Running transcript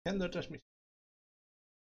Iniciando transmisión.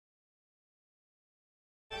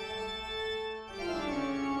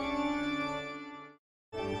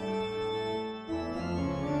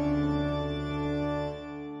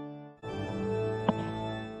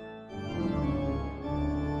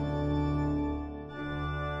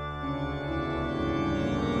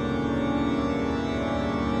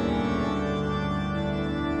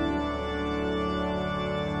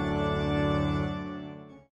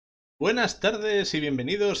 Buenas tardes y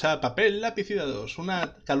bienvenidos a Papel, lápiz y dados.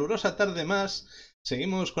 Una calurosa tarde más,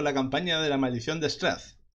 seguimos con la campaña de la maldición de Strahd.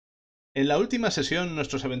 En la última sesión,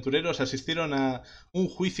 nuestros aventureros asistieron a un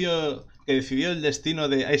juicio que decidió el destino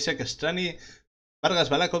de Isaac Strahd, Vargas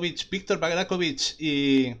Balakovich, Víctor Balakovich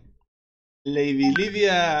y Lady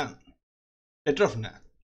Lidia Petrovna,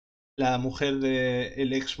 la mujer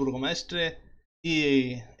del ex burgomaestre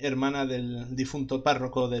y hermana del difunto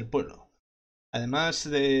párroco del pueblo. Además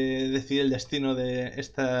de decidir el destino de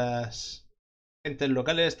estas gentes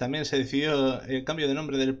locales, también se decidió el cambio de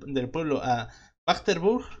nombre del pueblo a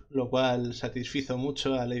Bachterburg, lo cual satisfizo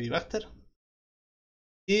mucho a Lady Bachter.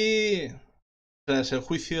 Y tras el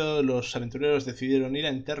juicio, los aventureros decidieron ir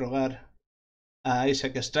a interrogar a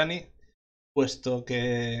Isaac Strahd, puesto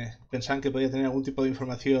que pensaban que podía tener algún tipo de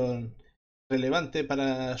información relevante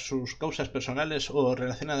para sus causas personales o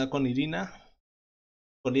relacionada con Irina,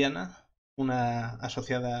 Poliana, una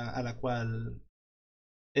asociada a la cual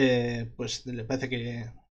pues le parece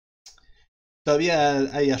que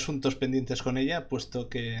todavía hay asuntos pendientes con ella, puesto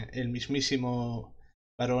que el mismísimo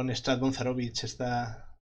barón Strahd Bonzarovich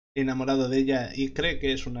está enamorado de ella y cree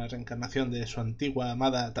que es una reencarnación de su antigua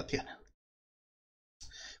amada Tatiana.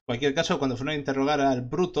 En cualquier caso, cuando fueron a interrogar al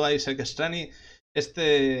bruto Isaac Strahd,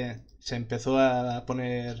 este se empezó a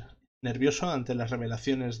poner nervioso ante las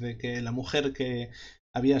revelaciones de que la mujer que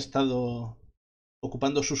había estado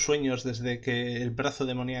ocupando sus sueños desde que el brazo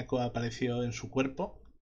demoníaco apareció en su cuerpo,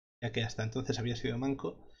 ya que hasta entonces había sido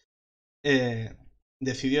manco,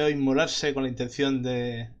 decidió inmolarse con la intención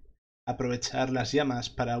de aprovechar las llamas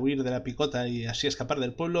para huir de la picota y así escapar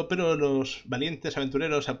del pueblo, pero los valientes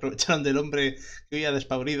aventureros aprovecharon del hombre que huía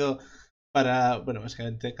despavorido para, bueno,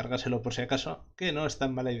 básicamente cargárselo por si acaso, que no es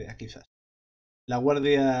tan mala idea quizás. La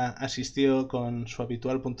guardia asistió con su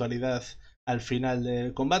habitual puntualidad al final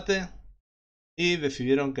del combate y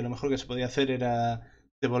decidieron que lo mejor que se podía hacer era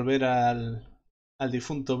devolver al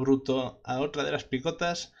difunto bruto a otra de las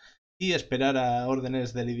picotas y esperar a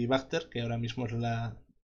órdenes de Lady Bachter, que ahora mismo es la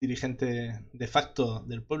dirigente de facto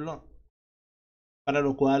del pueblo, para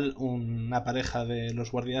lo cual una pareja de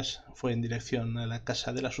los guardias fue en dirección a la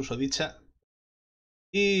casa de la susodicha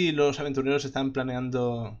y los aventureros están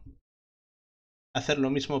planeando hacer lo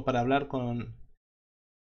mismo para hablar con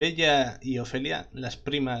Bella y Ofelia, las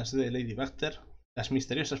primas de Lady Bachter, las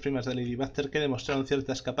misteriosas primas de Lady Bachter que demostraron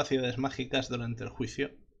ciertas capacidades mágicas durante el juicio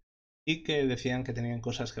y que decían que tenían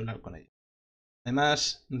cosas que hablar con ella.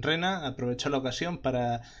 Además, Rena aprovechó la ocasión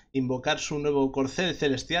para invocar su nuevo corcel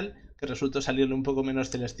celestial, que resultó salirle un poco menos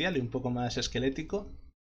celestial y un poco más esquelético.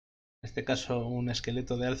 En este caso, un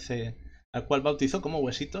esqueleto de alce al cual bautizó como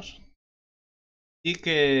Huesitos. Y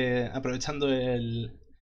que, aprovechando el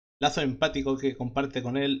lazo empático que comparte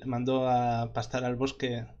con él, mandó a pastar al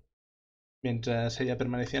bosque mientras ella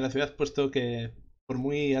permanecía en la ciudad, puesto que, por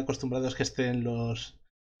muy acostumbrados que estén los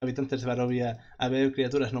habitantes de Barovia a ver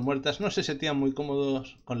criaturas no muertas, no se sentían muy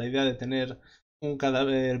cómodos con la idea de tener un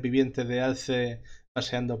cadáver viviente de alce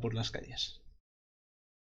paseando por las calles.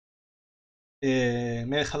 ¿Me he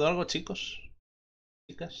dejado algo, chicos?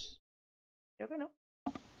 ¿Chicas? Creo que no.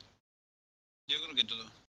 Yo creo que todo.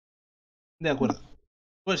 De acuerdo.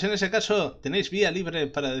 Pues en ese caso tenéis vía libre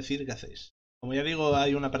para decidir qué hacéis. Como ya digo,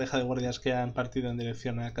 hay una pareja de guardias que han partido en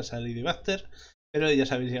dirección a casa de Lady Bachter, pero ya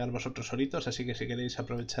sabéis llegar vosotros solitos, así que si queréis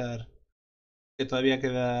aprovechar que todavía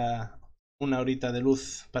queda una horita de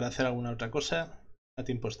luz para hacer alguna otra cosa, a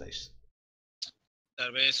tiempo estáis.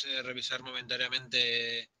 Tal vez revisar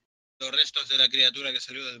momentáneamente los restos de la criatura que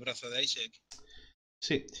salió del brazo de Isaac.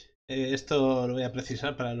 Sí, esto lo voy a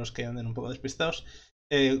precisar para los que anden un poco despistados.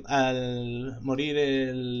 Al morir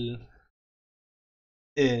el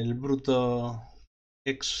bruto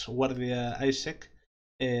ex guardia Isaac,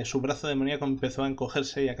 su brazo demoníaco empezó a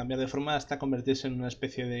encogerse y a cambiar de forma hasta convertirse en una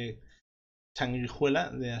especie de sanguijuela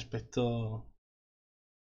de aspecto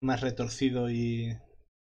más retorcido y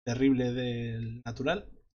terrible del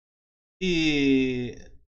natural. Y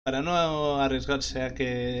para no arriesgarse a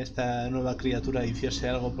que esta nueva criatura hiciese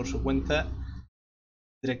algo por su cuenta,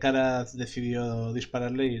 Drekara decidió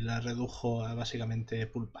dispararle y la redujo a básicamente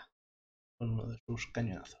pulpa con uno de sus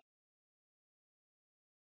cañonazos.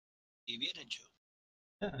 Y bien hecho.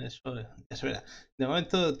 Eso ya se verá. De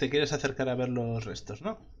momento te quieres acercar a ver los restos,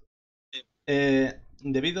 ¿no? Sí.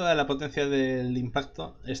 Debido a la potencia del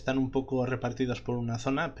impacto, están un poco repartidos por una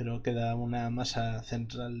zona, pero queda una masa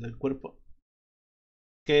central del cuerpo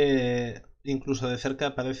que incluso de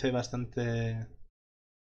cerca parece bastante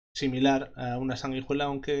similar a una sanguijuela,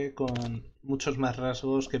 aunque con muchos más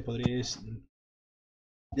rasgos que podríais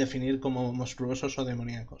definir como monstruosos o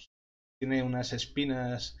demoníacos. Tiene unas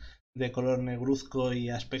espinas de color negruzco y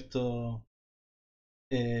aspecto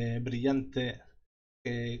brillante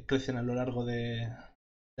que crecen a lo largo de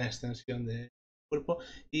la extensión del cuerpo,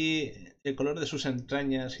 y el color de sus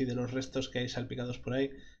entrañas y de los restos que hay salpicados por ahí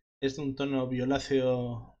es de un tono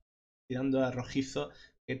violáceo tirando a rojizo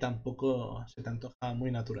que tampoco se te antoja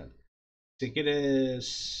muy natural. Si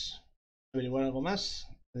quieres averiguar algo más,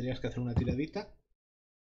 tendrías que hacer una tiradita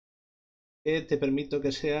que te permito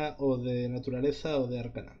que sea o de naturaleza o de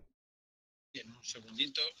arcana. Bien, un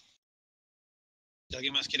segundito. Si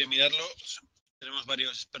alguien más quiere mirarlo, tenemos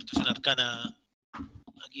varios expertos en arcana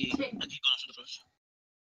aquí con nosotros.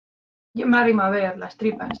 Yo me arrimo a ver las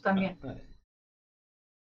tripas también. Vale.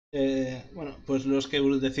 Bueno, pues los que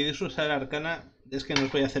decidís usar arcana, es que no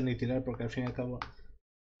os voy a hacer ni tirar porque al fin y al cabo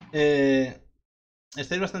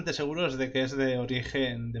estáis bastante seguros de que es de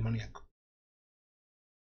origen demoníaco.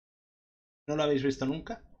 No lo habéis visto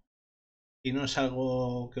nunca y no es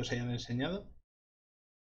algo que os hayan enseñado,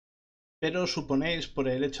 pero suponéis por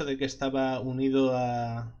el hecho de que estaba unido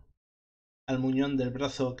al muñón del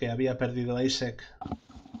brazo que había perdido Isaac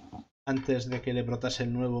antes de que le brotase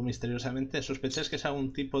el nuevo misteriosamente, sospecháis que es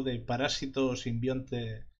algún tipo de parásito o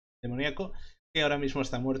simbionte demoníaco que ahora mismo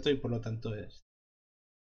está muerto y por lo tanto es.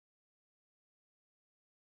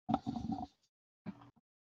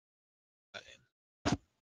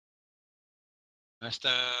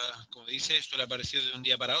 Hasta, como dice, esto le apareció de un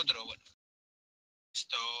día para otro. Bueno,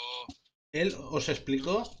 esto... Él os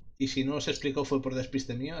explicó, y si no os explicó fue por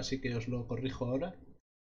despiste mío, así que os lo corrijo ahora,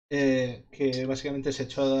 que básicamente se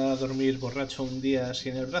echó a dormir borracho un día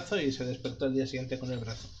sin el brazo y se despertó al día siguiente con el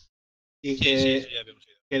brazo. Y Sí, que, ya habíamos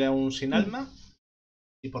ido. que era un sin alma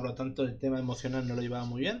y por lo tanto el tema emocional no lo llevaba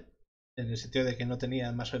muy bien, en el sentido de que no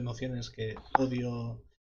tenía más emociones que odio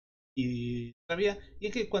y rabia,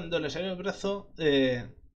 y que cuando le salió el brazo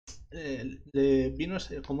le vino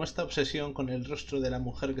como esta obsesión con el rostro de la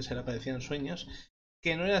mujer que se le aparecía en sueños,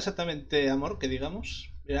 que no era exactamente amor, que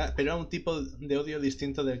digamos, pero era un tipo de odio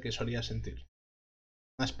distinto del que solía sentir,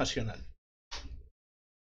 más pasional,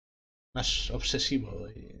 más obsesivo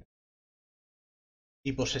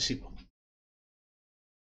y posesivo.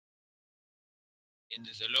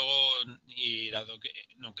 Desde luego, y dado que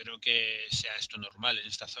no creo que sea esto normal en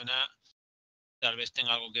esta zona, tal vez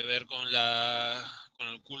tenga algo que ver con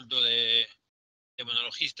el culto de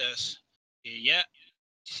demonologistas, que ya,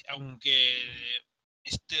 aunque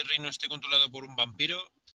este reino esté controlado por un vampiro,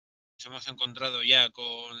 nos hemos encontrado ya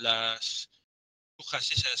con las brujas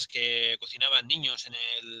esas que cocinaban niños en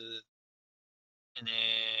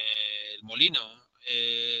el molino,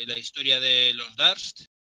 la historia de los Darst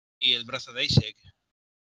y el brazo de Isaac.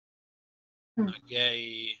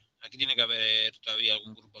 Aquí tiene que haber todavía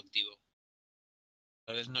algún grupo activo.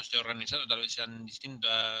 Tal vez no esté organizado, tal vez sean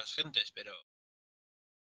distintas gentes, pero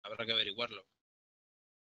habrá que averiguarlo.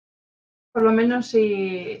 Por lo menos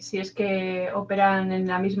si es que operan en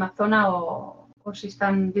la misma zona o si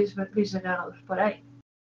están disgregados por ahí.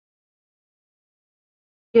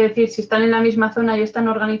 Quiero decir, si están en la misma zona y están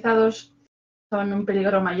organizados, son un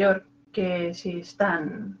peligro mayor que si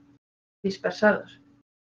están dispersados.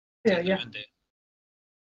 Pero ya.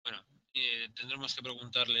 Bueno, tendremos que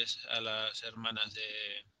preguntarles a las hermanas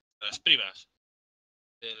a las primas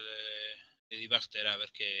del Lady Baxter a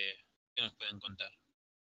ver qué nos pueden contar.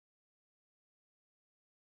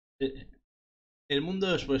 El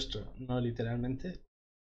mundo es vuestro, no literalmente.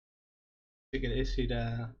 Si queréis ir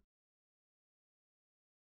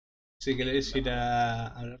a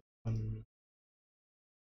hablar con...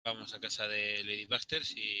 Vamos a casa de Lady Baxter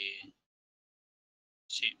sí,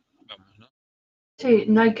 vamos, ¿no? Sí,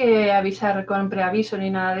 no hay que avisar con preaviso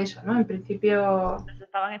ni nada de eso, ¿no? En principio... Nos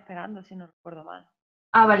estaban esperando, si no recuerdo mal.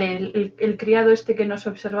 Ah, vale, el criado este que nos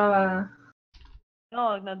observaba...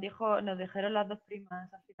 No, nos dijeron las dos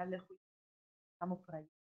primas al final del juicio. Estamos por ahí.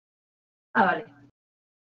 Ah, vale.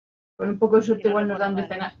 Con un poco de suerte Si no igual nos recuerdo dan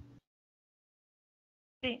de mal. cenar.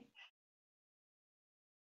 Sí.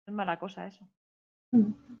 Es mala cosa eso.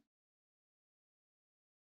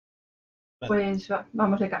 Vale. Pues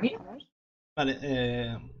vamos de camino.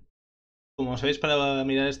 Vale, como sabéis, para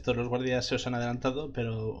mirar esto los guardias se os han adelantado,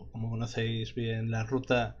 pero como conocéis bien la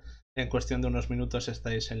ruta, en cuestión de unos minutos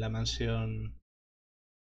estáis en la mansión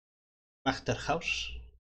Master House,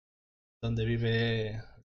 donde vive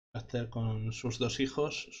Master con sus 2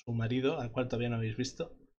 hijos, su marido, al cual todavía no habéis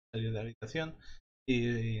visto salir de la habitación,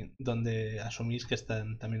 y donde asumís que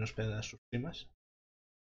están también hospedadas sus primas,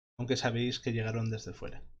 aunque sabéis que llegaron desde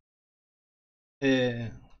fuera.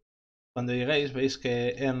 Cuando llegáis veis que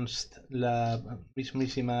Ernst, la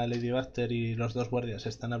mismísima Lady Baxter y los 2 guardias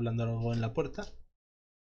están hablando algo en la puerta.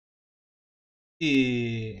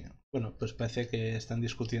 Y bueno, pues parece que están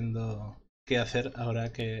discutiendo qué hacer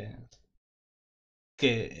ahora que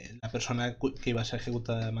la persona que iba a ser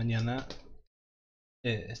ejecutada mañana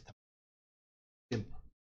está en tiempo.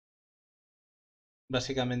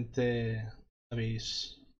 Básicamente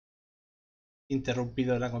habéis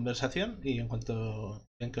interrumpido la conversación y en cuanto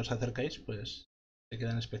ven que os acercáis, pues se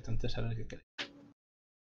quedan expectantes a ver qué queréis.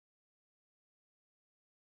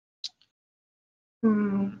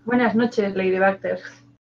 Buenas noches, Lady Baxter.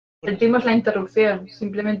 Sentimos la interrupción.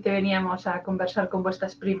 Simplemente veníamos a conversar con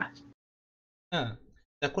vuestras primas. Ah,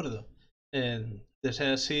 de acuerdo. De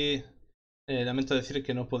ser así, lamento decir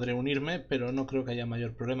que no podré unirme, pero no creo que haya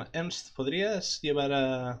mayor problema. Ernst, ¿podrías llevar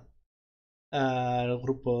al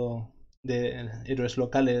grupo de héroes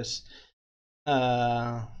locales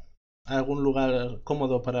a algún lugar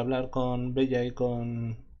cómodo para hablar con Bella y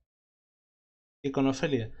con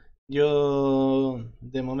Ofelia? Yo,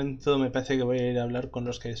 de momento, me parece que voy a ir a hablar con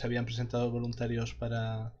los que se habían presentado voluntarios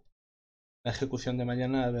para la ejecución de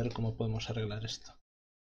mañana a ver cómo podemos arreglar esto.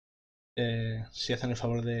 Si hacen el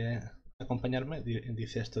favor de acompañarme,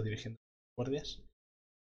 dice esto dirigiendo a los guardias.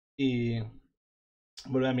 Y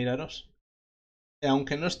vuelve a miraros.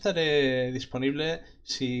 Aunque no estaré disponible,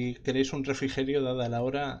 si queréis un refrigerio dada la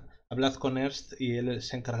hora, hablad con Ernst y él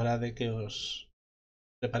se encargará de que os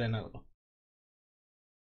preparen algo.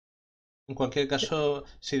 En cualquier caso,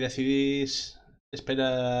 si decidís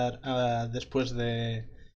esperar después de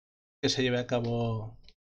que se lleve a cabo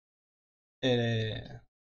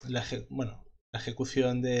la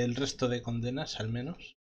ejecución del resto de condenas, al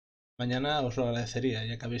menos, mañana os lo agradecería,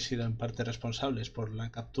 ya que habéis sido en parte responsables por la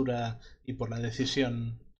captura y por la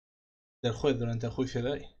decisión del juez durante el juicio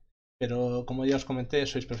de hoy. Pero como ya os comenté,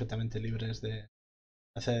 sois perfectamente libres de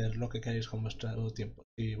hacer lo que queráis con vuestro tiempo.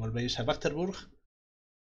 Si volvéis a Baxterburg,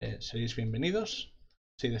 seréis bienvenidos.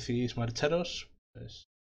 Si decidís marcharos, pues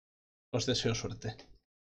os deseo suerte.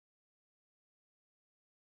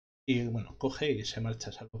 Y bueno, coge y se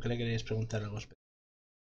marcha, salvo que le queréis preguntar algo especial.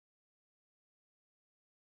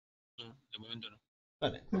 No, de momento no.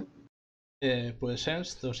 Vale. Pues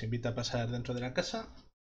Ernst os invita a pasar dentro de la casa.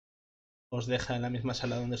 Os deja en la misma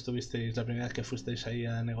sala donde estuvisteis la primera vez que fuisteis ahí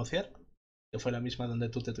a negociar, que fue la misma donde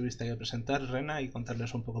tú te tuviste que presentar, Rena, y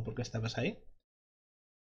contarles un poco por qué estabas ahí.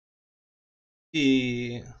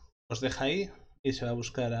 Y os deja ahí y se va a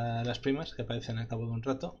buscar a las primas que aparecen al cabo de un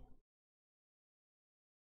rato.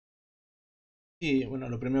 Y bueno,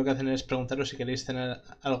 lo primero que hacen es preguntaros si queréis cenar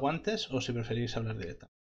algo antes o si preferís hablar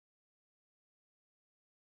directamente.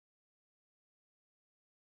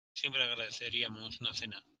 Siempre agradeceríamos una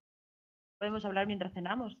cena. Podemos hablar mientras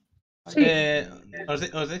cenamos. Sí.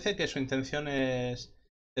 Os dice que su intención es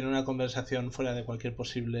tener una conversación fuera de cualquier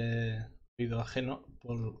posible ruido ajeno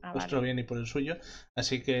por vuestro Vale. bien y por el suyo.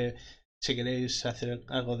 Así que si queréis hacer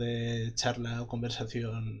algo de charla o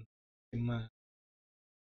conversación sin más,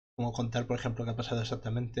 como contar, por ejemplo, qué ha pasado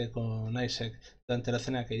exactamente con Isaac durante la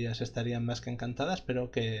cena, que ellas estarían más que encantadas,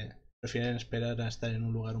 pero que prefieren esperar a estar en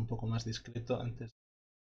un lugar un poco más discreto antes.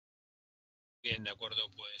 Bien, de acuerdo,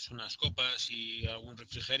 pues unas copas y algún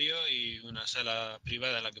refrigerio y una sala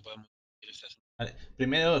privada en la que podamos ir estas. Vale.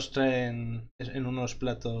 Primero os traen en unos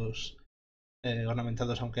platos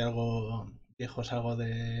ornamentados, aunque algo viejos, algo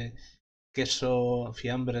de queso,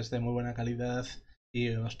 fiambres de muy buena calidad, y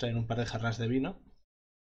os traen un par de jarras de vino.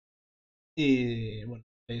 Y bueno,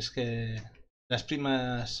 veis que las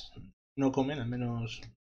primas no comen, al menos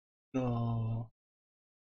no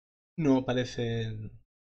parecen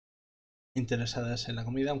interesadas en la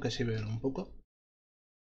comida, aunque sí beben un poco.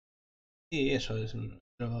 Y eso es.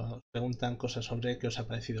 Os preguntan cosas sobre qué os ha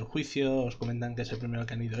parecido el juicio, os comentan que es el primero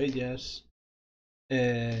que han ido ellas.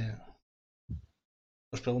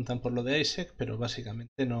 Os preguntan por lo de Isaac, pero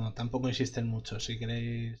básicamente no, tampoco insisten mucho. Si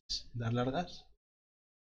queréis dar largas,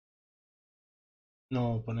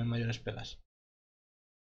 no ponen mayores pegas.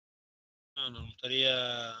 No, nos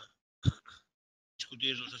gustaría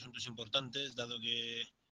discutir los asuntos importantes, dado que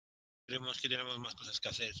creemos que tenemos más cosas que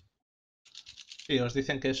hacer. Sí, os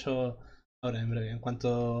dicen que eso ahora en breve. En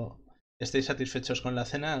cuanto estéis satisfechos con la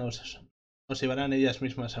cena, os llevarán ellas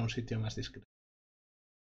mismas a un sitio más discreto.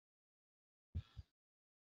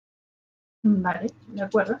 Vale, de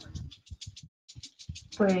acuerdo.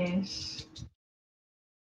 Pues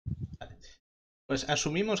Pues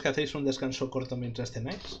asumimos que hacéis un descanso corto mientras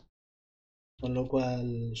cenáis, con lo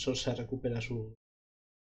cual Sosa recupera sus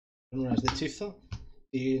runas de hechizo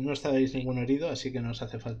y no estáis ninguno herido, así que no os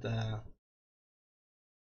hace falta.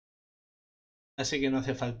 Así que no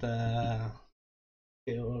hace falta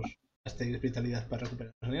que os gastéis vitalidad para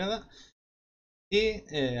recuperar ni nada. Y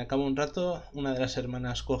a cabo de un rato, una de las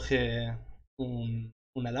hermanas coge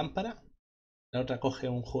una lámpara, la otra coge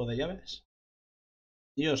un juego de llaves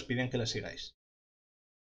y os piden que la sigáis.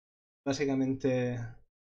 Básicamente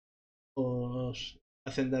os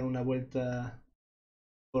hacen dar una vuelta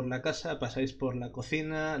por la casa, pasáis por la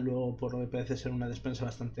cocina, luego por lo que parece ser una despensa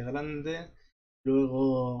bastante grande,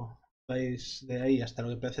 luego vais de ahí hasta lo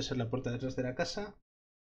que parece ser la puerta detrás de la casa.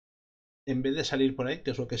 En vez de salir por ahí, que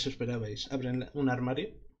es lo que os esperabais, abren un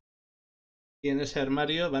armario y en ese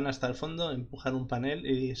armario van hasta el fondo, empujan un panel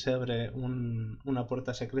y se abre una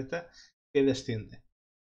puerta secreta que desciende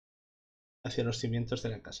hacia los cimientos de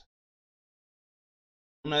la casa.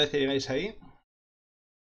 Una vez que llegáis ahí,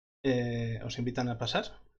 os invitan a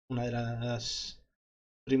pasar. Una de las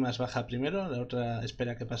primas baja primero, la otra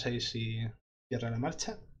espera que paséis y cierra la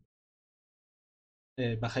marcha.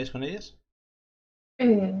 ¿Bajáis con ellas?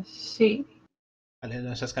 sí. Vale,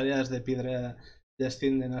 las escaleras de piedra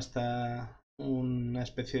descienden hasta una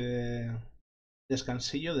especie de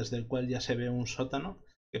descansillo desde el cual ya se ve un sótano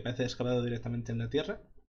que parece excavado directamente en la tierra.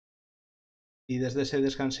 Y desde ese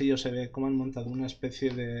descansillo se ve cómo han montado una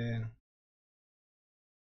especie de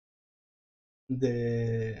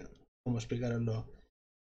 ¿cómo explicarlo?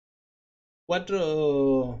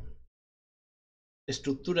 4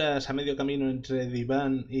 estructuras a medio camino entre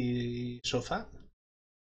diván y sofá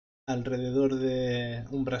alrededor de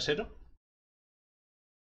un brasero.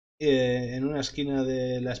 En una esquina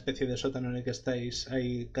de la especie de sótano en el que estáis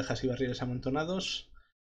hay cajas y barriles amontonados.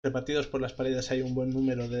 Repartidos por las paredes hay un buen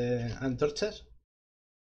número de antorchas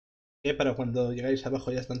que para cuando llegáis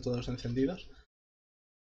abajo ya están todos encendidos.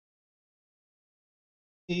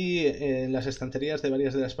 Y en las estanterías de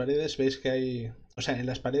varias de las paredes veis que hay, o sea, en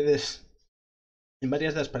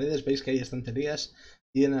varias de las paredes veis que hay estanterías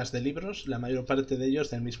llenas de libros, la mayor parte de ellos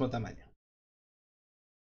del mismo tamaño.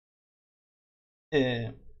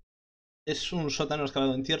 Es un sótano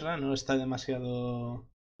excavado en tierra, no está demasiado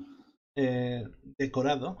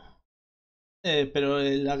decorado, pero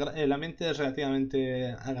el ambiente es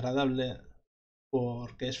relativamente agradable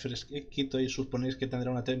porque es fresquito y suponéis que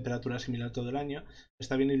tendrá una temperatura similar todo el año.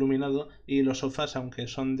 Está bien iluminado y los sofás, aunque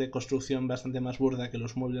son de construcción bastante más burda que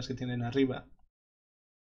los muebles que tienen arriba,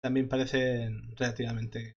 también parecen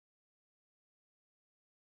relativamente.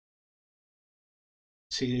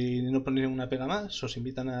 Si no ponéis una pega más, os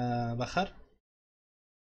invitan a bajar.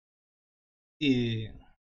 Y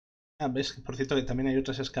ves, por cierto, que también hay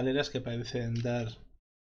otras escaleras que parecen dar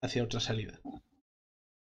hacia otra salida.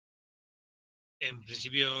 En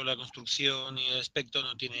principio la construcción y el aspecto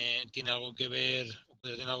no tiene algo que ver, o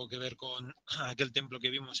puede tener algo que ver con aquel templo que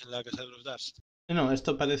vimos en la casa de los Dars. No,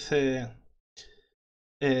 esto parece.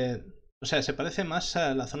 O sea, se parece más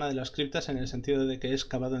a la zona de las criptas en el sentido de que es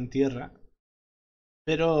cavado en tierra.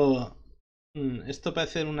 Pero esto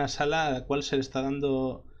parece una sala a la cual se le está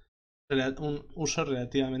dando un uso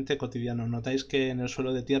relativamente cotidiano. Notáis que en el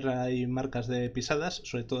suelo de tierra hay marcas de pisadas,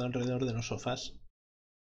 sobre todo alrededor de los sofás.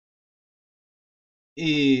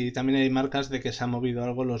 Y también hay marcas de que se han movido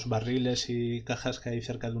algo los barriles y cajas que hay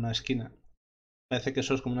cerca de una esquina. Parece que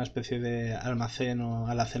eso es como una especie de almacén o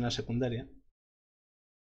alacena secundaria.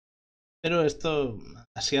 Pero esto,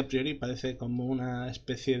 así a priori, parece como una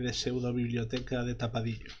especie de pseudo biblioteca de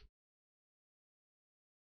tapadillo.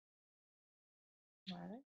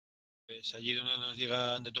 Vale. Pues allí donde nos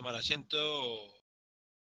digan de tomar asiento o...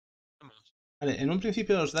 Vamos. Vale, en un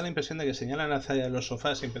principio os da la impresión de que señalan hacia los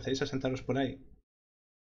sofás y empezáis a sentaros por ahí.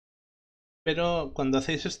 Pero cuando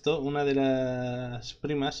hacéis esto, una de las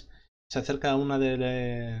primas se acerca a una de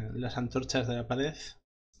las antorchas de la pared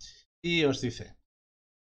y os dice: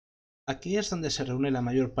 aquí es donde se reúne la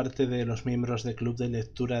mayor parte de los miembros del club de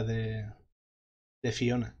lectura de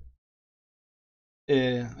Fiona.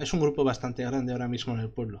 Es un grupo bastante grande ahora mismo en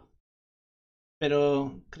el pueblo.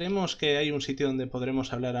 Pero creemos que hay un sitio donde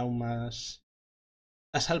podremos hablar aún más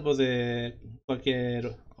a salvo de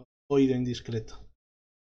cualquier oído indiscreto.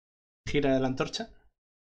 Gira la antorcha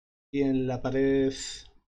y en la pared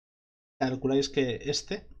calculáis que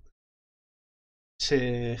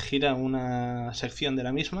se gira una sección de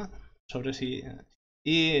la misma sobre sí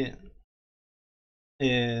y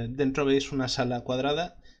dentro veis una sala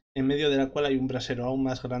cuadrada en medio de la cual hay un brasero aún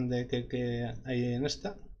más grande que el que hay en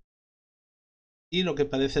esta y lo que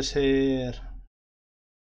parece ser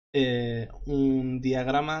un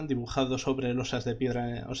diagrama dibujado sobre losas de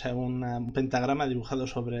piedra, o sea, un pentagrama dibujado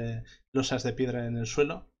sobre losas de piedra en el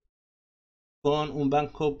suelo, con un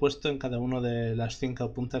banco puesto en cada una de las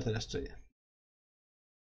 5 puntas de la estrella.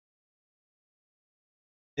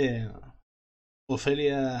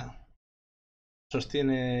 Ofelia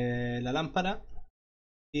sostiene la lámpara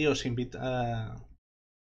y os invita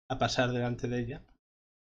a pasar delante de ella.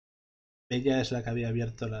 Ella es la que había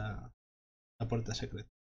abierto la puerta secreta.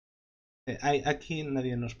 Aquí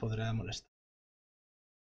nadie nos podrá molestar.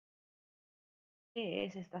 ¿Qué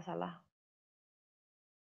es esta sala?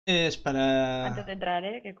 Es para... Antes de entrar,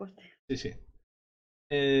 ¿eh? Que coste. Sí, sí.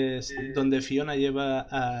 Es donde Fiona lleva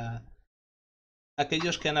a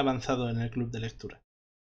aquellos que han avanzado en el club de lectura.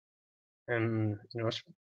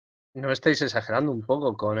 ¿No estáis exagerando un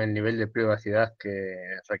poco con el nivel de privacidad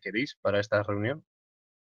que requerís para esta reunión?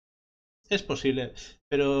 Es posible,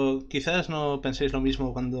 pero quizás no penséis lo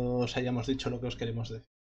mismo cuando os hayamos dicho lo que os queremos decir.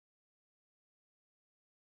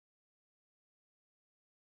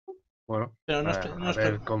 Bueno, Pero a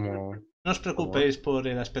ver cómo... no os preocupéis por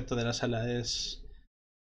el aspecto de la sala, es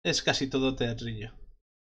casi todo teatrillo.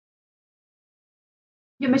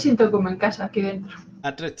 Yo me siento como en casa aquí dentro.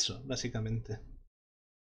 Atrezzo, básicamente.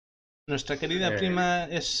 Nuestra querida prima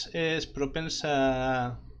es propensa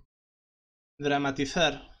a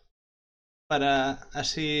dramatizar para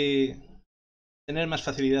así tener más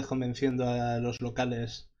facilidad convenciendo a los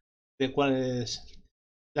locales de cuál es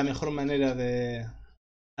la mejor manera de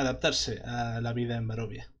adaptarse a la vida en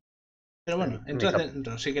Barovia. Pero bueno, entrad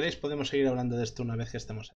dentro. Si queréis podemos seguir hablando de esto una vez que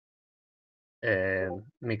estemos ahí.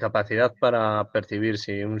 Mi capacidad para percibir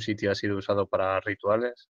si un sitio ha sido usado para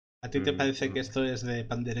rituales... ¿A ti te parece que esto es de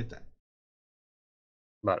pandereta?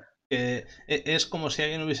 Vale. Que es como si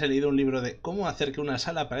alguien hubiese leído un libro de cómo hacer que una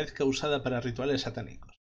sala parezca usada para rituales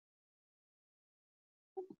satánicos.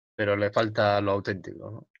 Pero le falta lo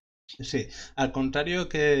auténtico, ¿no? Sí, al contrario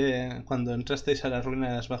que cuando entrasteis a las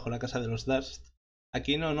ruinas bajo la casa de los Dust,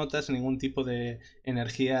 aquí no notas ningún tipo de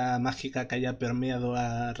energía mágica que haya permeado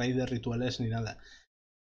a raíz de rituales ni nada.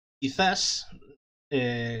 Quizás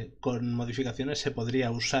con modificaciones se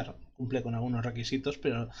podría usar, cumple con algunos requisitos,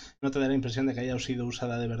 pero no te da la impresión de que haya sido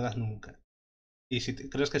usada de verdad nunca. Y si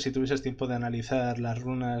crees que si tuvieses tiempo de analizar las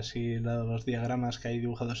runas y los diagramas que hay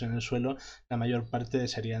dibujados en el suelo, la mayor parte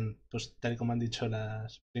serían, pues tal y como han dicho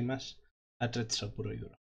las primas, atrezzo puro y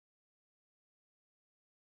duro.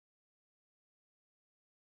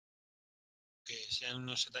 Que sean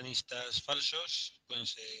unos satanistas falsos, pueden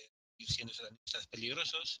seguir siendo satanistas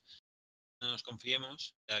peligrosos. No nos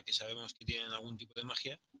confiemos, ya que sabemos que tienen algún tipo de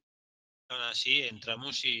magia. Aún así,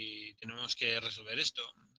 entramos y tenemos que resolver esto.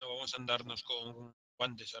 No vamos a andarnos con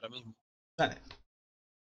guantes ahora mismo. Vale.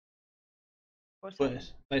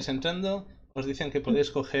 Pues vais entrando, os dicen que podéis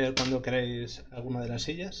coger cuando queráis alguna de las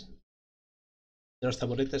sillas, de los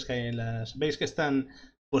taburetes que hay en las... Veis que están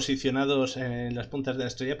posicionados en las puntas de la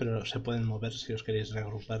estrella, pero se pueden mover si os queréis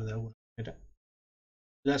reagrupar de alguna manera.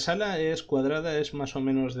 La sala es cuadrada, es más o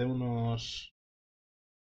menos de unos...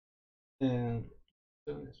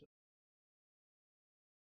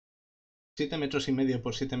 7 metros y medio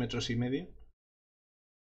por 7 metros y medio.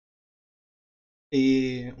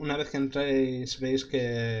 Y una vez que entráis veis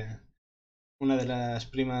que una de las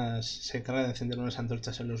primas se encarga de encender unas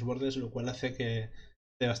antorchas en los bordes, lo cual hace que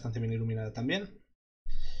esté bastante bien iluminada también.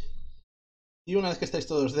 Y una vez que estáis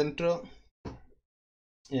todos dentro,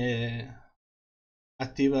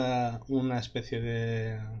 activa una especie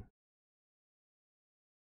de...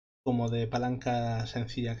 como de palanca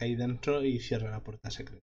sencilla que hay dentro y cierra la puerta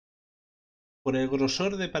secreta. Por el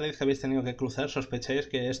grosor de pared que habéis tenido que cruzar, sospecháis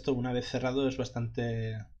que esto, una vez cerrado, está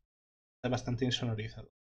bastante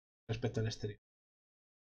insonorizado respecto al exterior.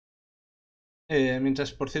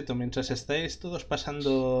 Por cierto, mientras estáis todos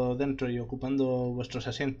pasando dentro y ocupando vuestros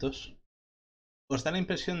asientos, os da la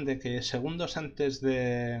impresión de que segundos antes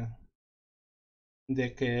de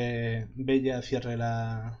que Bella cierre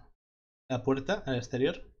la puerta al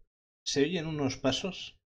exterior, se oyen unos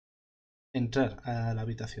pasos entrar a la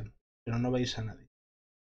habitación, pero no veis a nadie.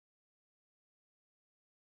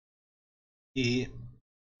 Y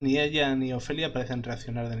ni ella ni Ofelia parecen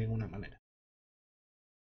reaccionar de ninguna manera.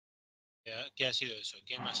 ¿Qué ha sido eso?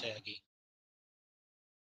 ¿Qué más hay aquí?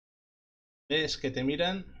 Ves que te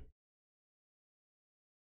miran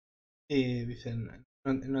y dicen,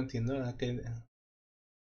 no entiendo, ¿a qué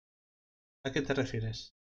te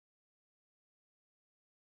refieres?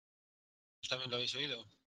 ¿Vos también lo habéis oído?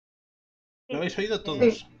 ¿Lo habéis oído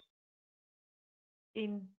todos?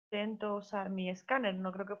 Intento usar mi escáner,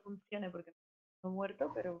 no creo que funcione porque no he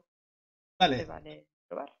muerto, pero Vale. vale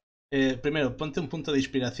probar. Primero, ponte un punto de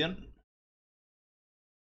inspiración.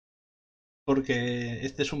 Porque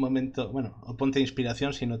este es un momento... Bueno, o ponte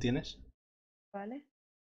inspiración si no tienes. ¿Vale?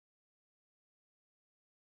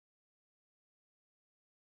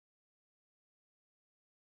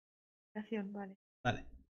 Vale. Vale.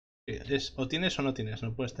 O tienes o no tienes,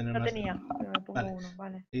 no puedes tener No más. tenía, pero me pongo Vale. uno,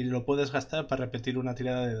 vale. Y lo puedes gastar para repetir una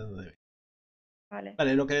tirada de dado de 20. Vale.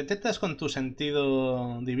 Vale, lo que detectas con tu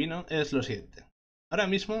sentido divino es lo siguiente. Ahora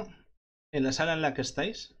mismo, en la sala en la que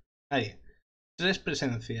estáis, hay 3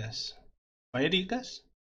 presencias faéricas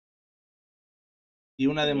y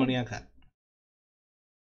una Bien. demoníaca.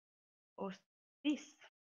 Hostis,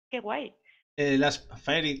 qué guay. Las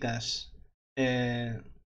faéricas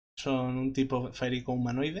son un tipo faérico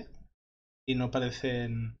humanoide y no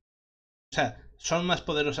parecen... O sea, son más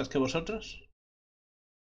poderosas que vosotros,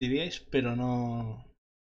 diríais, pero no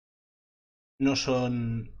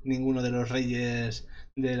son ninguno de los reyes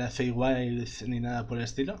de la Feywild ni nada por el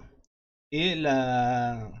estilo. Y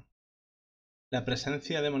la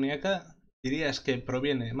presencia demoníaca dirías que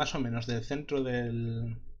proviene más o menos del centro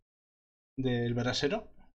del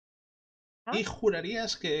brasero. ¿Ah? Y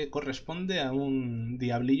jurarías que corresponde a un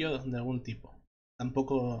diablillo de algún tipo.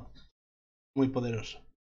 Tampoco muy poderoso.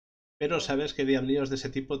 Pero sabes que diablillos de ese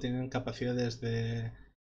tipo tienen capacidades de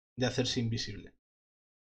hacerse invisible.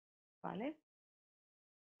 Vale.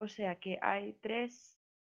 O sea que hay 3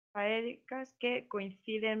 faéricas que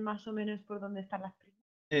coinciden más o menos por donde están las primas.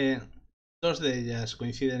 2 de ellas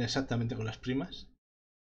coinciden exactamente con las primas.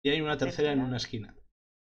 Y hay una tercera en una esquina.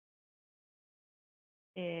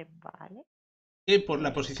 Vale. Y por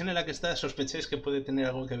la posición en la que está, sospecháis que puede tener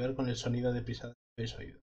algo que ver con el sonido de pisada que habéis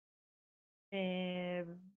oído.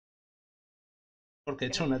 Porque he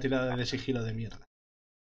hecho una tirada de sigilo de mierda.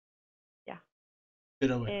 Ya.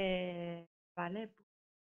 Pero bueno. Vale.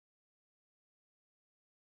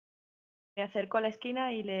 Me acerco a la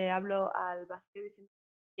esquina y le hablo al vacío diciendo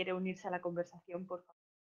que quiere unirse a la conversación, por favor.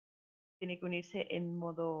 Tiene que unirse en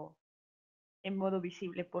modo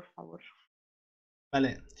visible, por favor.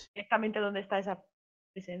 Vale. Exactamente donde está esa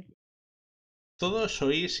presencia. Todos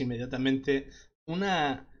oís inmediatamente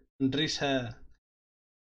una risa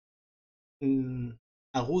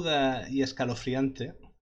aguda y escalofriante.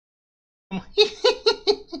 Como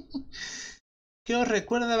que os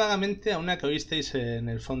recuerda vagamente a una que oísteis en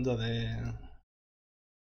el fondo de...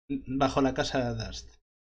 bajo la casa de Dust,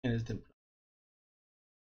 en el templo.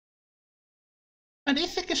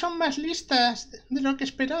 Parece que son más listas de lo que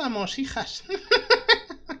esperábamos, hijas.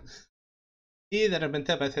 Y de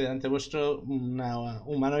repente aparece delante vuestro una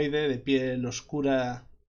humanoide de piel oscura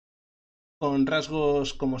con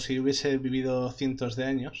rasgos como si hubiese vivido cientos de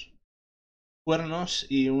años, cuernos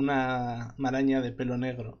y una maraña de pelo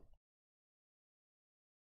negro.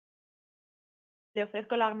 Le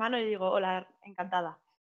ofrezco la mano y digo, hola, encantada.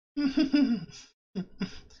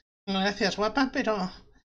 Gracias, guapa, pero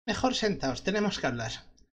mejor sentaos, tenemos que hablar.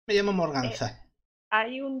 Me llamo Morganza.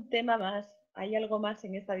 Hay un tema más, hay algo más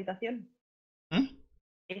en esta habitación. ¿Mm?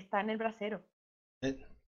 Está en el brasero. Chicos,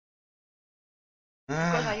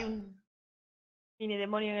 Hay un mini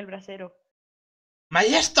demonio en el brasero.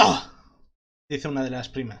 ¡Mayesto! Dice una de las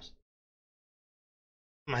primas.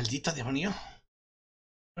 ¡Maldito demonio!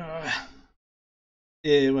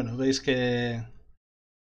 Bueno, veis que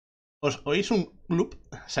os oís un club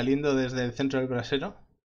saliendo desde el centro del brasero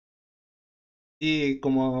y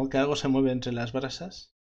como que algo se mueve entre las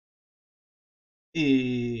brasas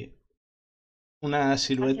y una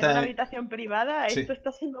silueta... Hacia una habitación privada, Sí. esto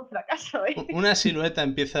está siendo un fracaso, ¿eh? Una silueta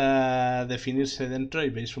empieza a definirse dentro y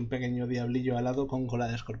veis un pequeño diablillo alado con cola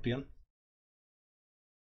de escorpión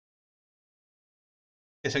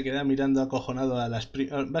que se queda mirando acojonado a las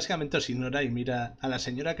primas. Básicamente os ignora y mira a la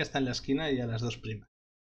señora que está en la esquina y a las 2 primas.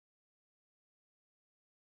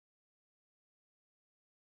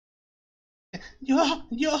 Yo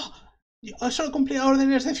solo cumplía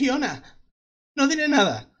órdenes de Fiona. No diré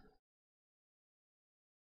nada.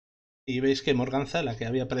 Y veis que Morganza, la que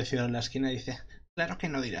había aparecido en la esquina, dice, claro que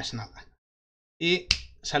no dirás nada. Y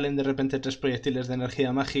salen de repente 3 proyectiles de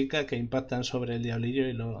energía mágica que impactan sobre el diablillo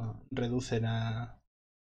y lo reducen a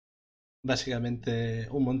básicamente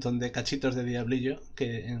un montón de cachitos de diablillo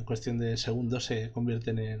que en cuestión de segundos se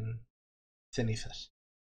convierten en cenizas.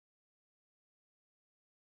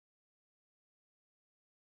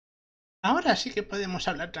 Ahora sí que podemos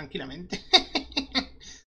hablar tranquilamente.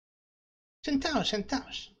 Sentaos,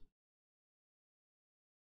 sentaos.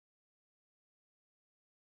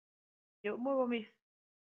 Yo muevo mis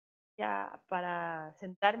ya para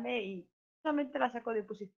sentarme y solamente la saco de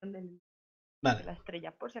posición de la Vale,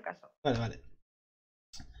 estrella, por si acaso. vale.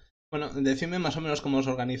 Bueno, decidme más o menos cómo os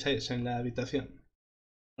organizáis en la habitación.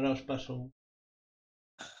 Ahora os paso.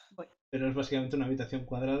 Voy. Pero es básicamente una habitación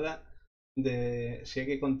cuadrada de... Si hay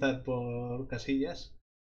que contar por casillas,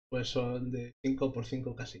 pues son de 5 por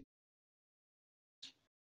 5 casillas.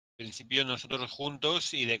 En principio nosotros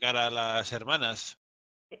juntos y de cara a las hermanas.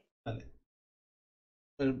 Vale.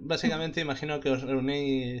 Pues básicamente imagino que os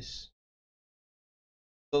reunís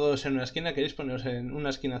todos en una esquina. ¿Queréis poneros en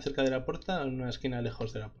una esquina cerca de la puerta o en una esquina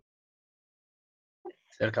lejos de la puerta?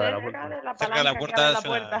 Cerca de la Cerca puerta. de la Cerca de la palanca que puerta abre la es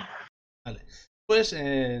una- puerta. Vale. Pues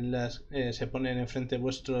se ponen enfrente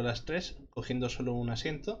vuestro las tres, cogiendo solo un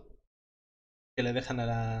asiento, que le dejan a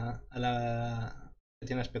la que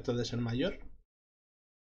tiene aspecto de ser mayor.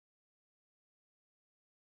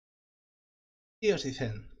 Y os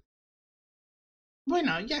dicen: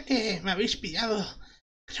 bueno, ya que me habéis pillado,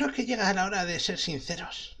 creo que llega la hora de ser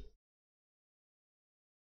sinceros.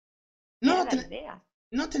 Era No, la idea.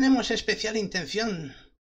 no tenemos especial intención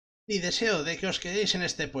ni deseo de que os quedéis en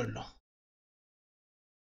este pueblo.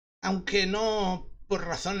 Aunque no por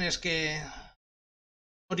razones que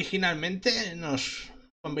originalmente nos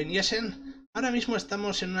conveniesen, ahora mismo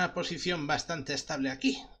estamos en una posición bastante estable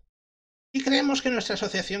aquí. Y creemos que nuestra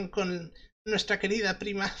asociación con nuestra querida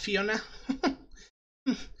prima Fiona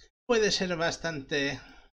puede ser bastante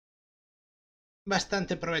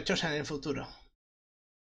provechosa en el futuro.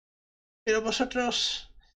 Pero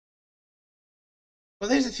vosotros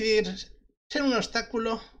podéis decidir ser un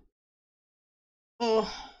obstáculo o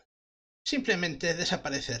simplemente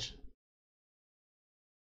desaparecer.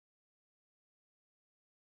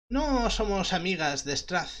 No somos amigas de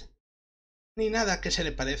Strahd, ni nada que se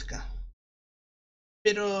le parezca.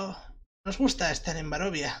 Pero nos gusta estar en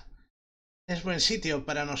Barovia. Es buen sitio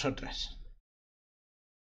para nosotras.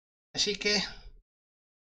 Así que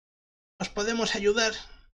os podemos ayudar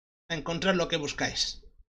a encontrar lo que buscáis.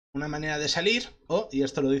 Una manera de salir, o, y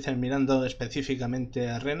esto lo dicen mirando específicamente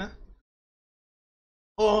a Rena,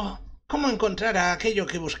 o cómo encontrar a aquello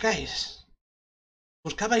que buscáis.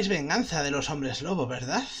 Buscabais venganza de los hombres lobo,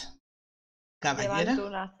 ¿verdad? ¿Caballera? Levanto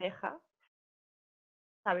una ceja.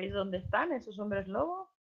 ¿Sabéis dónde están esos hombres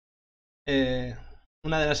lobo?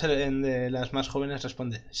 Una de las más jóvenes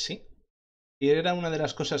responde: sí. Y era una de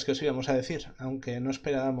las cosas que os íbamos a decir, aunque no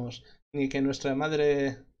esperábamos ni que nuestra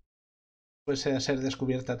madre fuese a ser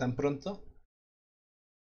descubierta tan pronto,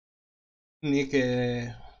 ni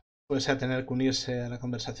que fuese a tener que unirse a la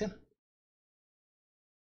conversación.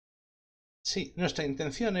 Sí, nuestra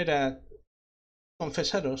intención era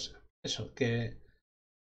confesaros eso, que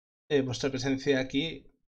vuestra presencia aquí,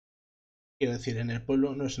 quiero decir, en el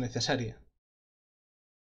pueblo, no es necesaria.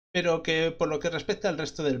 Pero que por lo que respecta al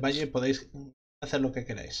resto del valle podéis hacer lo que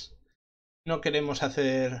queráis. No queremos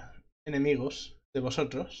hacer enemigos de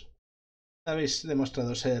vosotros. Habéis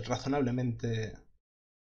demostrado ser razonablemente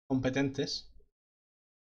competentes.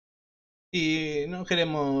 Y no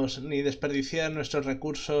queremos ni desperdiciar nuestros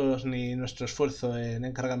recursos ni nuestro esfuerzo en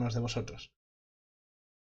encargarnos de vosotros.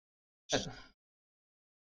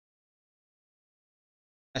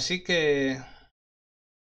 Así que...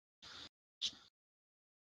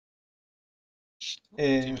 Si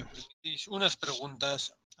me permitís unas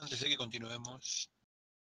preguntas antes de que continuemos.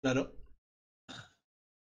 Claro.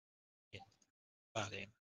 Bien.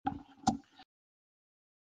 Vale.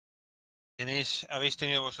 ¿Habéis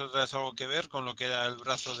tenido vosotras algo que ver con lo que era el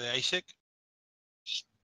brazo de Isaac?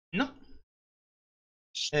 No.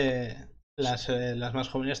 Las más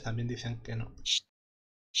jóvenes también dicen que no.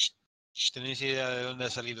 ¿Tenéis idea de dónde ha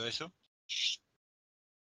salido eso?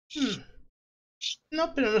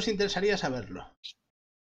 No, pero nos interesaría saberlo.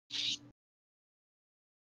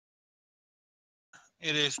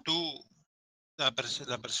 ¿Eres tú la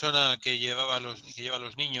persona que lleva a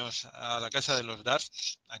los niños a la casa de los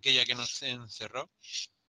Darts, aquella que nos encerró?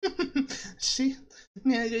 Sí,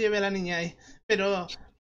 mira, yo llevé a la niña ahí, pero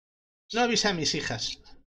no avisé a mis hijas.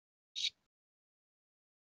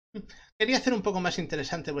 Quería hacer un poco más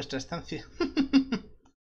interesante vuestra estancia.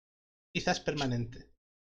 Quizás permanente.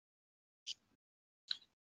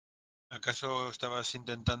 ¿Acaso estabas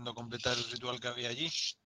intentando completar el ritual que había allí?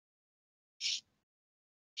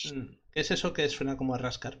 ¿Qué es eso que suena como a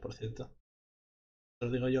rascar, por cierto? Lo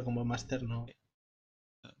digo yo como máster, no.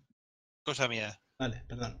 Cosa mía. Vale,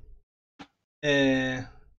 perdón.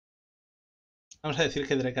 Vamos a decir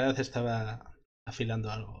que Drekarath estaba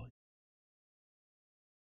afilando algo.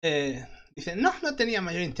 Dice: no tenía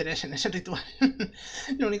mayor interés en ese ritual.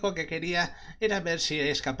 Lo único que quería era ver si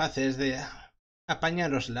erais capaces de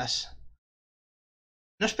apañároslas.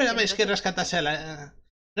 No esperabais que rescatase a la...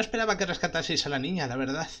 No esperaba que rescataseis a la niña, la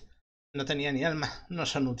verdad. No tenía ni alma, no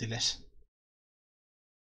son útiles.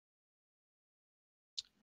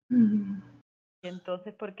 Y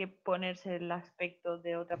entonces, ¿por qué ponerse el aspecto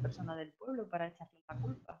de otra persona del pueblo para echarle la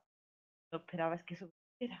culpa? ¿No esperabas que eso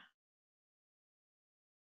sucediera?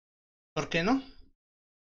 ¿Por qué no?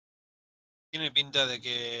 Tiene pinta de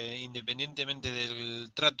que, independientemente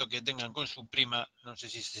del trato que tengan con su prima, no sé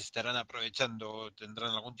si se estarán aprovechando o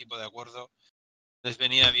tendrán algún tipo de acuerdo, les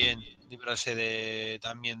venía bien librarse de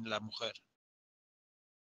también la mujer.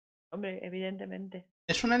 Hombre, evidentemente.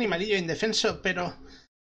 Es un animalillo indefenso, pero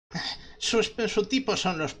su tipo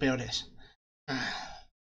son los peores.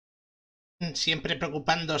 Siempre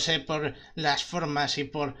preocupándose por las formas y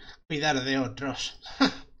por cuidar de otros.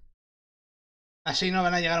 Así no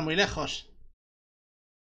van a llegar muy lejos.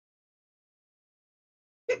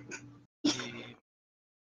 Y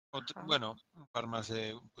bueno, un par más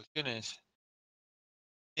de cuestiones.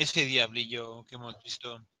 Ese diablillo que hemos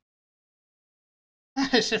visto,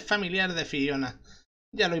 Ese familiar de Fiona.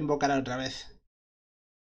 Ya lo invocará otra vez.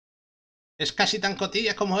 Es casi tan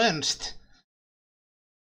cotilla como Ernst.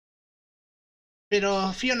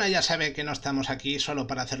 Pero Fiona ya sabe que no estamos aquí solo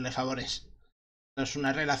para hacerle favores. Es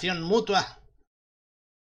una relación mutua.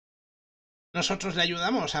 Nosotros le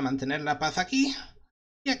ayudamos a mantener la paz aquí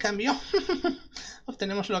y a cambio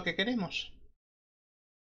obtenemos lo que queremos.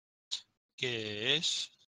 ¿qué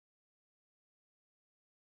es?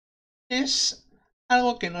 Es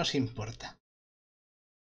algo que nos importa.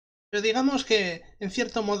 Pero digamos que en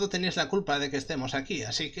cierto modo tenéis la culpa de que estemos aquí,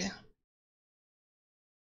 así que...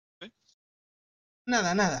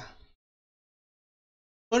 Nada, nada.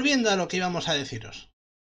 Volviendo a lo que íbamos a deciros.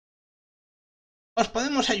 Os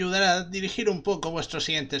podemos ayudar a dirigir un poco vuestros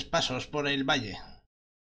siguientes pasos por el valle.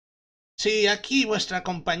 Si aquí vuestra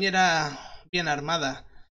compañera bien armada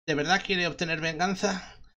de verdad quiere obtener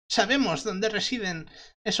venganza, sabemos dónde residen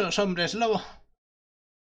esos hombres lobo.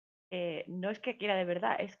 No es que quiera de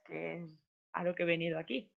verdad, es que a lo que he venido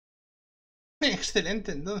aquí.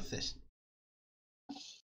 Excelente, entonces.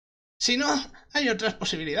 Si no, hay otras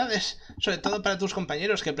posibilidades, sobre todo para tus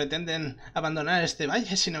compañeros que pretenden abandonar este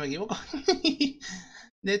valle, si no me equivoco.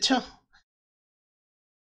 De hecho,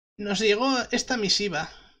 nos llegó esta misiva.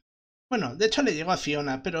 Bueno, de hecho le llegó a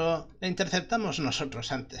Fiona, pero la interceptamos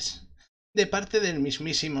nosotros antes. De parte del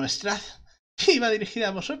mismísimo Strahd, que iba dirigida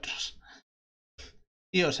a vosotros.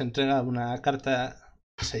 Y os entrega una carta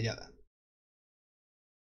sellada.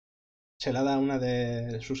 Se la da a una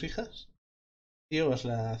de sus hijas y os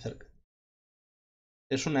la acerca.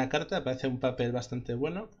 Es una carta, parece un papel bastante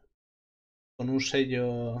bueno, con un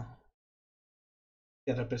sello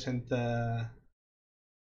que representa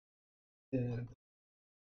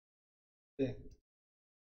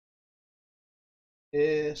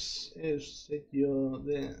es el sello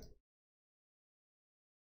de...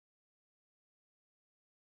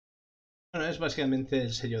 Bueno, es básicamente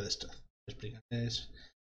el sello de Strahd. Explica.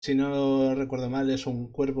 Si no recuerdo mal, es un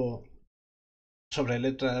cuervo sobre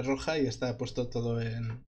letra roja y está puesto todo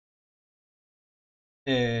en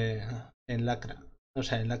lacra. O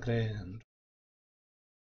sea, en lacre.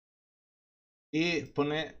 Y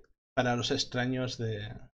pone para los extraños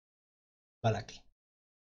de Balaki.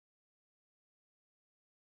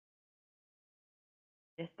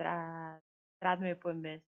 Strahd me pueden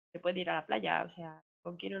ver. Se puede ir a la playa, o sea,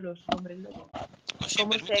 ¿con quién los hombres lobos? Oh, sí,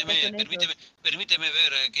 ¿Cómo sé que son permíteme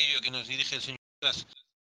ver aquello que nos dirige el señor Strahd.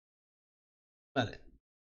 Vale.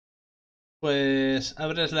 Pues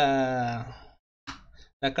abres la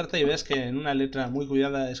carta y ves que en una letra muy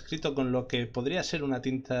cuidada, escrito con lo que podría ser una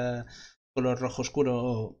tinta color rojo oscuro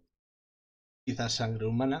o quizás sangre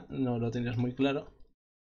humana, no lo tienes muy claro,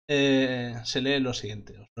 se lee lo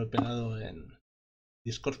siguiente. Os lo he pegado en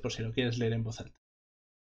Discord por si lo quieres leer en voz alta.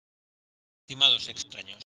 Estimados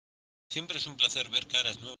extraños, siempre es un placer ver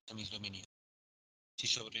caras nuevas a mis dominios. Si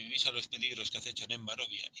sobrevivís a los peligros que acechan en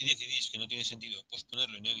Barovia y decidís que no tiene sentido posponer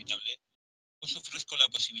lo inevitable, os ofrezco la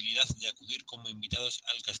posibilidad de acudir como invitados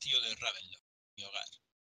al castillo de Ravenloft, mi hogar.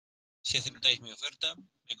 Si aceptáis mi oferta,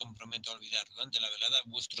 me comprometo a olvidar durante la velada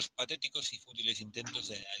vuestros patéticos y fútiles intentos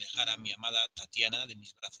de alejar a mi amada Tatiana de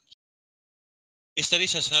mis brazos.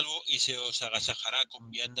 Estaréis a salvo y se os agasajará con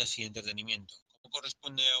viandas y entretenimiento, como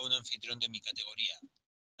corresponde a un anfitrión de mi categoría,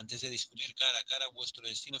 antes de discutir cara a cara vuestro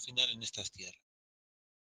destino final en estas tierras.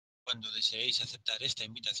 Cuando deseéis aceptar esta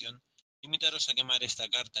invitación, limitaros a quemar esta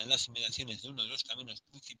carta en las inmediaciones de uno de los caminos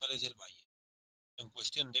principales del valle. En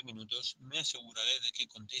cuestión de minutos, me aseguraré de que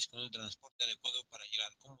contéis con el transporte adecuado para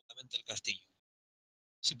llegar cómodamente al castillo.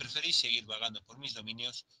 Si preferís seguir vagando por mis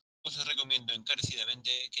dominios, os recomiendo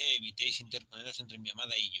encarecidamente que evitéis interponeros entre mi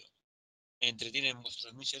amada y yo. Me entretienen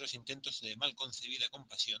vuestros míseros intentos de mal concebida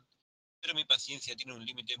compasión, pero mi paciencia tiene un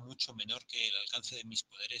límite mucho menor que el alcance de mis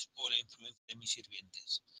poderes o la influencia de mis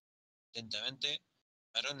sirvientes. Atentamente,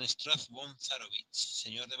 Barón Strahd von Zarovich,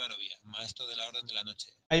 señor de Barovia, maestro de la Orden de la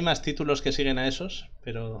Noche. Hay más títulos que siguen a esos,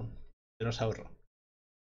 pero te los ahorro.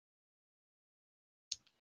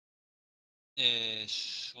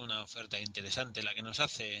 Es una oferta interesante la que nos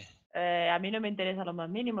hace. A mí no me interesa lo más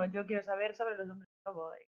mínimo. Yo quiero saber sobre los hombres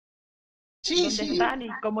lobo. Sí, ¿Dónde sí. están y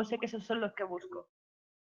cómo sé que esos son los que busco?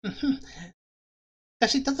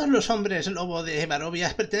 Casi todos los hombres lobo de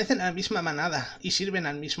Barovia pertenecen a la misma manada y sirven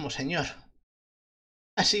al mismo señor.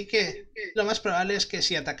 Así que lo más probable es que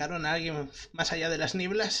si atacaron a alguien más allá de las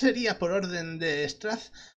nieblas sería por orden de Strahd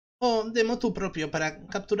o de motu propio para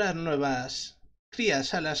capturar nuevas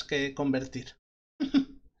crías a las que convertir.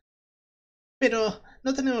 Pero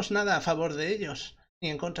no tenemos nada a favor de ellos, ni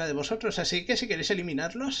en contra de vosotros, así que si queréis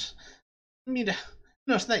eliminarlos, mira,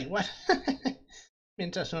 nos da igual.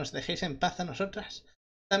 Mientras nos dejéis en paz a nosotras.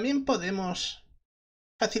 También podemos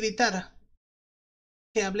facilitar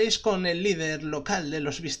que habléis con el líder local de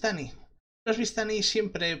los Vistani. Los Vistani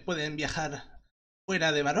siempre pueden viajar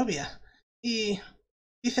fuera de Barovia y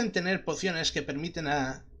dicen tener pociones que permiten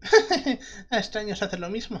a extraños hacer lo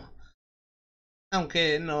mismo.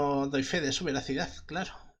 Aunque no doy fe de su veracidad,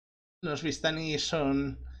 claro. Los Vistani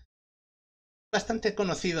son bastante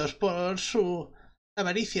conocidos por su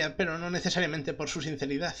avaricia, pero no necesariamente por su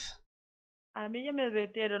sinceridad. A mí ya me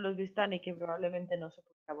advirtieron los Vistani que probablemente no se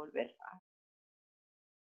podrá volver.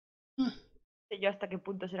 No sé yo hasta qué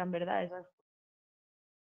punto serán verdad esas.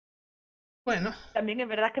 Bueno, También es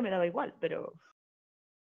verdad que me daba igual, pero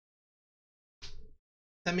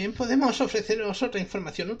también podemos ofreceros otra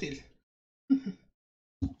información útil.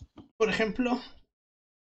 Por ejemplo,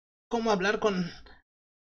 cómo hablar con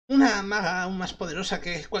una maga aún más poderosa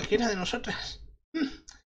que cualquiera de nosotras.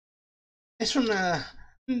 Es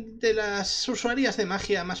una de las usuarias de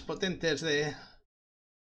magia más potentes de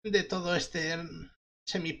todo este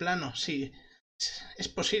semiplano. Sí, es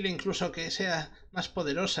posible incluso que sea más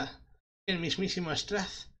poderosa que el mismísimo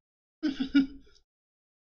Strahd.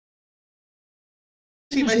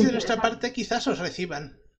 Si vais de nuestra parte, quizás os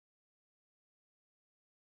reciban.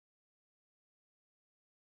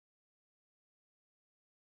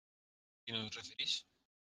 ¿A qué nos referís?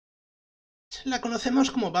 La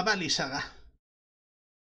conocemos como Baba Lysaga.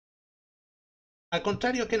 Al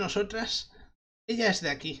contrario que nosotras, ella es de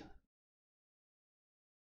aquí.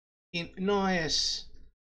 Y no es...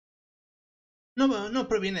 No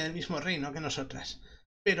proviene del mismo reino que nosotras,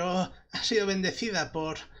 pero ha sido bendecida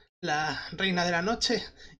por la Reina de la Noche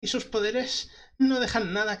y sus poderes no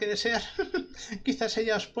dejan nada que desear. Quizás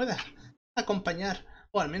ella os pueda acompañar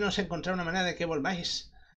o al menos encontrar una manera de que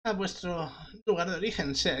volváis a vuestro lugar de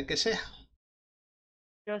origen, sea el que sea.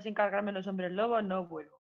 yo sin cargarme los hombres lobos no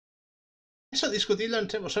vuelvo. Eso discutidlo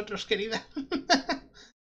entre vosotros, querida.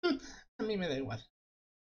 A mí me da igual.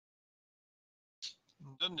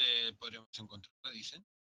 ¿Dónde podríamos encontrarla, dicen?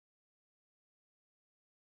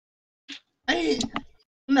 Hay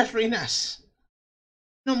unas ruinas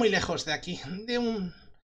no muy lejos de aquí, de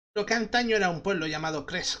lo que antaño era un pueblo llamado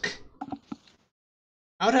Kresk.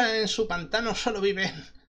 Ahora en su pantano solo viven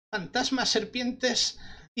fantasmas, serpientes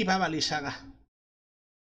y Baba Lysaga.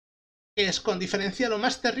 Que es con diferencia lo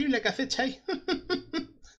más terrible que acecha ahí.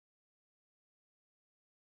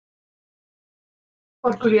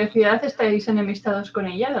 Por curiosidad, ¿estáis enemistados con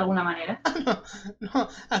ella de alguna manera? No,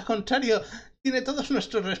 al contrario, tiene todo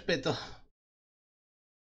nuestro respeto.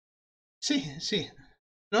 Sí, sí.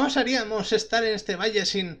 No osaríamos estar en este valle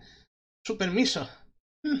sin su permiso.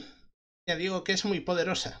 Ya digo que es muy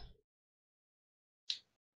poderosa.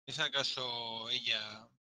 ¿Es acaso ella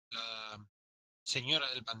la señora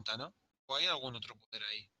del pantano? ¿O hay algún otro poder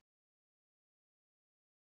ahí?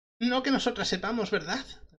 No que nosotras sepamos, ¿verdad?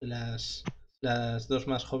 Las dos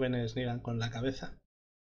más jóvenes niegan con la cabeza.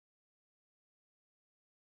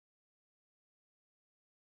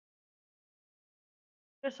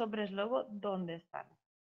 Los hombres lobo, ¿dónde están?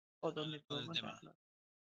 ¿O dónde Con puedo el tema. encontrarlos?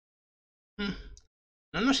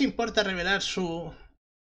 No nos importa revelar su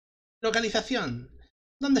localización.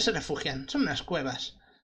 ¿Dónde se refugian? Son unas cuevas.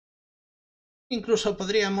 Incluso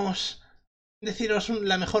podríamos deciros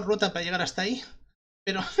la mejor ruta para llegar hasta ahí.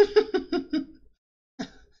 Pero...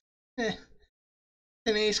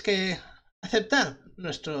 tenéis que aceptar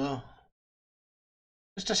nuestras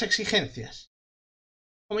exigencias.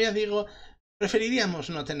 Como ya digo, preferiríamos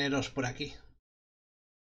no teneros por aquí.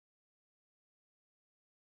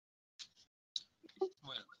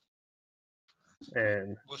 Bueno,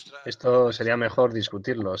 vuestra... Esto sería mejor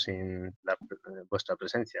discutirlo sin vuestra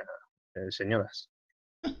presencia, señoras.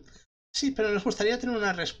 Sí, pero nos gustaría tener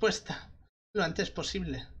una respuesta lo antes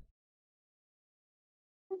posible.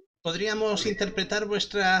 Podríamos interpretar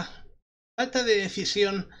vuestra falta de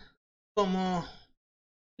decisión como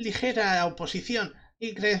ligera oposición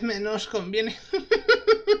y creedme, nos conviene.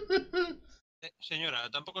 Señora,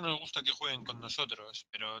 tampoco nos gusta que jueguen con nosotros,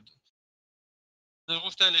 pero nos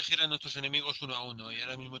gusta elegir a nuestros enemigos uno a uno y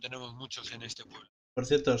ahora mismo tenemos muchos en este pueblo. Por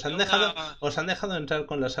cierto, os han dejado entrar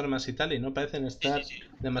con las armas y tal y no parecen estar Sí.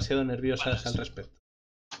 demasiado nerviosas Vale. al respecto.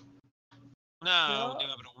 Una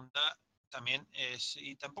última pregunta también es,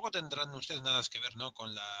 y tampoco tendrán ustedes nada que ver, ¿no?,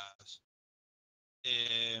 con las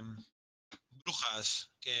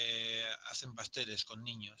brujas que hacen pasteles con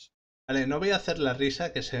niños. Vale, no voy a hacer la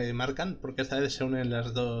risa que se marcan porque esta vez se unen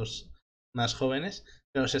las dos más jóvenes,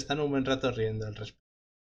 pero se están un buen rato riendo al respecto.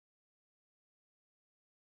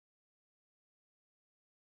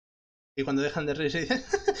 Y cuando dejan de reír se dicen,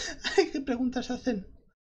 ¡ay, qué preguntas hacen!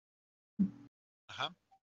 Ajá.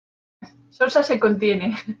 Sorsa se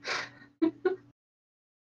contiene.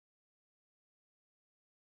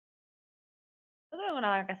 No tengo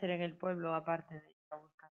nada que hacer en el pueblo aparte de ir a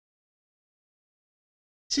buscar.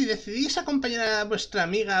 Si decidís acompañar a vuestra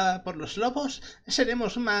amiga por los lobos,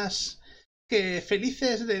 estaremos más que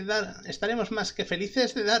felices de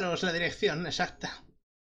daros la dirección exacta.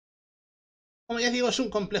 Como ya digo, es un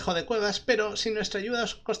complejo de cuevas, pero sin nuestra ayuda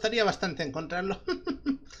os costaría bastante encontrarlo.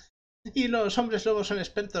 Y los hombres lobos son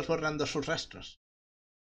expertos borrando sus rastros.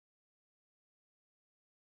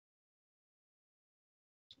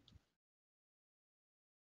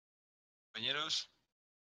 Compañeros,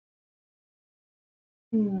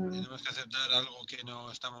 Mm, tenemos que aceptar algo que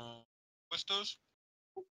no estamos puestos.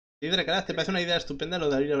 Líder Caraz, ¿te parece una idea estupenda lo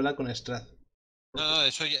de ir a hablar con Strahd? No,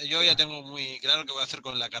 eso yo ya tengo muy claro qué voy a hacer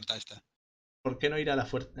con la carta esta. ¿Por qué no ir a la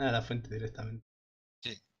fuente directamente?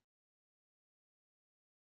 Sí.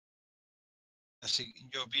 Así que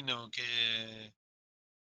yo opino que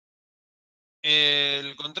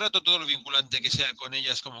el contrato, todo lo vinculante que sea con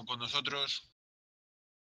ellas como con nosotros,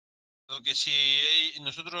 lo que si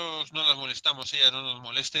nosotros no las molestamos, ellas no nos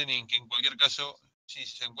molesten y que en cualquier caso, si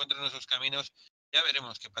se encuentran en nuestros caminos, ya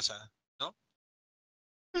veremos qué pasa, ¿no?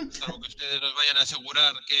 Salvo que ustedes nos vayan a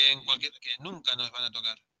asegurar que que nunca nos van a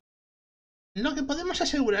tocar. Lo que podemos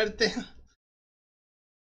asegurarte,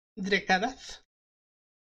 Drekaraz,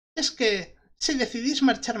 es que si decidís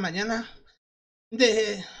marchar mañana,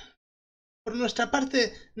 por nuestra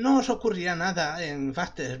parte no os ocurrirá nada en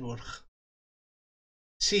Waterburg.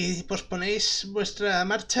 Si posponéis vuestra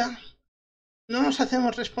marcha, no nos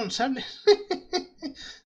hacemos responsables.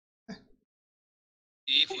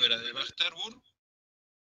 Y fuera de Waterburg,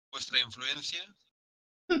 vuestra influencia.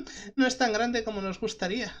 No es tan grande como nos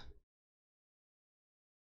gustaría.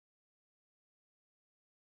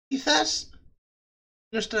 Quizás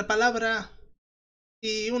nuestra palabra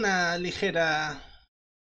y una ligera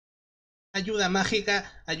ayuda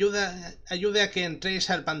mágica ayude a que entréis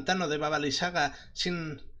al pantano de Baba Lysaga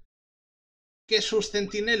sin que sus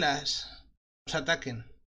centinelas os ataquen.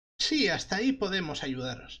 Sí, hasta ahí podemos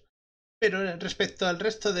ayudaros. Pero respecto al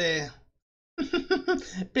resto de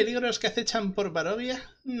peligros que acechan por Barovia,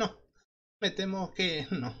 no. Me temo que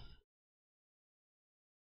no.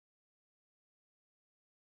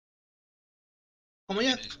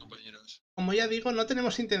 Como ya digo, no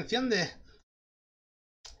tenemos intención de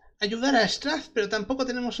ayudar a Strahd, pero tampoco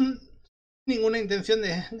tenemos ninguna intención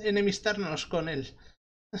de enemistarnos con él.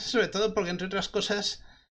 Sobre todo porque, entre otras cosas,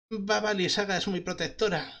 Baba Lysaga es muy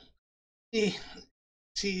protectora. Y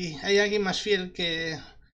si hay alguien más fiel que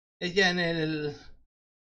ella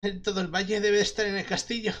en todo el valle, debe estar en el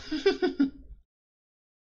castillo.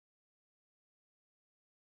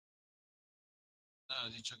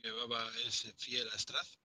 ¿Has dicho que Baba es fiel a Strahd?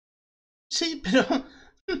 Sí, pero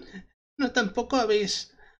no tampoco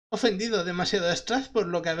habéis ofendido demasiado a Strahd por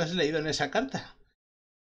lo que habéis leído en esa carta.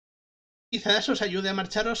 Quizás os ayude a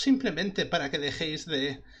marcharos simplemente para que dejéis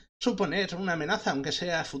de suponer una amenaza, aunque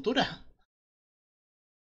sea futura.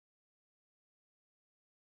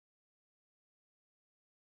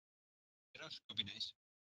 ¿Qué opináis?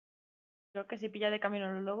 Creo que si pilla de camino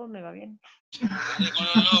a los lobos me va bien. Sale con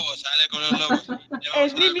los lobos, sale con los lobos.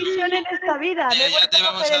 Es mi misión en esta vida. Ya, Me he ya te vuelto a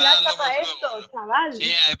vamos coger a el dar hacha lobos para luego. esto, chaval.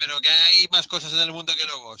 Sí, pero que hay más cosas en el mundo que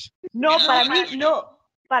lobos. No, Mira, para lo mí tuyo. no.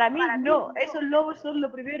 Para mí no. Esos lobos son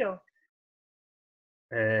lo primero.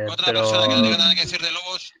 Otra Pero persona que no tenga nada que decir de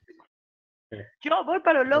lobos. Yo voy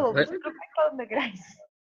para los lobos. Re- Vosotros vais para donde queráis.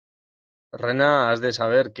 Rena, has de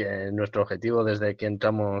saber que nuestro objetivo desde que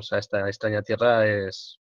entramos a esta extraña tierra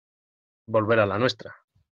es volver a la nuestra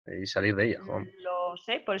y salir de ella. Juan. Lo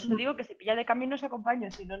sé, por eso digo que si pilla de camino os acompaño,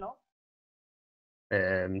 si no, no.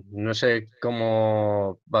 No sé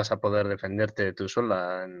cómo vas a poder defenderte tú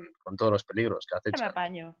sola con todos los peligros que Me acechan.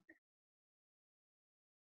 apaño.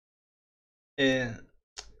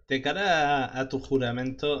 De cara a tu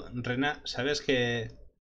juramento, Rena, sabes que...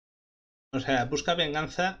 O sea, busca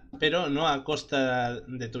venganza, pero no a costa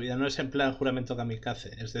de tu vida. No es en plan juramento kamikaze.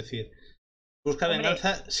 Es decir, busca Hombre.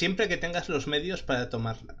 venganza siempre que tengas los medios para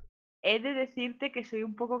tomarla. He de decirte que soy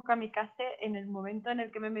un poco kamikaze en el momento en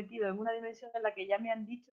el que me he metido en una dimensión en la que ya me han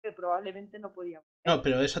dicho que probablemente no podía volver. No,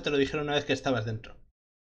 pero eso te lo dijeron una vez que estabas dentro.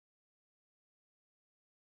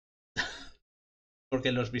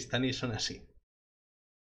 Porque los Vistani son así.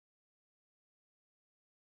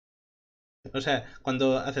 O sea,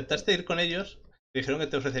 cuando aceptaste ir con ellos, te dijeron que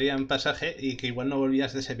te ofrecerían pasaje y que igual no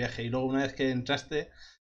volvías de ese viaje. Y luego una vez que entraste,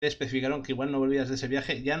 te especificaron que igual no volvías de ese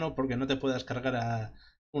viaje, ya no porque no te puedas cargar a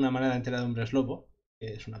una manada entera de hombres lobo,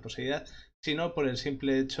 que es una posibilidad, sino por el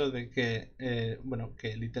simple hecho de que, bueno,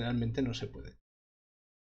 que literalmente no se puede.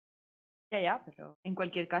 Ya, pero en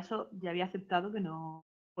cualquier caso ya había aceptado que no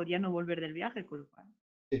podía no volver del viaje, con lo cual.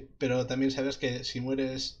 Sí, pero también sabes que si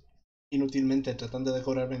mueres inútilmente tratando de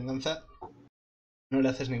cobrar venganza, no le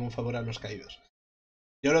haces ningún favor a los caídos.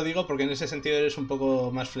 Yo lo digo porque en ese sentido eres un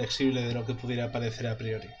poco más flexible de lo que pudiera parecer a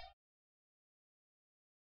priori.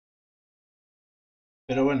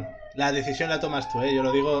 Pero bueno, la decisión la tomas tú, ¿eh? Yo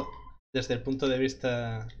lo digo desde el punto de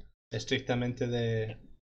vista estrictamente de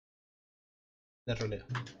roleo.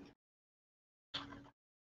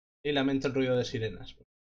 Y lamento el ruido de sirenas.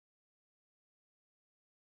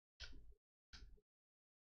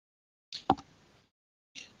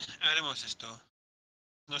 Haremos esto.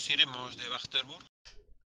 Nos iremos de Bachterburg.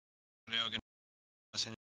 Creo que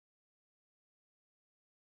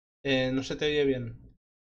No se te oye bien.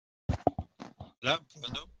 ¿Hola?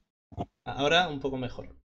 ¿Probando? Ahora un poco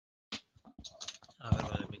mejor. A ver,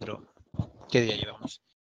 con el micro. ¿Qué día llevamos?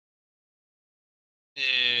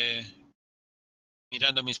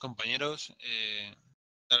 Mirando a mis compañeros,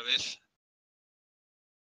 tal vez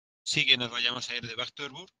sí que nos vayamos a ir de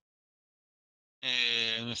Bachterburg.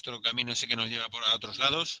 Nuestro camino sí que nos lleva por otros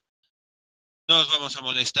lados. No os vamos a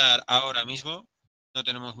molestar ahora mismo. No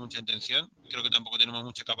tenemos mucha intención. Creo que tampoco tenemos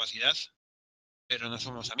mucha capacidad. Pero no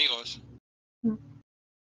somos amigos.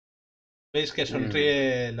 ¿Veis que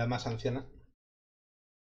sonríe la más anciana?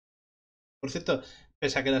 Por cierto,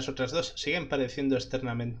 pese a que las otras dos siguen pareciendo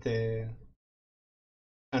externamente...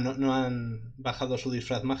 No han bajado su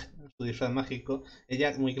disfraz mágico,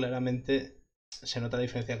 ella muy claramente se nota la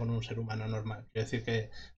diferencia con un ser humano normal. Quiero decir que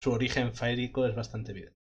su origen faérico es bastante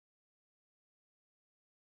evidente.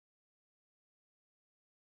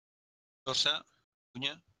 Cosa,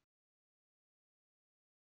 uña.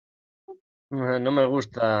 No me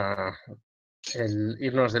gusta el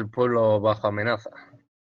irnos del pueblo bajo amenaza.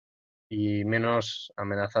 Y menos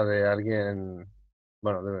amenaza de alguien...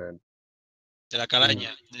 Bueno, De la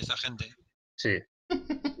calaña de esta gente. sí.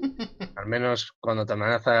 Al menos cuando te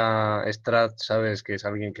amenaza Strahd sabes que es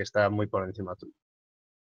alguien que está muy por encima tuyo.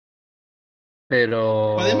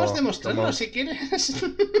 Pero... Podemos demostrarlo si quieres.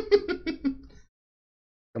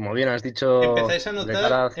 Como bien has dicho... Empezáis a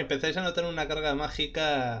notar una carga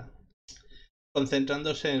mágica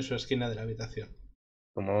concentrándose en su esquina de la habitación.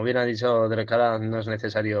 Como bien ha dicho Drekara, no es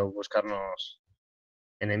necesario buscarnos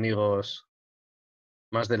enemigos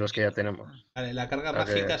más de los que ya tenemos. Vale, la carga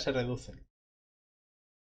mágica se reduce.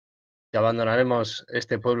 Que abandonaremos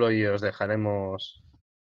este pueblo y os dejaremos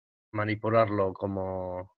manipularlo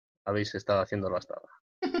como habéis estado haciéndolo hasta ahora.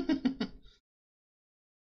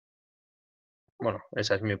 Bueno,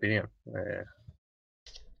 esa es mi opinión.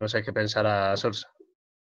 No sé qué pensará Sorsa.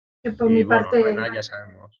 Por mi parte... Rena ya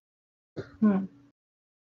sabemos.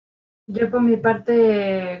 Yo por mi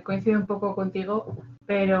parte coincido un poco contigo,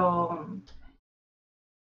 pero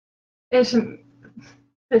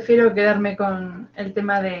prefiero quedarme con el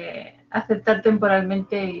tema de aceptar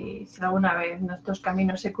temporalmente y si alguna vez nuestros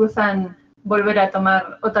caminos se cruzan, volver a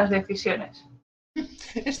tomar otras decisiones.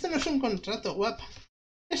 Esto no es un contrato, guapa.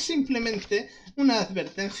 Es simplemente una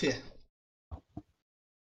advertencia.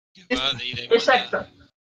 Exacto.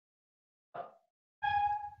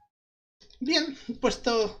 Bien,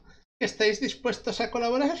 puesto que estáis dispuestos a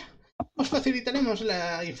colaborar, os facilitaremos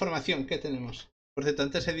la información que tenemos. Por cierto,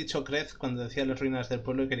 antes he dicho Crez cuando decía las ruinas del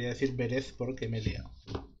pueblo y quería decir Berez porque me he liado.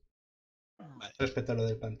 Vale. Respecto a lo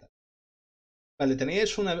del pantano. Vale,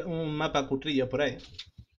 tenéis un mapa cutrillo por ahí.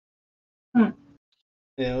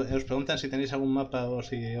 Os preguntan si tenéis algún mapa o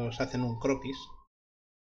si os hacen un croquis.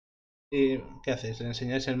 ¿Y qué hacéis? ¿Le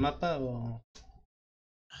enseñáis el mapa o...?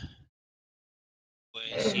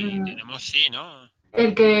 Pues sí, tenemos sí, ¿no?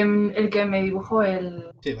 El que me dibujó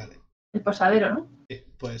el... Sí, vale. El posadero, ¿no? Sí,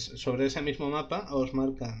 pues sobre ese mismo mapa os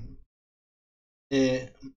marcan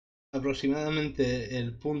aproximadamente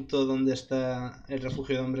el punto donde está el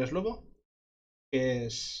refugio de hombres lobo, que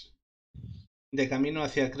es de camino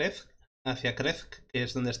hacia Krezk, que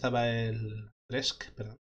es donde estaba el Kresk,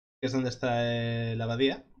 perdón, que es donde está la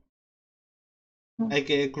abadía. Hay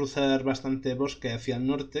que cruzar bastante bosque hacia el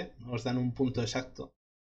norte, os dan un punto exacto.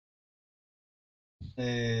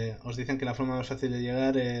 Os dicen que la forma más fácil de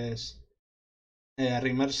llegar es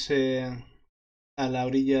arrimarse a la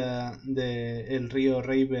orilla del río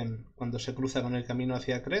Raven cuando se cruza con el camino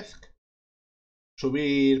hacia Krezk,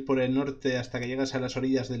 subir por el norte hasta que llegas a las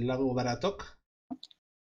orillas del lago Baratok,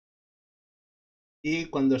 y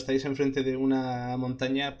cuando estáis enfrente de una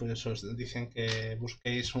montaña pues os dicen que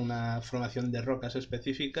busquéis una formación de rocas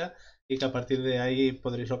específica y que a partir de ahí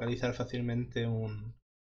podréis localizar fácilmente un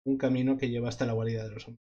camino que lleva hasta la guarida de los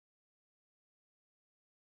hombres.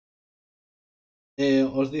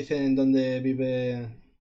 Os dicen dónde vive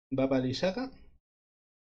Baba Lisaga,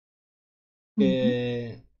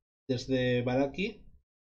 que desde Baraki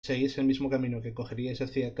seguís el mismo camino que cogeríais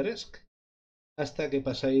hacia Kresk hasta que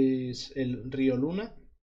pasáis el río Luna,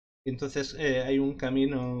 y entonces hay un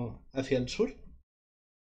camino hacia el sur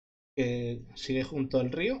que sigue junto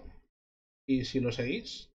al río, y si lo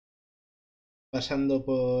seguís pasando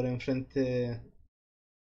por enfrente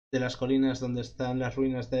de las colinas donde están las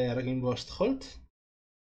ruinas de Argynvostholt,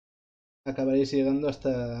 acabaréis llegando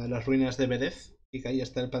hasta las ruinas de Berez, y que ahí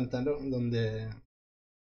está el pantano donde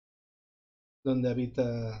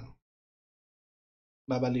habita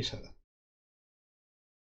Baba Lisaga.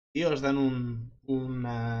 Y os dan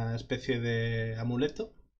una especie de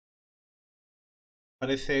amuleto.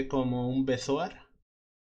 Parece como un bezoar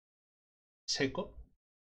seco.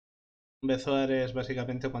 Un bezoar es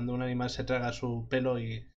básicamente cuando un animal se traga su pelo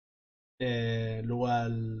y luego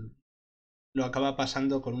lo acaba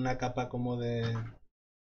pasando con una capa como de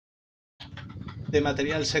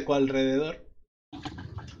material seco alrededor.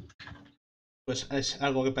 Pues es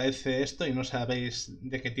algo que parece esto y no sabéis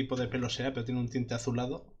de qué tipo de pelo sea, pero tiene un tinte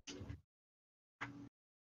azulado.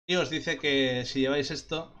 Y os dice que si lleváis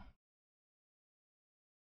esto,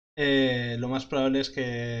 lo más probable es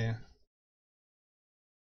que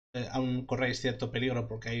aún corráis cierto peligro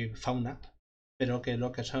porque hay fauna, pero que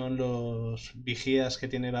lo que son los vigías que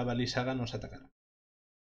tiene Baba Lisaga nos atacarán.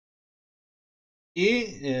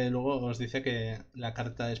 Y luego os dice que la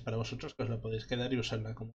carta es para vosotros, que os la podéis quedar y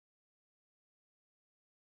usarla como...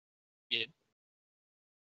 Bien.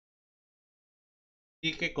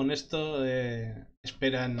 Y que con esto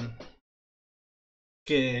esperan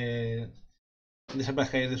que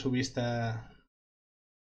desaparezcáis de su vista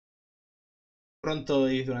pronto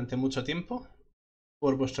y durante mucho tiempo,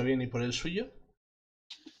 por vuestro bien y por el suyo.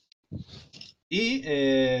 Y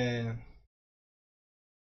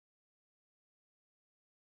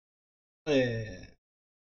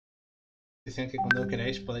dicen que cuando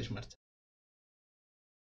queráis podéis marchar.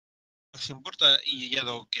 ¿Os importa, y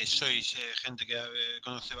dado que sois gente que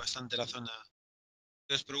conoce bastante la zona,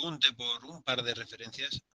 que os pregunte por un par de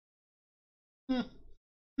referencias?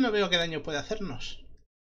 No veo qué daño puede hacernos.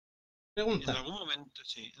 Pregunta. En algún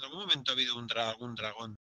momento ha habido algún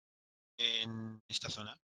dragón en esta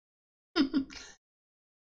zona.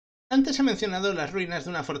 Antes he mencionado las ruinas de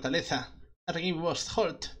una fortaleza,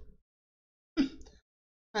 Argynvostholt.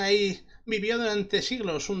 Ahí vivió durante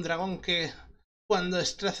siglos un dragón que, cuando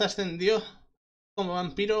Strahd ascendió como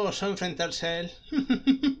vampiro, osó enfrentarse a él.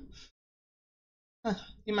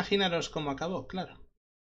 Imaginaros cómo acabó, claro.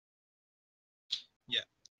 Ya.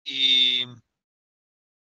 Y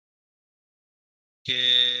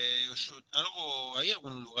que ¿hay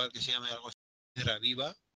algún lugar que se llame algo así, Tierra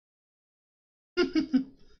Viva?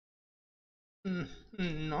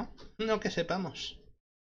 No, no que sepamos.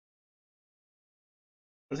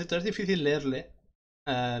 Por cierto, es difícil leerle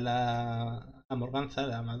a Morganza,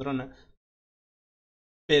 la madrona,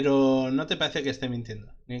 pero no te parece que esté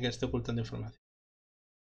mintiendo, ni que esté ocultando información.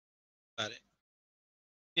 Vale.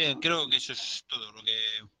 Bien, creo que eso es todo lo que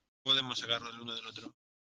podemos sacarnos el uno del otro.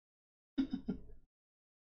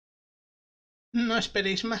 No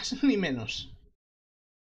esperéis más ni menos.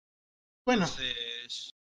 Bueno.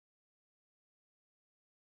 Entonces,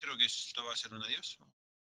 creo que esto va a ser un adiós.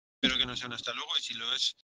 Espero que no sea un hasta luego, y si lo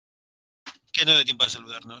es, que no dé tiempo a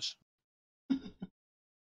saludarnos.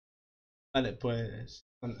 Vale, pues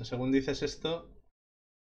según dices esto,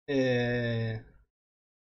 se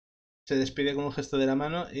despide con un gesto de la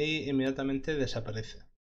mano y inmediatamente desaparece.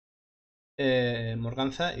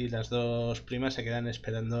 Morganza y las dos primas se quedan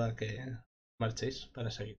esperando a que marchéis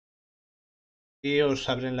para seguir. Y os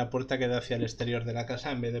abren la puerta que da hacia el exterior de la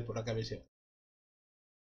casa en vez de por la que habéis llegado.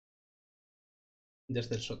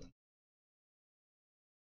 Desde el sótano.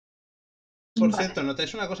 Por cierto,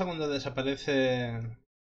 notáis una cosa cuando desaparece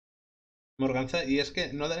Morganza, y es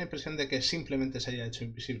que no da la impresión de que simplemente se haya hecho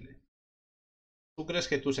invisible. Tú crees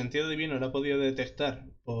que tu sentido divino lo ha podido detectar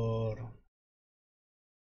por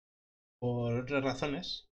otras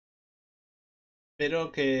razones,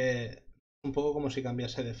 pero que es un poco como si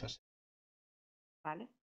cambiase de fase. Vale.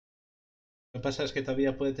 Lo que pasa es que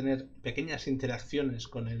todavía puede tener pequeñas interacciones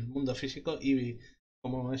con el mundo físico y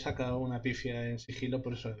como he sacado una pifia en sigilo,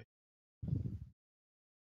 por eso.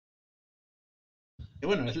 Y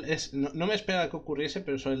bueno, no me esperaba que ocurriese,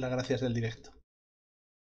 pero eso es las gracias del directo.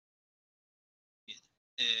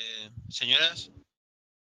 Señoras,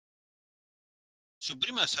 ¿su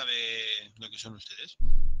prima sabe lo que son ustedes?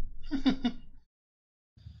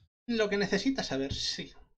 Lo que necesitas saber,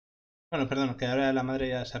 sí. Bueno, perdón, que ahora la madre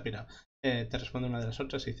ya se ha pirado. Te responde una de las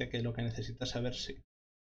otras y dice que lo que necesitas saber, sí.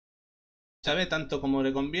 Sabe tanto como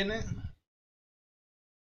le conviene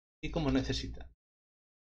y como necesita.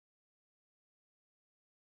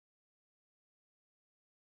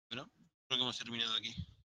 Bueno, creo que hemos terminado aquí.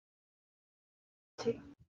 Sí.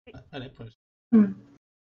 Vale, pues Mm.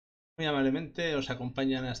 muy amablemente os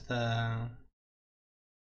acompañan hasta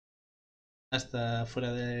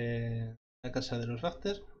fuera de la casa de los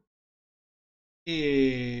Raptors.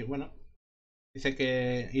 Y bueno, dice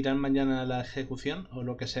que irán mañana a la ejecución o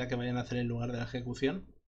lo que sea que vayan a hacer en lugar de la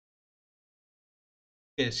ejecución.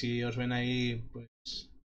 Que si os ven ahí, pues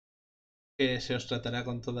que se os tratará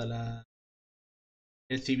con toda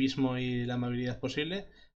el civismo y la amabilidad posible,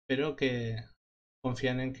 pero que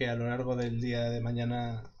confían en que a lo largo del día de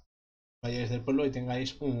mañana vayáis del pueblo y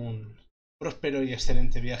tengáis un próspero y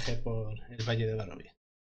excelente viaje por el Valle de Barovia.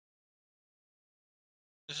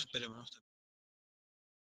 Eso esperemos.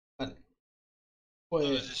 Vale. Pues...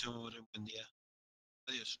 Pues deseo un buen día.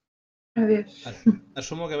 Adiós. Adiós. vale.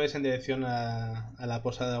 Asumo que vais en dirección a la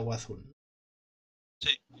posada Agua Azul.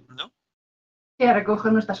 Sí, ¿no? Sí, a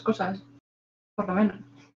recoger nuestras cosas, por lo menos.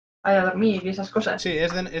 A dormir y esas cosas. Sí,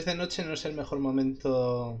 es de noche, no es el mejor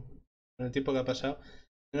momento, con el tiempo que ha pasado,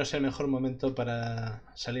 no es el mejor momento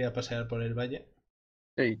para salir a pasear por el valle.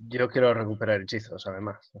 Sí, yo quiero recuperar hechizos,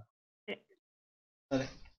 además. Vale.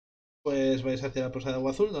 Pues vais hacia la posada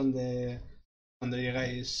Agua Azul, donde cuando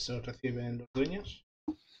llegáis os reciben los dueños.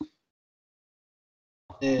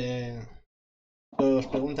 Os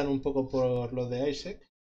preguntan un poco por lo de Isaac.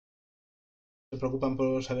 Se preocupan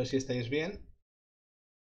por saber si estáis bien.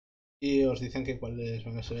 Y os dicen que cuáles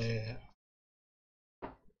van a ser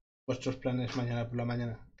vuestros planes mañana por la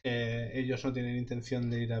mañana. Que ellos no tienen intención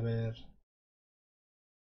de ir a ver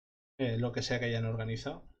lo que sea que hayan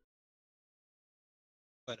organizado.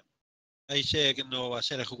 Bueno, ahí sé que no va a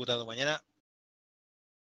ser ejecutado mañana.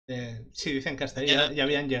 Sí, dicen que hasta ahí Mañana. ya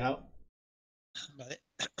habían llegado. Vale.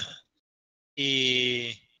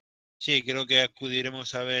 Y sí, creo que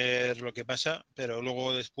acudiremos a ver lo que pasa, pero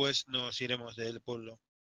luego después nos iremos del pueblo.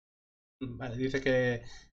 Vale, dice que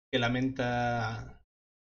lamenta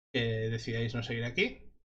que decidáis no seguir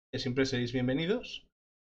aquí, que siempre seréis bienvenidos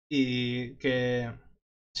y que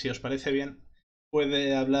si os parece bien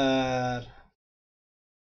puede hablar,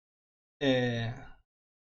 o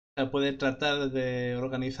sea, puede tratar de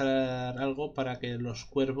organizar algo para que los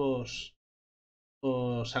cuervos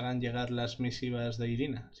os hagan llegar las misivas de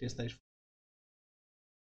Irina, si estáis.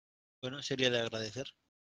 Bueno, sería de agradecer.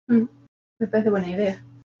 Me parece buena idea.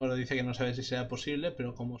 Bueno, dice que no sabe si será posible,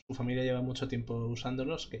 pero como su familia lleva mucho tiempo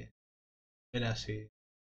usándolos, que verá si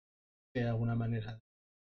de alguna manera.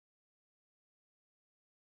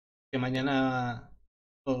 Que mañana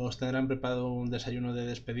os tendrán preparado un desayuno de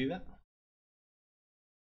despedida.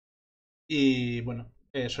 Y bueno,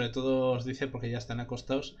 sobre todo os dice, porque ya están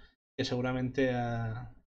acostados, que seguramente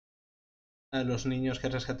a los niños que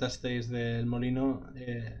rescatasteis del molino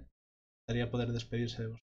estaría poder despedirse de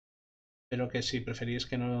vosotros. Pero que si preferís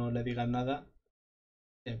que no le digan nada,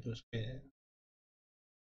 pues que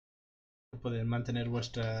pueden mantener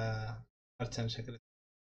vuestra marcha en secreto.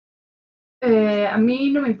 A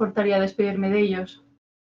mí no me importaría despedirme de ellos.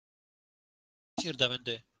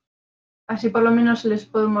 Ciertamente. Así por lo menos les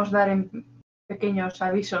podemos dar en pequeños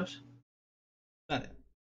avisos. Vale.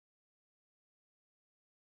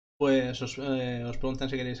 Pues os preguntan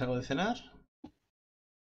si queréis algo de cenar.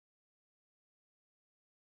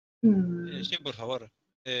 Sí, por favor.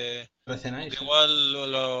 ¿Recenáis? Aunque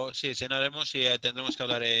igual sí, cenaremos y tendremos que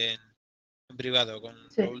hablar en privado con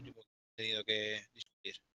Sí. lo último que he tenido que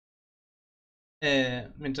discutir.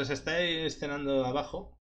 Mientras estáis cenando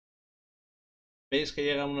abajo, Veis que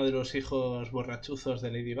llega uno de los hijos borrachuzos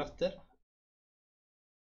de Lady Bacter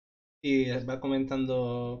y va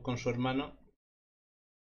comentando con su hermano.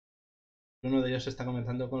 Uno de ellos está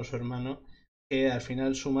comentando con su hermano que al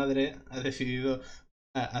final su madre ha decidido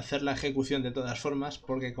hacer la ejecución de todas formas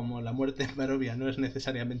porque como la muerte en Barovia no es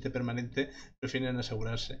necesariamente permanente, prefieren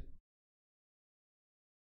asegurarse.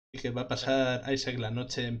 Y que va a pasar Isaac la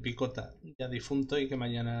noche en picota ya difunto y que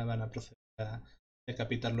mañana van a proceder a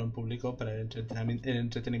decapitarlo en público para el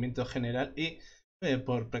entretenimiento general y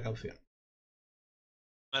por precaución.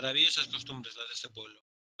 Maravillosas costumbres las de este pueblo.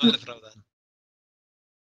 No defraudan.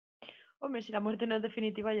 Hombre, si la muerte no es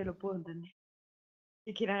definitiva, yo lo puedo entender.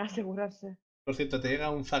 Si quieran asegurarse. Por cierto, te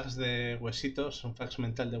llega un fax de huesitos, un fax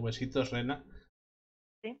mental de huesitos, Rena,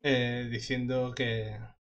 ¿Sí? diciendo que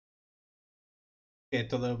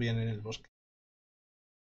todo bien en el bosque.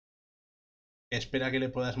 Que espera que le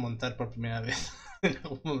puedas montar por primera vez en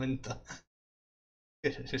algún momento.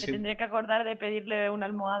 Me tendré que acordar de pedirle una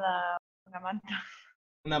almohada, una manta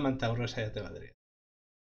Una manta gruesa ya te valdría.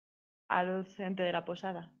 al docente de la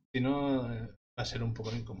posada. Si no, va a ser un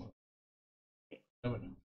poco incómodo. Pero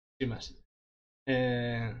bueno, sin más.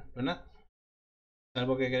 Pues nada.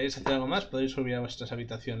 Salvo que queréis hacer algo más, podéis subir a vuestras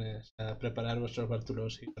habitaciones a preparar vuestros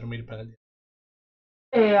bártulos y dormir para el día.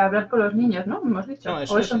 Hablar con los niños, ¿no? Hemos dicho. No, O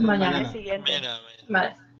eso eso es es mañana. Mañana siguiente. Mañana.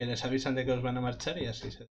 Vale. Que les avisan de que os van a marchar y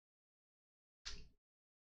así se...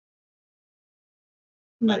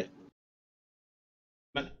 Vale.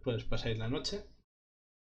 Vale, pues pasáis la noche.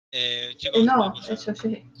 Chicos, No, una cosa. eso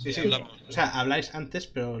sí. Sí, sí. Hablamos. O sea, habláis antes,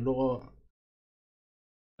 pero luego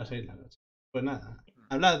pasáis la noche. Pues nada,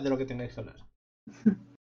 hablad de lo que tengáis que hablar.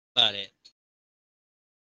 Vale.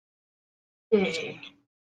 Un segundo.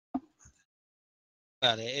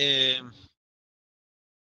 Vale.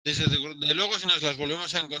 Desde luego, si nos las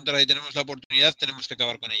volvemos a encontrar y tenemos la oportunidad, tenemos que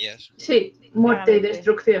acabar con ellas. Sí, muerte y Claramente.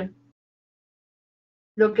 destrucción.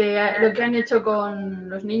 Lo que han hecho con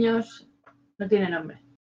los niños no tiene nombre.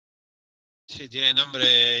 Sí, tiene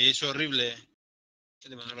nombre y es horrible.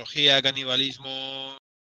 Demonología, canibalismo.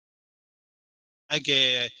 Hay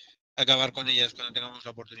que acabar con ellas cuando tengamos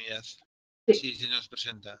la oportunidad. Sí. Si se nos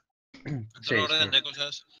presenta. Sí, Todo orden sí. de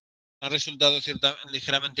cosas ha resultado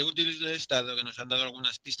ligeramente útiles, dado que nos han dado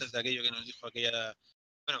algunas pistas de aquello que nos dijo aquella...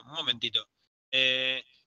 Bueno, un momentito.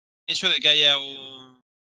 Eso de que haya un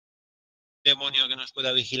demonio que nos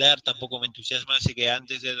pueda vigilar tampoco me entusiasma, así que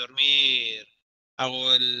antes de dormir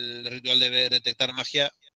hago el ritual de detectar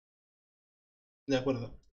magia, De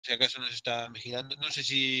acuerdo. si acaso nos está vigilando. No sé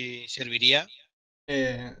si serviría.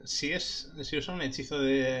 Si usa un hechizo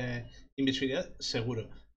de invisibilidad, seguro.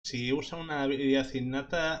 Si usa una habilidad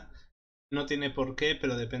innata, no tiene por qué,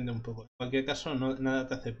 pero depende un poco. En cualquier caso, nada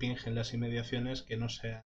te hace ping en las inmediaciones que no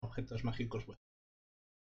sean objetos mágicos buenos.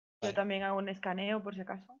 Yo también hago un escaneo por si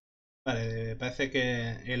acaso. Vale, parece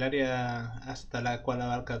que el área hasta la cual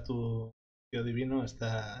abarca tu tío divino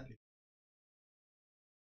está...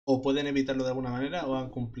 O pueden evitarlo de alguna manera o han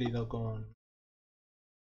cumplido con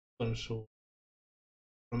su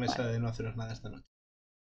promesa de no haceros nada esta noche.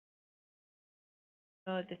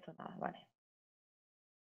 No detecto nada, vale.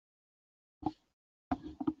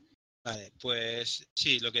 Vale, pues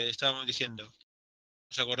sí, lo que estábamos diciendo.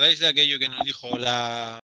 ¿Os acordáis de aquello que nos dijo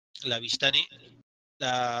la Vistani?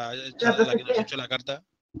 La que nos profecía. echó la carta.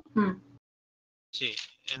 Mm. Sí,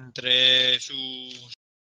 entre sus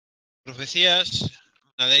profecías,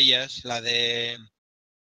 una de ellas, la de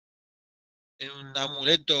un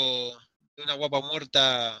amuleto de una guapa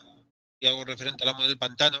muerta y algo referente al amo del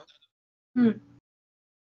pantano. Mm.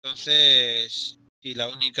 Entonces, si la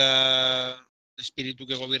única espíritu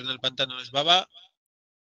que gobierna el pantano es Baba,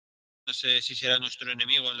 no sé si será nuestro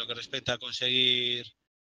enemigo en lo que respecta a conseguir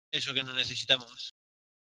eso que no necesitamos.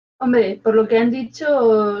 Hombre, por lo que han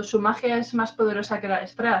dicho, su magia es más poderosa que la de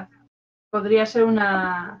Strahd. Podría ser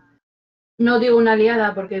una... No digo una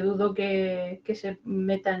aliada porque dudo que se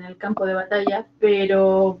meta en el campo de batalla,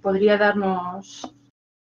 pero podría darnos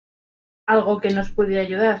algo que nos pudiera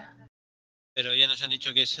ayudar. Pero ya nos han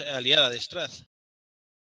dicho que es aliada de Strahd.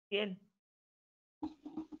 Bien.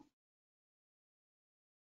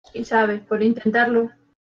 ¿Quién sabe? Por intentarlo.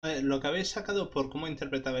 Lo que habéis sacado por cómo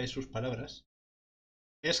interpretabais sus palabras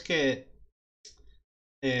es que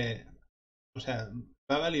o sea,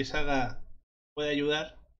 Babal y Saga puede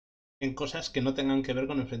ayudar en cosas que no tengan que ver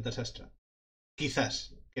con enfrentarse a Strahd.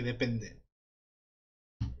 Quizás, que depende.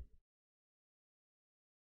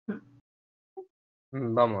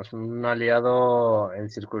 Vamos, un aliado en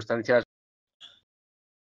circunstancias.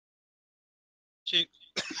 Sí.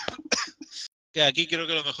 Que aquí creo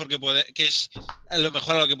que lo mejor que es lo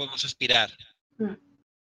mejor a lo que podemos aspirar. Mm.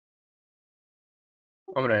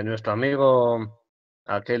 Hombre, nuestro amigo,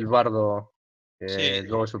 aquel bardo, que Sí.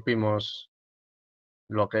 luego supimos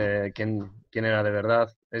quién era de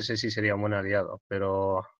verdad, ese sí sería un buen aliado,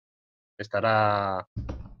 pero estará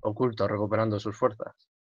oculto recuperando sus fuerzas.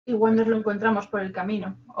 Igual nos lo encontramos por el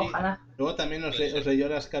camino, Y ojalá. luego también os, Puede ser. os leyó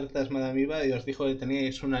las cartas Madame Iva y os dijo que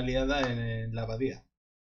teníais una aliada en la abadía.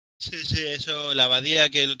 Sí, eso, la abadía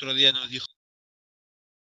que el otro día nos dijo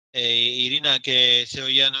Irina, que se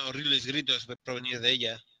oían horribles gritos provenir de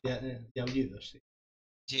ella. Y aullidos, sí.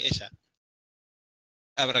 Sí, esa.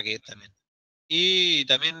 Habrá que ir también. Y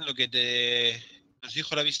también lo que nos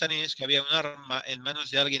dijo la Vistani es que había un arma en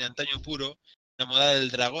manos de alguien antaño puro, enamorada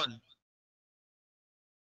del dragón.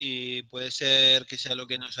 Y puede ser que sea lo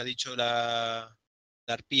que nos ha dicho la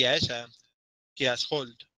arpía esa, que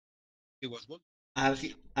Ashold.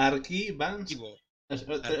 Arqui Vance. Ivo.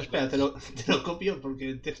 Espera, te lo copio porque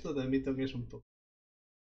el texto te admito que es un poco.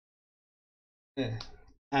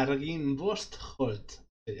 Argynvost Holt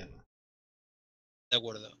se llama. De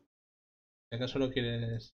acuerdo. ¿Acaso lo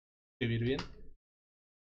quieres escribir bien?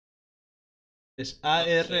 Es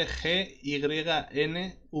Argynvostholt.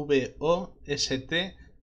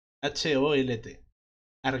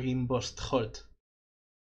 Argynvostholt.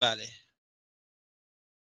 Vale.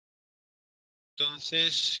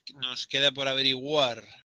 Entonces nos queda por averiguar.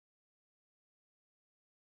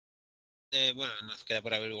 Bueno, nos queda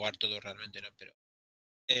por averiguar todo realmente, ¿no? Pero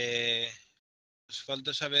nos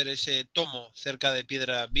falta saber ese tomo cerca de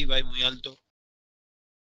Piedra Viva y muy alto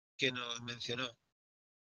que nos mencionó.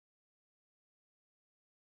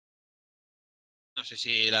 No sé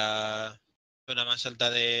si la zona más alta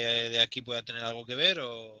de aquí pueda tener algo que ver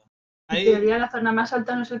o... En teoría la zona más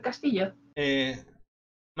alta no es el castillo.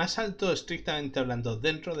 Más alto, estrictamente hablando,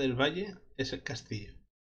 dentro del valle es el castillo.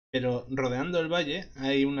 Pero rodeando el valle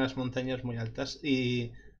hay unas montañas muy altas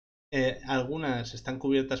y algunas están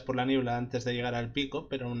cubiertas por la niebla antes de llegar al pico,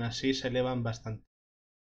 pero aún así se elevan bastante.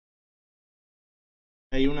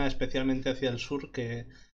 Hay una especialmente hacia el sur que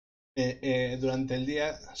durante el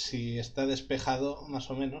día, si está despejado más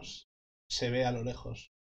o menos, se ve a lo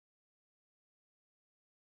lejos.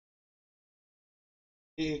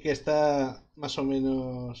 Y que está más o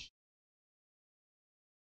menos...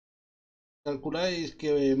 Calculáis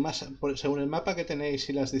que según el mapa que tenéis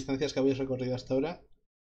y las distancias que habéis recorrido hasta ahora,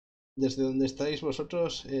 desde donde estáis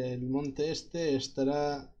vosotros, el monte este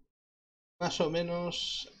estará más o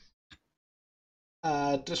menos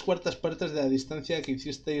a 3/4 partes de la distancia que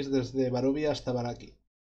hicisteis desde Barovia hasta Baraki.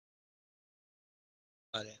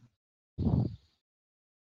 Vale.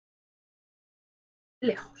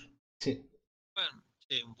 Lejos. Sí. Bueno,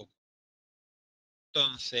 sí, un poco.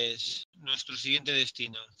 Entonces, nuestro siguiente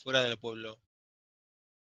destino, fuera del pueblo.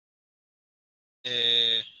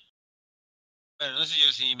 Bueno, no sé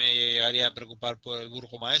yo si me llegaría a preocupar por el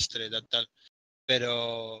burgomaestre, tal,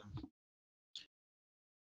 pero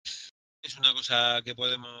es una cosa que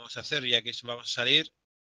podemos hacer ya que vamos a salir,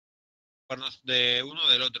 ocuparnos de uno o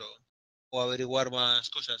del otro, o averiguar más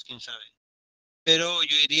cosas, quién sabe. Pero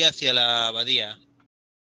yo iría hacia la abadía.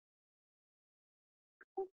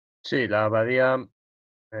 Sí, la abadía,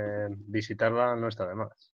 visitarla no está de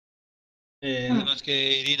más. Además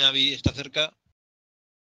que Irina está cerca.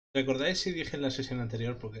 ¿Recordáis si dije en la sesión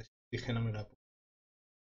anterior? Porque dije no me lo apunto.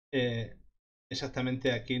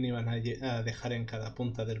 Exactamente a quién iban a dejar en cada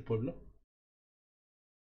punta del pueblo.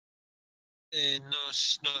 No,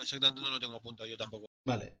 exactamente no lo tengo apuntado yo tampoco.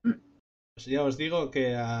 Vale. Pues ya os digo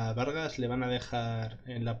que a Vargas le van a dejar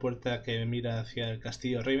en la puerta que mira hacia el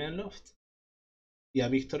castillo Ravenloft y a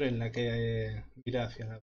Víctor en la que mira hacia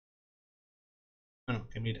la... Bueno,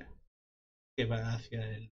 que va hacia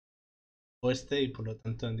el oeste y por lo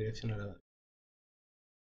tanto en dirección a la...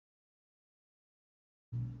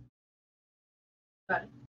 Vale.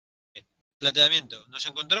 Planteamiento. Nos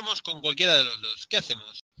encontramos con cualquiera de los dos. ¿Qué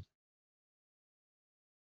hacemos?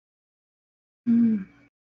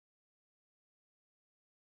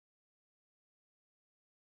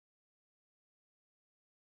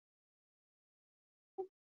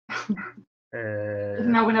 Es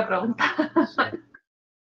una buena pregunta. Sí.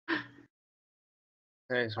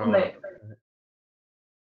 Eso. Hombre,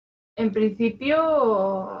 en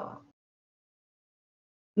principio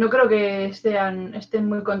no creo que estén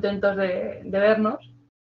muy contentos de vernos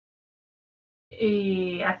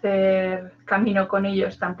y hacer camino con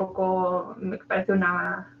ellos tampoco me parece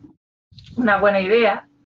una buena idea,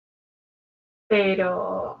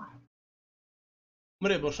 pero...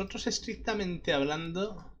 Hombre, vosotros estrictamente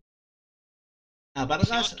hablando... A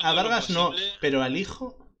Hicimos todo lo Vargas no, posible. pero al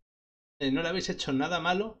hijo no le habéis hecho nada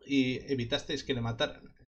malo y evitasteis que le mataran,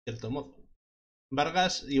 de cierto modo.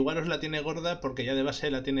 Vargas igual os la tiene gorda porque ya de base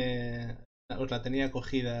os la tenía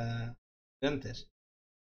cogida de antes.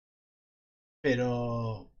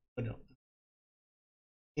 Pero, bueno,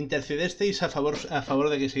 intercedisteis a favor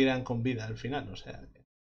de que siguieran con vida al final, o sea,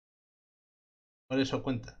 por eso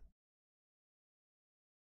cuenta.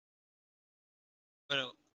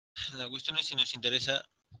 Bueno, la cuestión es si nos interesa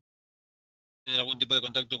tener algún tipo de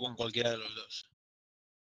contacto con cualquiera de los dos.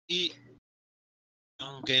 Y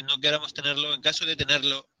aunque no queramos tenerlo, en caso de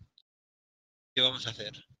tenerlo, ¿qué vamos a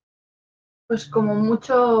hacer? Pues como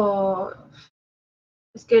mucho,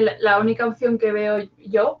 es que la única opción que veo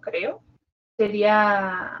yo, creo,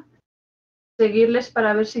 sería seguirles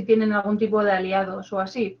para ver si tienen algún tipo de aliados o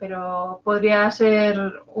así, pero podría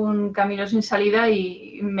ser un camino sin salida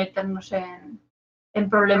y meternos en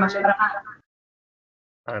problemas para nada.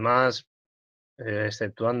 Además,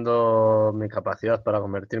 exceptuando mi capacidad para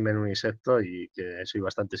convertirme en un insecto y que soy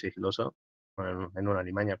bastante sigiloso, en una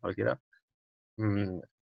alimaña cualquiera,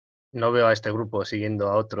 no veo a este grupo siguiendo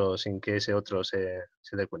a otro sin que ese otro se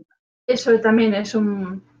dé cuenta. Eso también es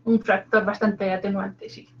un factor bastante atenuante,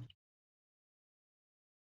 sí.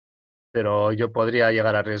 Pero yo podría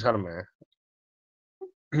llegar a arriesgarme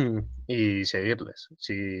y seguirles,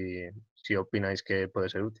 si opináis que puede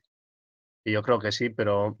ser útil. Y yo creo que sí,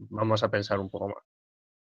 pero vamos a pensar un poco más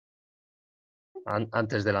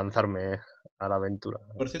antes de lanzarme a la aventura.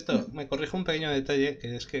 Por cierto, me corrijo un pequeño detalle,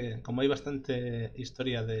 que es que como hay bastante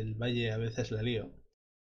historia del valle, a veces la lío.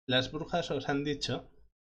 Las brujas os han dicho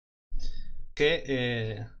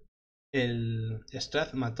que el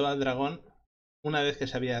Strahd mató al dragón una vez que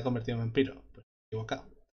se había convertido en vampiro. Pues equivocado.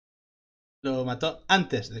 Lo mató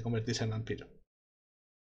antes de convertirse en vampiro.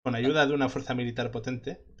 Con ayuda de una fuerza militar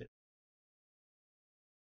potente, pero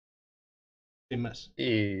sin más.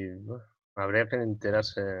 Y bueno, habría que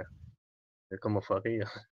enterarse de cómo fue aquello.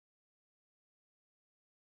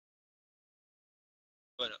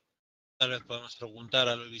 Bueno, tal vez podemos preguntar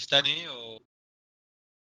a los Vistani o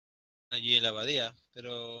allí en la abadía,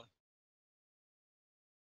 pero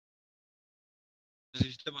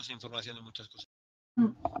necesitamos información de muchas cosas.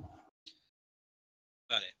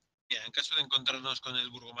 Vale. Mira, en caso de encontrarnos con el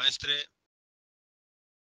burgomaestre,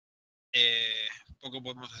 poco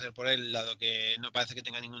podemos hacer por él, dado que no parece que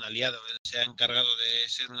tenga ningún aliado. Él se ha encargado de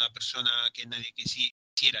ser una persona que nadie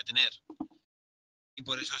quisiera tener. Y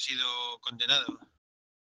por eso ha sido condenado.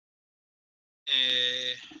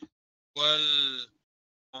 Igual,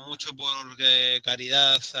 como mucho por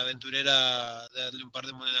caridad aventurera, darle un par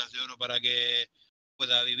de monedas de oro para que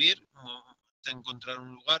pueda vivir, hasta encontrar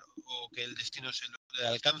un lugar o que el destino se le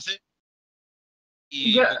alcance.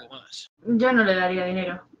 Y poco más. Yo no le daría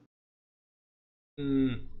dinero.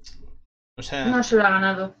 O sea, No se lo ha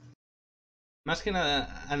ganado. más que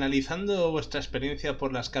nada, analizando vuestra experiencia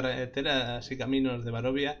por las carreteras y caminos de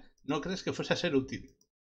Barovia, ¿no crees que fuese a ser útil?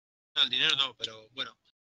 No, el dinero no, pero bueno,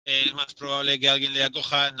 es más probable que alguien le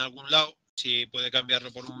acoja en algún lado, si puede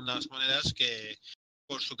cambiarlo por unas monedas, que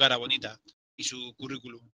por su cara bonita y su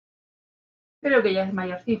currículum. Creo que ya es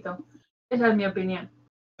mayorcito. Esa es mi opinión.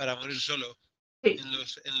 Para morir solo Sí.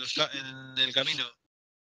 en el camino.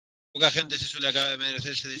 Poca gente se suele acabar de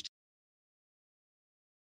merecer ese destino.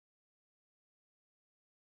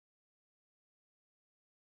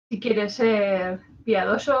 Si quieres ser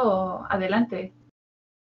piadoso, adelante.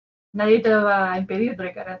 Nadie te lo va a impedir,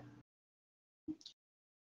 Brecarat.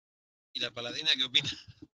 ¿Y la paladina qué opina?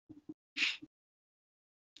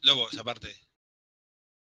 Lobos, aparte.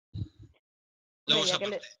 Lobos,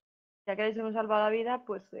 aparte. Ya que les hemos salvado la vida,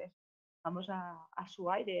 pues vamos a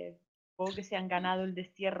su aire. Supongo que se han ganado el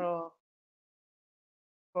destierro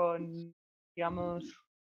con, digamos,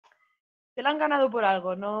 se lo han ganado por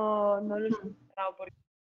algo, no los han ganado porque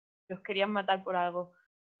los querían matar por algo.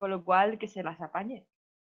 Con lo cual, que se las apañe.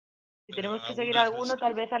 Si Bueno, tenemos que seguir a alguno,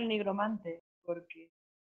 tal vez al nigromante, porque...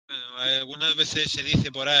 Bueno, algunas veces se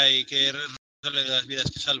dice por ahí que es responsable de las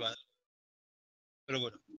vidas que salva. Pero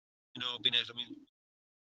bueno, no opináis lo mismo.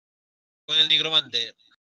 Con el nigromante,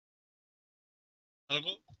 ¿algo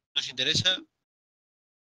nos interesa?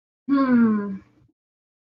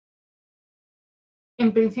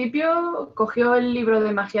 En principio, cogió el libro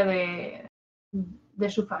de magia de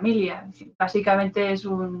su familia. Básicamente es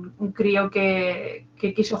un crío que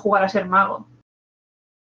quiso jugar a ser mago.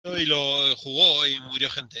 Y lo jugó y murió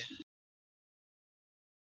gente.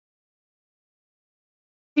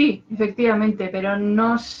 Sí, efectivamente, pero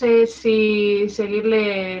no sé si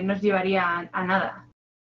seguirle nos llevaría a nada.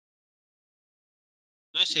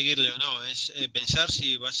 No es seguirle o no, es pensar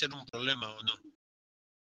si va a ser un problema o no.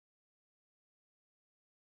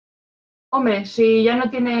 Hombre, si ya no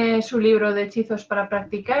tiene su libro de hechizos para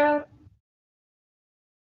practicar,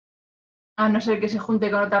 A no ser que se junte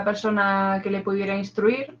con otra persona que le pudiera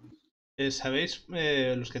instruir. ¿Sabéis,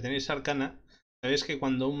 los que tenéis arcana, sabéis que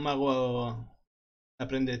cuando un mago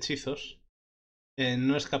aprende hechizos,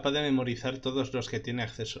 no es capaz de memorizar todos los que tiene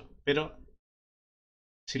acceso? Pero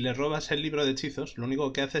si le robas el libro de hechizos, lo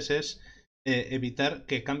único que haces es evitar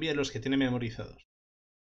que cambie los que tiene memorizados.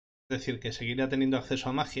 Es decir, que seguirá teniendo acceso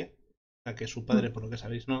a magia, o sea que su padre, por lo que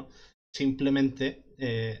sabéis, no. Simplemente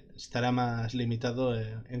estará más limitado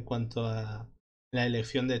en cuanto a la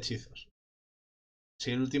elección de hechizos.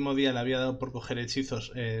 Si el último día le había dado por coger hechizos,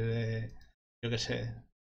 yo qué sé,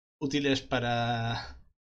 útiles para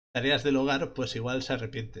tareas del hogar, pues igual se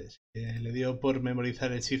arrepiente. Si le dio por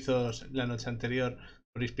memorizar hechizos la noche anterior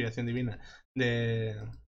por inspiración divina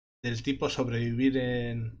del tipo sobrevivir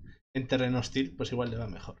en terreno hostil, pues igual le va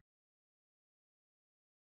mejor.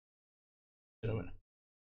 Pero bueno.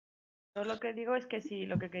 Yo lo que digo es que si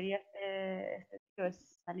lo que quería este tío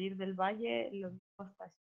es salir del valle, lo mismo está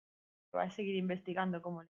así. Va a seguir investigando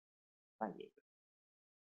como el valle.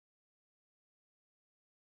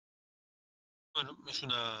 Bueno, es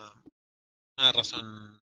una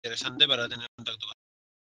razón interesante para tener contacto con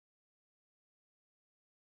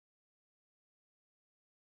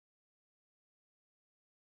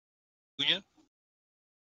Cuña.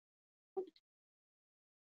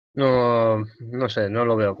 No sé, no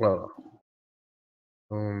lo veo claro.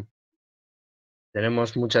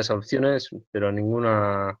 Tenemos muchas opciones, pero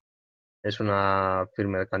ninguna es una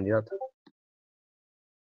firme candidata.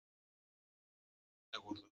 De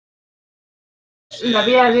acuerdo. La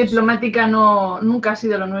vía diplomática nunca ha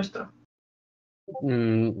sido lo nuestro.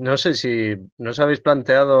 No sé si nos habéis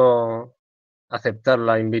planteado aceptar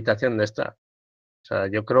la invitación de Strahd. O sea,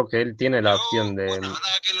 yo creo que él tiene la opción de... Bueno,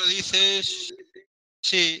 ahora que lo dices,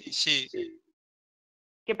 sí.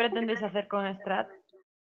 ¿Qué pretendéis hacer con Strahd?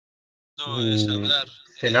 No, es hablar.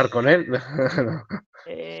 cenar con él.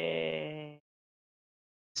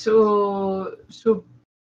 Su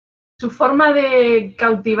forma de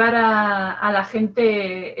cautivar a la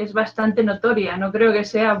gente es bastante notoria. No creo que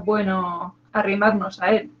sea bueno arrimarnos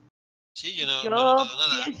a él. Sí, yo no he Yo notado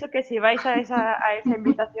nada. pienso que si vais a esa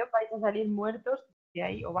invitación vais a salir muertos de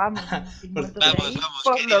ahí, o vamos a salir Por- muertos de Vamos, ahí, vamos,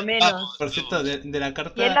 por querido, lo menos. vamos, Por cierto, vamos. de la Y es la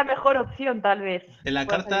carta, mejor opción, tal vez. en la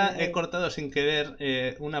Pueda salir carta de he ahí. cortado sin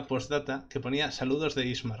querer una postdata que ponía saludos de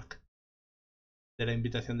Ismark, de la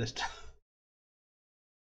invitación de esta.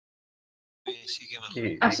 Sí, qué mejor.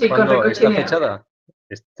 ¿Y Así, con cuándo está recochineo. fechada?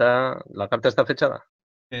 ¿La carta está fechada?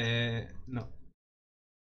 No.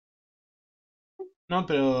 No,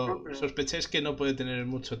 pero sospecháis que no puede tener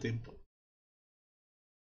mucho tiempo.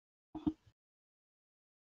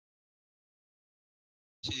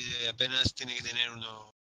 Sí, apenas tiene que tener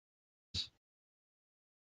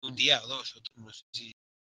un día o dos, no sé si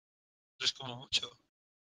es como mucho.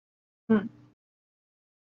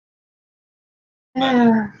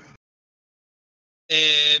 Vale.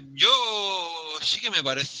 Yo sí que me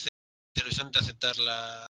parece interesante aceptar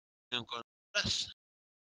la reunión con Strahd.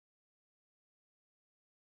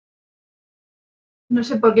 No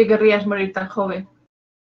sé por qué querrías morir tan joven.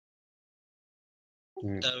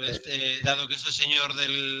 Tal vez, dado que es el señor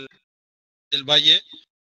del valle,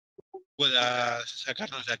 pueda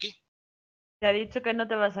sacarnos de aquí. Te ha dicho que no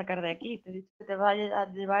te va a sacar de aquí, te ha dicho que te va a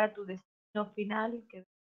llevar a tu destino final, que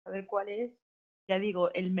a ver cuál es. Ya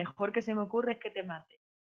digo, el mejor que se me ocurre es que te mate.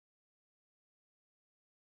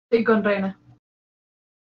 Estoy con Rena.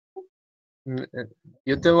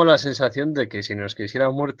 Yo tengo la sensación de que si nos quisiera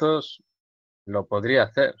muertos, lo podría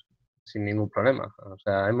hacer sin ningún problema. O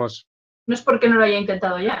sea, No es porque no lo haya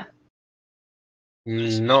intentado ya.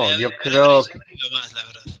 No, yo creo que Más, la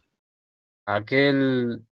verdad.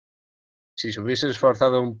 aquel, si se hubiese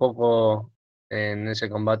esforzado un poco en ese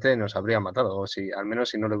combate, nos habría matado. O si, al menos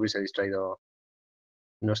si no le hubiese distraído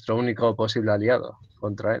nuestro único posible aliado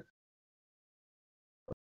contra él.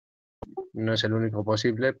 No es el único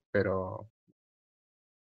posible, pero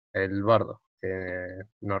el bardo, que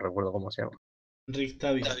no recuerdo cómo se llama.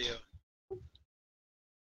 Rictavio.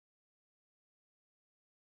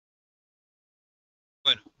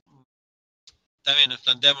 Bueno, también nos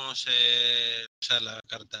planteamos usar la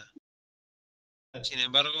carta. Sin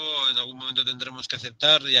embargo, en algún momento tendremos que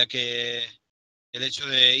aceptar, ya que el hecho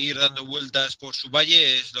de ir dando vueltas por su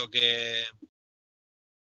valle es lo que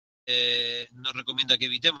nos recomienda que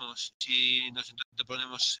evitemos si nos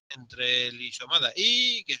ponemos entre él y su amada.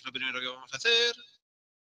 ¿Y qué es lo primero que vamos a hacer?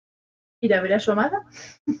 ¿Ir a ver a su amada?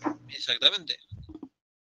 Exactamente.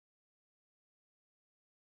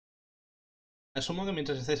 Asumo que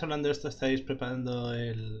mientras estáis hablando de esto estáis preparando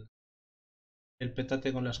el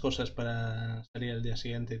petate con las cosas para salir al día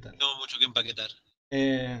siguiente y tal. Tengo mucho que empaquetar.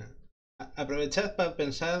 Aprovechad para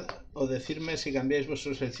pensar o decirme si cambiáis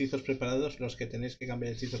vuestros hechizos preparados, los que tenéis que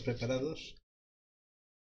cambiar hechizos preparados.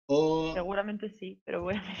 O, Seguramente sí, pero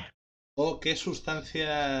voy a mirar. o qué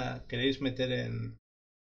sustancia queréis meter en...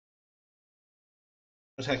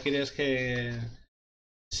 O sea, quieres que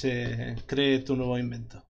se cree tu nuevo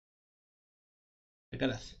invento. ¿Qué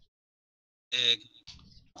caras?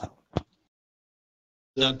 No,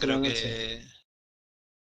 Durante la creo noche. que...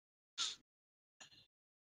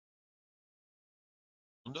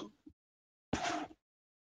 ¿No?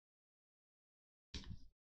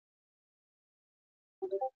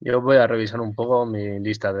 Yo voy a revisar un poco mi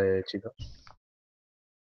lista de hechizos.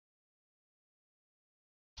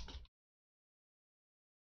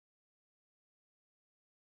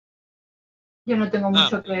 Yo no tengo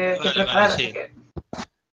mucho que vale, preparar, sí. así que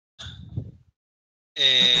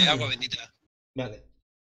Agua bendita. Vale.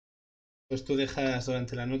 Pues tú dejas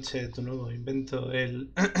durante la noche tu nuevo invento,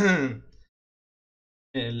 el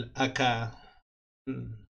AK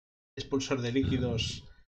expulsor de líquidos,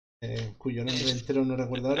 cuyo nombre entero no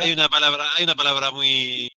recuerdo ahora. Hay una palabra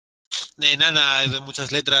muy enana de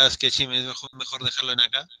muchas letras que sí me es mejor dejarlo en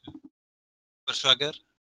acá. Persuaker.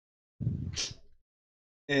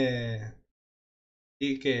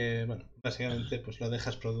 Y que, bueno, básicamente pues lo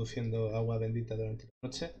dejas produciendo agua bendita durante la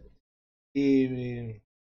noche. Y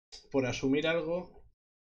por asumir algo,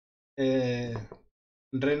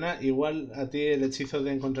 Rena, igual a ti el hechizo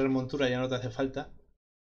de encontrar montura ya no te hace falta.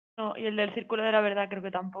 No, y el del círculo de la verdad creo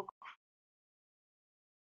que tampoco.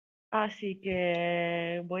 Así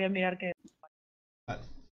que voy a mirar que... Vale,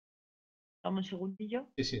 Dame un segundillo.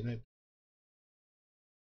 sí, no hay...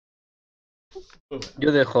 Pues bueno,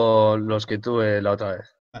 Yo dejo los que tuve la otra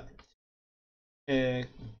vez. vale.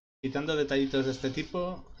 Quitando detallitos de este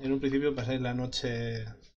tipo, en un principio pasáis la noche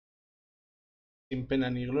sin pena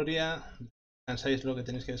ni gloria, descansáis lo que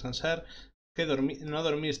tenéis que descansar, que no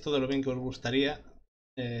dormís todo lo bien que os gustaría,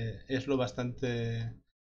 es lo bastante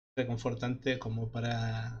reconfortante como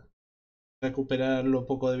para recuperar lo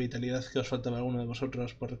poco de vitalidad que os faltaba a alguno de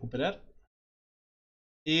vosotros por recuperar.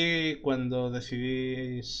 Y cuando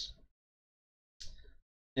decidís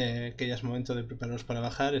que ya es momento de prepararos para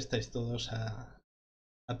bajar, estáis todos a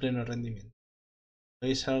pleno rendimiento.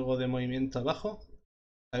 ¿Veis algo de movimiento abajo?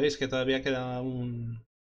 Sabéis que todavía queda un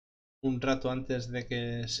rato antes de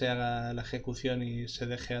que se haga la ejecución y se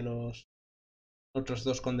deje a los otros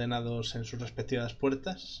dos condenados en sus respectivas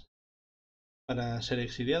puertas para ser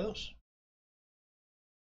exiliados.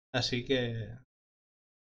 Así que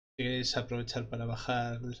si queréis aprovechar para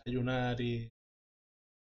bajar, desayunar y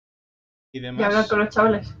demás. y hablar con los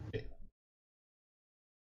chavales. Sí.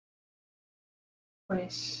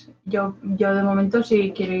 Pues yo de momento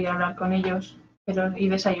sí quiero ir a hablar con ellos, pero y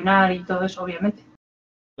desayunar y todo eso, obviamente.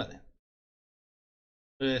 Vale.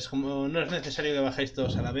 Pues como no es necesario que bajéis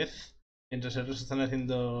todos a la vez, mientras el resto están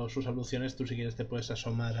haciendo sus abluciones, tú si quieres te puedes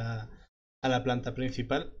asomar a la planta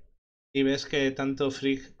principal y ves que tanto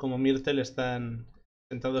Frigg como Myrtle están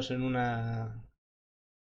sentados en una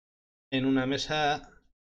mesa,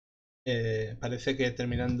 parece que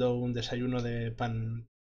terminando un desayuno de pan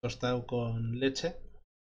tostado con leche.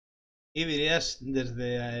 Y dirías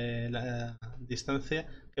desde la distancia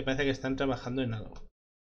que parece que están trabajando en algo.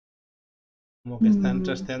 Como que están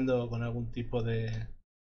trasteando con algún tipo de...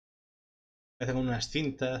 Parece con unas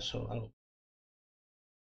cintas o algo.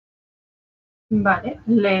 Vale,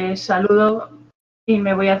 les saludo y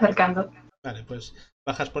me voy acercando. Vale, pues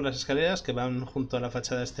bajas por las escaleras que van junto a la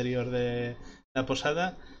fachada exterior de la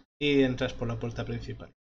posada y entras por la puerta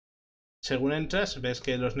principal. Según entras, ves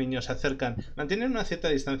que los niños se acercan. Mantienen una cierta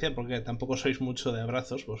distancia porque tampoco sois mucho de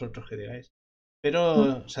abrazos, vosotros que digáis.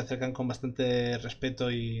 Pero se acercan con bastante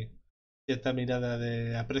respeto y cierta mirada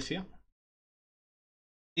de aprecio.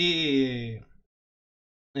 Y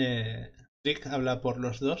Rick habla por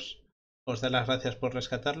los dos. Os da las gracias por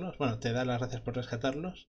rescatarlos. Bueno, te da las gracias por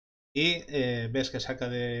rescatarlos. Y ves que saca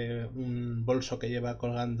de un bolso que lleva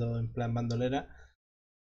colgando en plan bandolera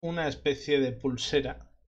una especie de pulsera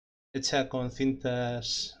hecha con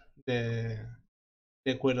cintas de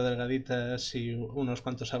cuero delgaditas y unos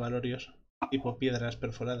cuantos abalorios, tipo piedras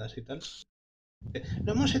perforadas y tal.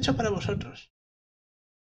 Lo hemos hecho para vosotros.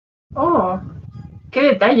 ¡Oh! ¡Qué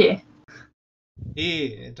detalle!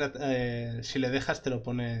 Y si le dejas te lo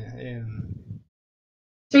pone en...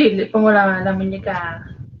 Sí, le pongo la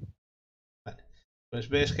muñeca. Vale. Pues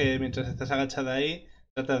ves que mientras estás agachada ahí,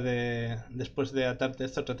 trata de, después de atarte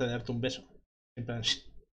esto, trata de darte un beso. En plan,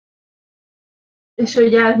 Eso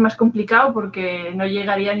ya es más complicado porque no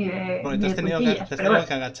llegaría ni de, porque ni de te puntillas. has Pero tenido bueno,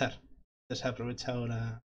 que agachar. Te has aprovechado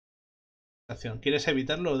la acción. ¿Quieres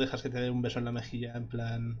evitarlo o dejas que te dé un beso en la mejilla en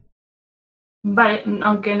plan... Vale,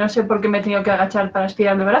 aunque no sé por qué me he tenido que agachar para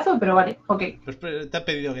estirar el brazo, pero vale, ok. Pues te ha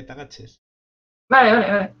pedido que te agaches.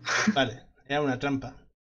 Vale. Vale, era una trampa.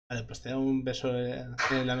 Vale, pues te da un beso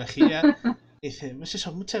en la mejilla y dice, pues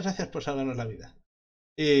eso, muchas gracias por salvarnos la vida.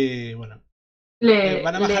 Y bueno,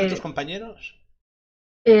 ¿van a bajar tus compañeros?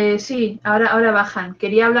 Sí, ahora bajan.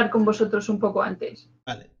 Quería hablar con vosotros un poco antes.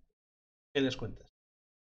 Vale, ¿qué les cuentas?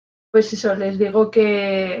 Pues eso, les digo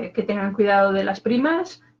que tengan cuidado de las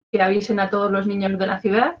primas, que avisen a todos los niños de la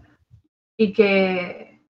ciudad y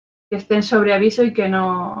que estén sobre aviso y que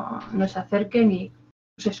no se acerquen y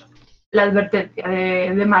pues eso, la advertencia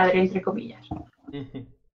de madre, entre comillas.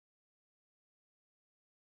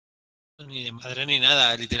 Ni de madre ni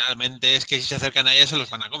nada, literalmente es que si se acercan a ella se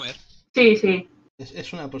los van a comer. Sí.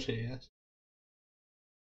 Es una posibilidad.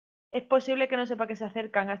 Es posible que no sepa que se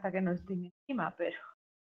acercan hasta que nos estén encima, pero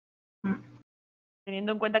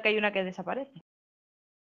teniendo en cuenta que hay una que desaparece.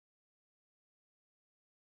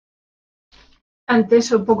 Ante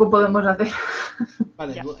eso poco podemos hacer.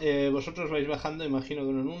 Vale, vosotros vais bajando, imagino, de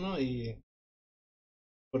uno en uno y...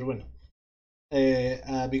 Pues bueno,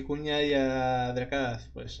 a Vicuña y a Dracaz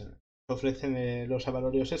pues ofrecen los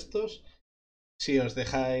avalorios estos. Si os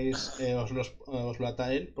dejáis, os lo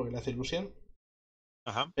ata él porque le hace ilusión.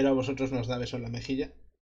 Ajá. Pero a vosotros nos da beso en la mejilla.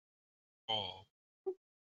 Oh.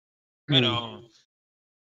 Bueno.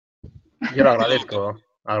 Yo lo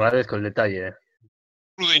agradezco el detalle.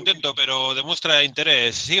 Crudo intento, pero demuestra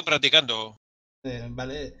interés. Sigue practicando.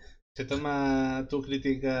 Vale, se toma tu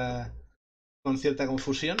crítica con cierta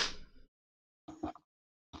confusión.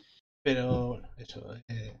 Pero bueno, eso.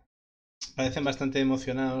 Parecen bastante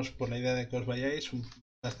emocionados por la idea de que os vayáis,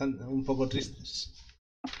 un poco tristes.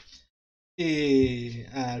 Y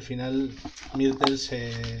al final Myrtle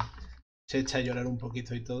se echa a llorar un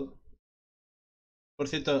poquito y todo. Por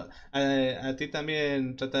cierto, a ti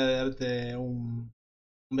también trata de darte un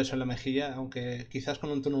beso en la mejilla, aunque quizás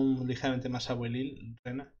con un tono ligeramente más abuelil,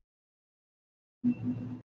 Rena.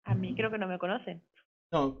 A mí creo que no me conocen.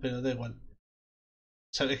 No, pero da igual.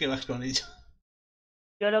 Sabes que vas con ello.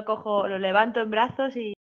 Yo lo cojo, lo levanto en brazos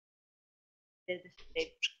y ¿qué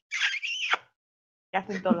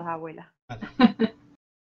hacen todas las abuelas? Vale.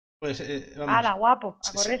 Pues vamos. ¡Hala, guapo!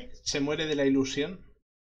 A correr. Se muere de la ilusión.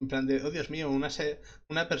 En plan de, oh Dios mío,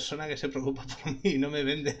 una persona que se preocupa por mí y no me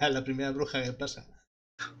vende a la primera bruja que pasa.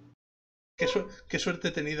 Qué suerte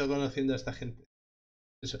he tenido conociendo a esta gente.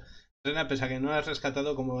 Eso. Rena, pese a que no has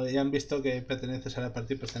rescatado, como ya han visto que perteneces a la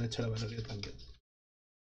partida, pues te han hecho la valoría también.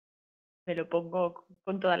 Me lo pongo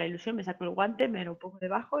con toda la ilusión, me saco el guante, me lo pongo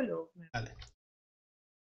debajo y lo... Vale.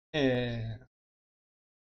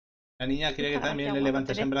 La niña quiere que también le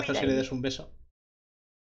levantes en brazos y le des un beso.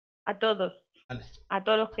 A todos. Vale. A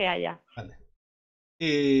todos los que haya. Vale.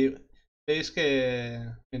 Y veis que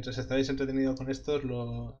mientras estabais entretenidos con estos,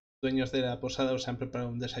 los dueños de la posada os han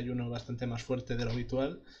preparado un desayuno bastante más fuerte de lo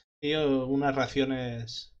habitual y unas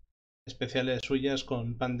raciones especiales suyas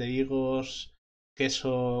con pan de higos,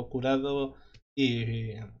 queso curado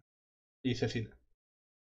y cecina.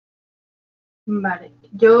 Vale,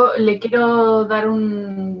 yo le quiero dar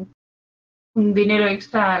un dinero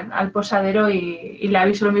extra al posadero y le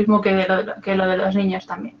aviso lo mismo que lo de los niños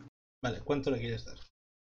también. Vale, ¿cuánto le quieres dar?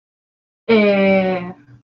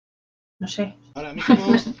 No sé. Ahora mismo,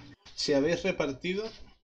 si habéis repartido,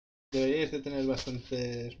 deberíais de tener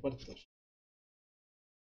bastantes cuartos.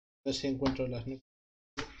 A ver si encuentro las notas.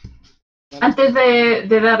 ¿Vale? Antes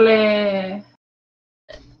de darle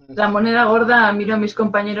la moneda gorda, miro a mis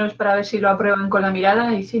compañeros para ver si lo aprueban con la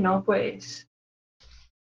mirada y si no, pues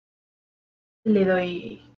le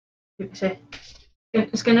doy, yo qué sé.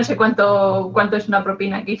 Es que no sé cuánto es una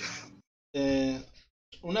propina aquí.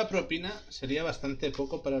 Una propina sería bastante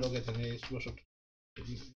poco para lo que tenéis vosotros.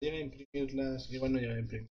 Llega a imprimirlas, igual no llega a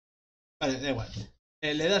imprimir. Vale, da igual.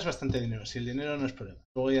 Le das bastante dinero, si el dinero no es problema.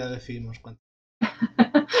 Luego ya decidimos cuánto.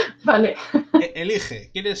 Vale.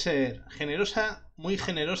 Elige, ¿quieres ser generosa, muy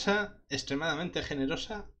generosa, extremadamente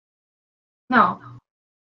generosa? No.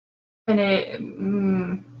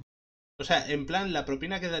 O sea, en plan, la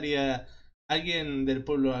propina que daría alguien del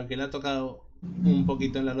pueblo al que le ha tocado un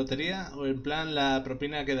poquito en la lotería, o en plan la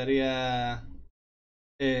propina que daría,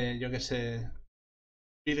 yo qué sé,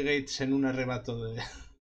 Bill Gates en un arrebato de...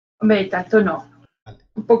 Hombre, tanto no. Vale.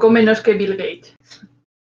 Un poco menos que Bill Gates.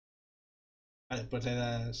 Vale, pues le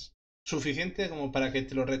das suficiente como para que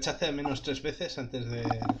te lo rechace al menos 3 veces antes de...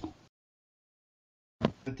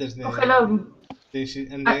 Cógelo.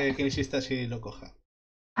 De que insistas y lo coja.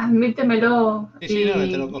 Admítemelo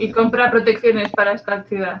no, y compra protecciones para esta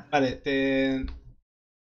ciudad. Vale,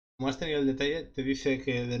 como has tenido el detalle, te dice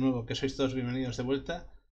que de nuevo que sois todos bienvenidos de vuelta,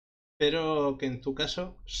 pero que en tu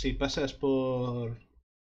caso, si pasáis por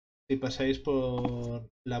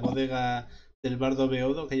la bodega del bardo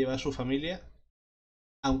Beodo que lleva a su familia,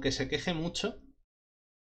 aunque se queje mucho,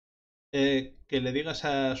 que le digas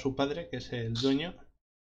a su padre, que es el dueño,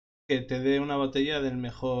 que te dé una botella del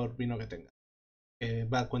mejor vino que tenga, que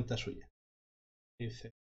va a cuenta suya. Dice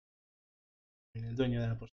el dueño de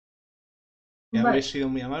la posada. Que habéis sido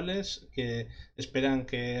muy amables, que esperan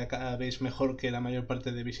que acabéis mejor que la mayor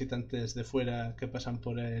parte de visitantes de fuera que pasan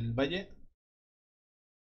por el valle.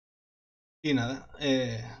 Y nada,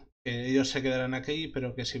 que ellos se quedarán aquí,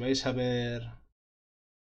 pero que si vais a ver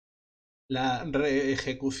la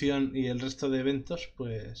reejecución y el resto de eventos,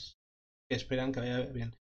 pues que esperan que vaya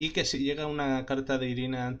bien. Y que si llega una carta de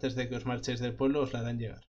Irina antes de que os marchéis del pueblo, os la harán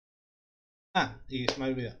llegar. Ah, y se me ha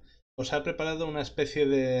olvidado. Os ha preparado una especie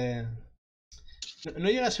de... No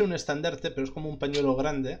llega a ser un estandarte, pero es como un pañuelo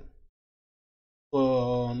grande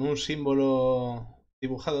con un símbolo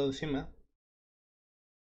dibujado encima.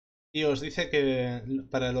 Y os dice que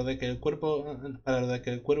para lo de que el cuervo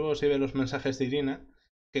os lleve los mensajes de Irina,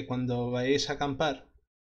 que cuando vayáis a acampar,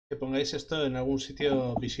 que pongáis esto en algún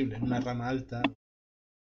sitio visible, en una rama alta.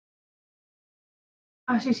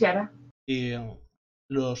 Así se hará. Y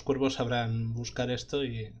los cuervos sabrán buscar esto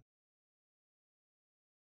y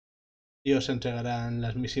os entregarán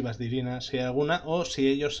las misivas de Irina si hay alguna, o si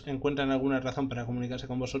ellos encuentran alguna razón para comunicarse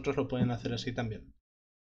con vosotros, lo pueden hacer así también.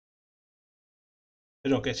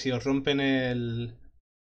 Pero que si os rompen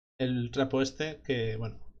el trapo este, que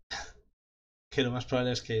bueno, que lo más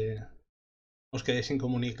probable es que os quedéis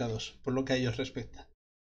incomunicados, por lo que a ellos respecta.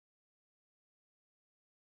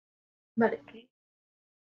 Vale.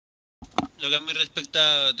 Lo que a mí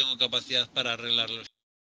respecta, tengo capacidad para arreglarlos.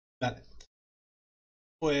 Vale.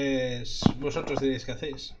 Pues vosotros diréis qué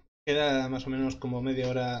hacéis. Queda más o menos como media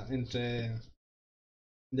hora entre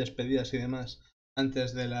despedidas y demás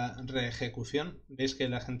antes de la reejecución. Veis que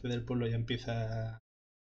la gente del pueblo ya empieza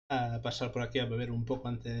a pasar por aquí a beber un poco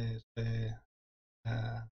antes de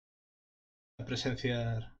a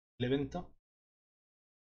presenciar el evento.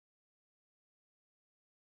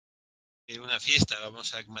 En una fiesta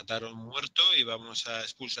vamos a matar a un muerto y vamos a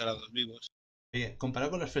expulsar a 2 vivos. Oye,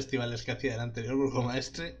 comparado con los festivales que hacía el anterior grupo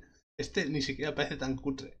maestre, este ni siquiera parece tan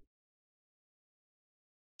cutre.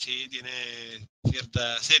 Sí, tiene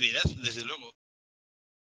cierta seriedad, desde luego.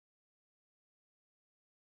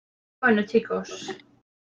 Bueno, chicos,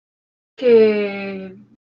 que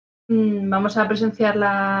vamos a presenciar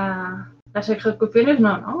las ejecuciones.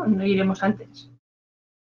 No iremos antes.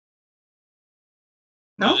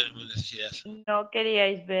 ¿No? No tenemos necesidad. ¿No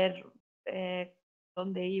queríais ver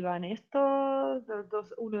dónde iban estos,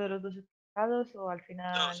 uno de los dos expulsados, o al No,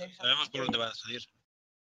 final? sabemos por dónde van a salir.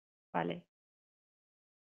 Vale.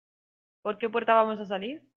 ¿Por qué puerta vamos a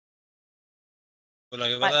salir? Por la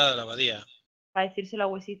que va a la abadía. Para decírselo a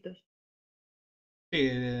Huesitos. Sí,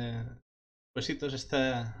 Huesitos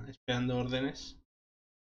está esperando órdenes.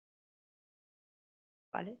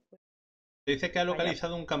 Vale. Pues, Se dice que ha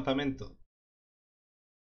localizado un campamento.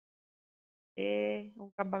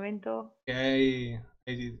 un campamento. Que hay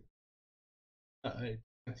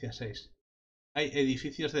 6. Hay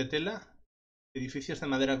edificios de tela, edificios de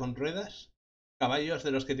madera con ruedas, caballos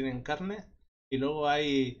de los que tienen carne, y luego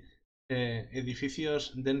hay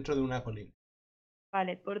edificios dentro de una colina.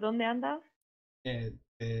 Vale, ¿por dónde anda?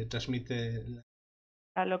 Transmite...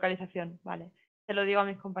 La localización, vale. Se lo digo a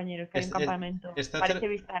mis compañeros, que hay un campamento. Parece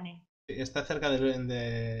Vistani. Está cerca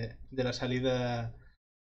de la salida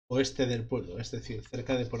oeste del pueblo, es decir,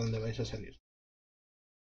 cerca de por donde vais a salir.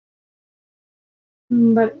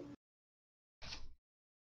 Vale.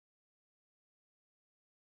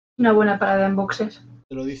 Una buena parada en boxes.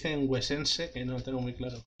 Te lo dice en huesense, que no tengo muy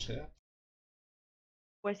claro cómo será.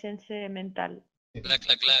 Huesense mental. Clac,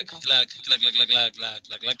 clac, clac, clac, clac, clac, clac, clac, clac,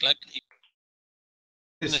 clac, clac, clac.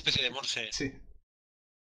 Una especie de morse. Sí.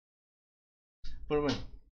 Pues bueno.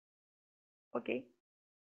 Ok.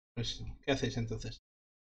 Pues, ¿qué hacéis entonces?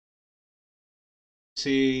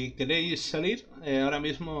 Si queréis salir, ahora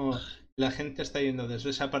mismo la gente está yendo desde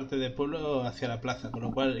esa parte del pueblo hacia la plaza, con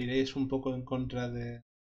lo cual iréis un poco en contra de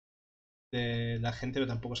la gente, pero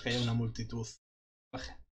tampoco es que haya una multitud.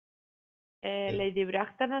 Lady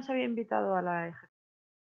Brachta nos había invitado a la ejecución.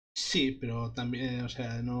 Sí, pero también, o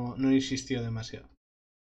sea, no insistió demasiado.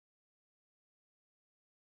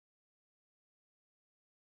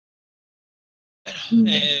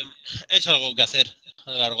 Es algo que hacer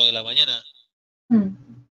a lo largo de la mañana.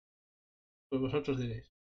 Pues vosotros diréis.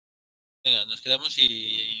 Venga, nos quedamos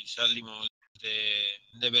y salimos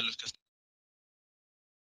de ver los castillos.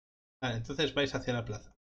 Vale, entonces vais hacia la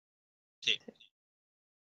plaza. Sí.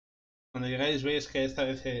 Cuando llegáis veis que esta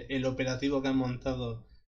vez el operativo que han montado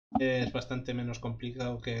es bastante menos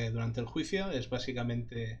complicado que durante el juicio. Es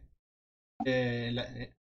básicamente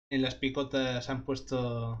en las picotas han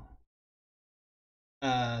puesto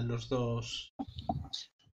a los dos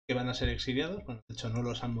que van a ser exiliados. Bueno, de hecho no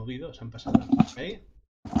los han movido, se han pasado por ahí.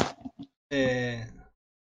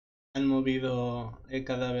 Han movido el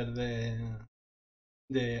cadáver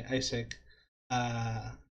de Isaac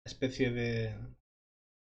a especie de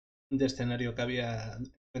escenario que había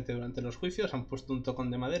durante los juicios. Han puesto un tocón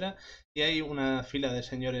de madera y hay una fila de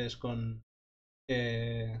señores con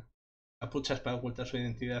capuchas para ocultar su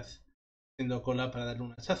identidad haciendo cola para darle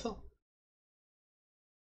un hachazo.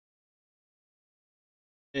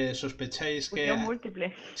 Sospecháis que...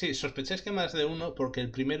 múltiple. Sí, sospecháis que más de uno, porque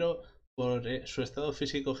el primero, por su estado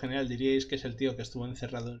físico general, diríais que es el tío que estuvo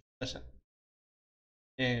encerrado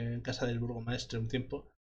en casa del burgomaestre un tiempo.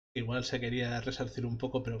 Igual se quería resarcir un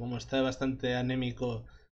poco, pero como está bastante anémico,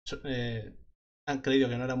 han creído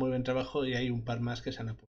que no era muy buen trabajo y hay un par más que se han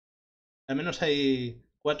apurado. Al menos hay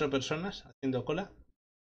 4 personas haciendo cola.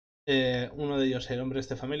 Uno de ellos el hombre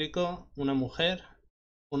este famélico, una mujer,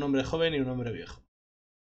 un hombre joven y un hombre viejo.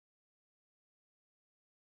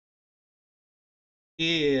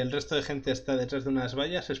 Y el resto de gente está detrás de unas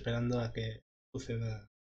vallas esperando a que suceda.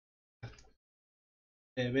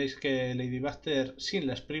 Veis que Lady Baxter, sin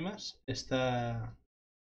las primas, está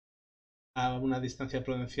a una distancia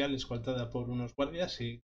prudencial, escoltada por unos guardias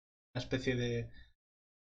y una especie de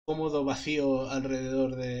cómodo vacío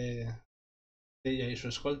alrededor de ella y su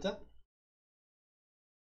escolta.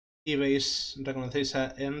 Y veis, reconocéis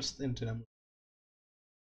a Ernst entre la multitud.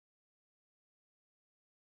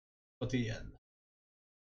 Cotillando.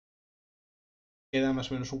 Queda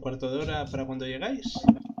más o menos un cuarto de hora para cuando llegáis.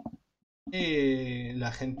 Y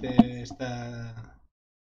la gente está,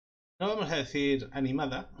 no vamos a decir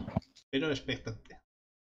animada, pero expectante.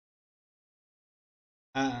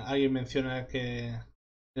 Alguien menciona que es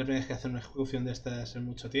la primera vez que hace una ejecución de estas en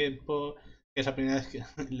mucho tiempo, que es la primera vez que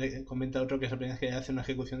le comenta otro que es la primera vez que hace una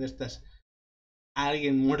ejecución de estas a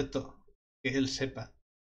alguien muerto que él sepa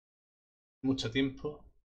mucho tiempo.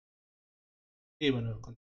 Y bueno,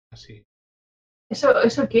 así.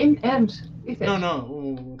 ¿Eso quién? Ernst, dices.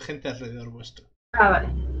 No, gente alrededor vuestro. Ah, vale.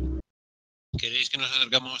 ¿Queréis que nos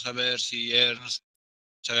acercamos a ver si Ernst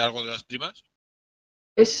sabe algo de las primas?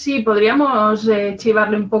 Sí, podríamos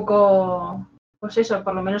chivarle un poco, pues eso,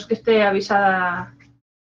 por lo menos que esté avisada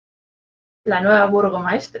la nueva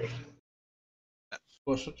burgomaestre.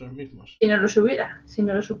 Vosotros mismos. Si no lo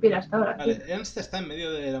supiera hasta ahora. Vale, Ernst está en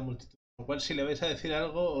medio de la multitud, lo cual si le vais a decir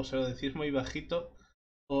algo o se lo decís muy bajito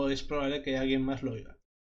o es probable que alguien más lo oiga.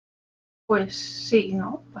 Pues sí,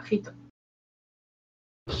 ¿no? Bajito.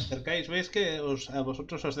 Acercáis, veis que a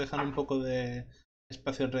vosotros os dejan un poco de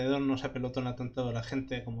espacio alrededor, no se apelotona tanto la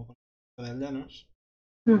gente como con los de aldeanos.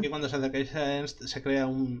 Y cuando os acercáis a Ernst se crea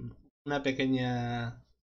una pequeña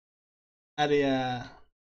área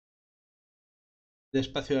de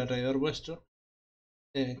espacio alrededor vuestro.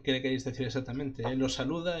 ¿Qué le queréis decir exactamente? Él os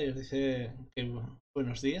saluda y os dice que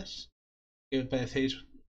buenos días, que parecéis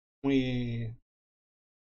muy,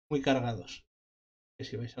 muy cargados, que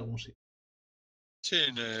si vais a algún sitio. Sí,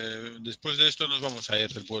 después de esto nos vamos a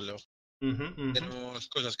ir del pueblo. Tenemos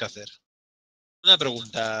cosas que hacer. Una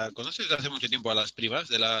pregunta, ¿conoces desde hace mucho tiempo a las primas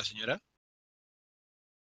de la señora?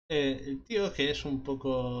 El tío, que es un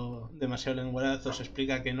poco demasiado lenguaraz, os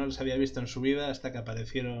explica que no les había visto en su vida hasta que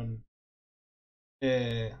aparecieron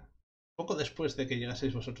poco después de que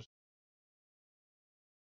llegaseis vosotros.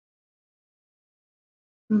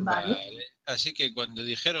 Vale. Así que cuando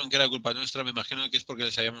dijeron que era culpa nuestra, me imagino que es porque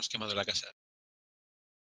les habíamos quemado la casa.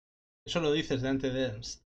 Eso lo dices delante de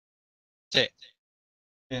Ernst. Sí.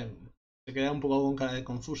 Se queda un poco con cara de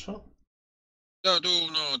confuso. No, tú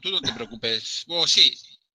no te preocupes. Sí,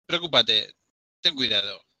 preocúpate. Ten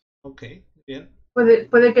cuidado. Ok, bien.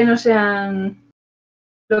 Puede que no sean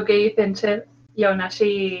lo que dicen ser y aún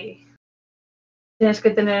así tienes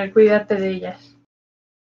que cuidarte de ellas.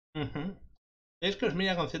 Es que os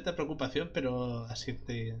mira con cierta preocupación, pero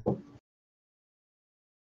asiente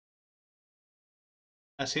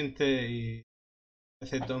y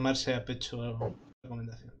hace tomarse a pecho la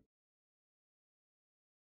recomendación.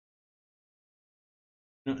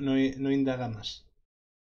 No indaga más.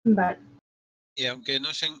 Vale. Y aunque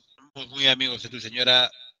no seamos muy amigos de tu señora,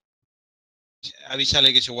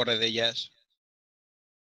 avísale que se guarde de ellas.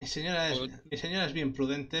 Mi señora es bien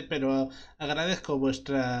prudente, pero agradezco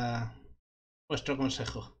vuestro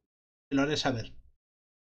consejo. Te lo haré saber.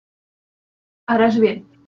 Harás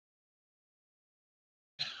bien.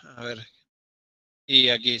 A ver. Y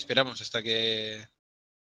aquí esperamos hasta que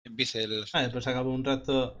Empiece el... Vale, pues acabó un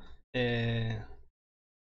rato.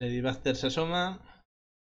 Lady Buster se asoma.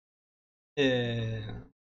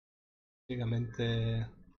 Básicamente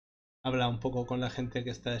habla un poco con la gente que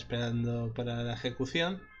está esperando para la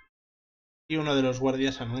ejecución. Y uno de los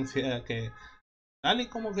guardias anuncia que, tal y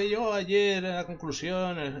como que yo ayer en la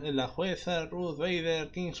conclusión, en la jueza Ruth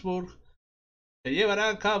Bader Kingsburg, se llevará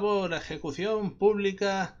a cabo la ejecución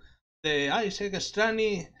pública de Isaac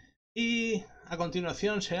Strahd y a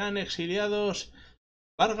continuación serán exiliados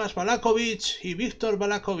Vargas Balakovich y Víctor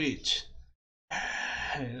Balakovich.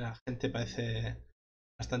 La gente parece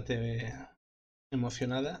bastante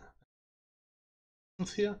emocionada.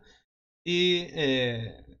 Y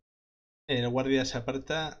el guardia se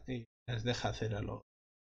aparta y les deja hacer a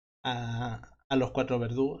los 4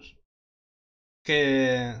 verdugos.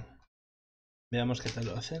 Que veamos qué tal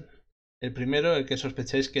lo hacen. El primero, el que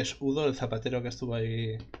sospecháis que es Udo, el zapatero que estuvo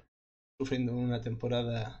ahí sufriendo una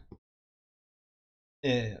temporada,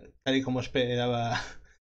 tal y como esperaba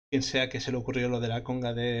quien sea que se le ocurrió lo de la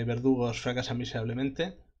conga de verdugos, fracasa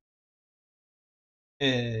miserablemente.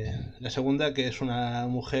 La segunda, que es una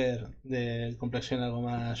mujer de complexión algo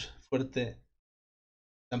más fuerte,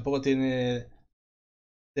 tampoco tiene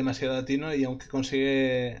demasiado atino y aunque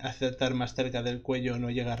consigue acertar más cerca del cuello no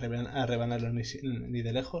llega a rebanarlo ni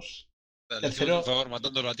de lejos. Le hacemos un favor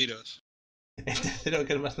matándolo a tiros. El tercero,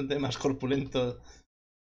 que es bastante más corpulento,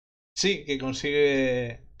 sí, que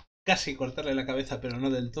consigue casi cortarle la cabeza, pero no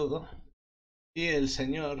del todo. Y el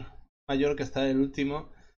señor mayor, que está el último,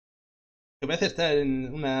 que parece estar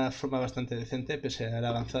en una forma bastante decente, pese a la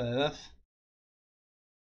avanzada edad,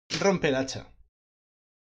 rompe el hacha.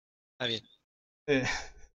 Está bien.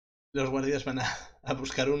 Los guardias van a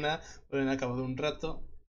buscar una, vuelven al cabo de un rato,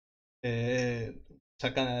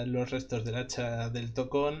 sacan los restos del hacha del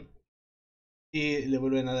tocón y le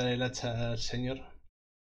vuelven a dar el hacha al señor.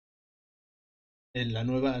 En la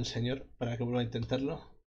nueva al señor, para que vuelva a intentarlo.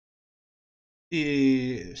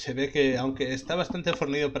 Y se ve que, aunque está bastante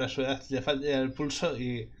fornido para su edad, le falla el pulso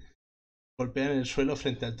y golpea en el suelo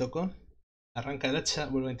frente al tocón. Arranca el hacha,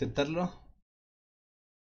 vuelve a intentarlo.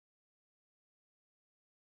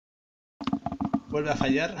 Vuelve a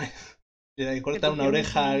fallar. Le da y corta una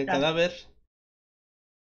oreja al cadáver.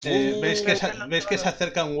 ¿Veis que se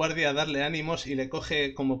acerca un guardia a darle ánimos y le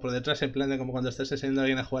coge como por detrás, en plan de como cuando estás enseñando a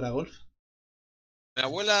alguien a jugar a golf? Mi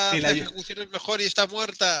abuela hace ejecuciones mejor y está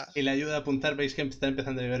muerta. Y le ayuda a apuntar. Veis que está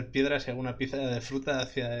empezando a llover piedras y alguna pieza de fruta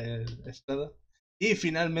hacia el estado. Y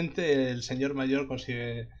finalmente el señor mayor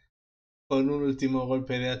consigue, con un último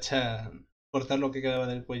golpe de hacha, cortar lo que quedaba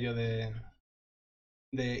del cuello de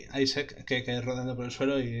Isaac, que cae rodando por el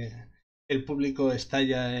suelo, y el público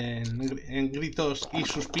estalla en gritos y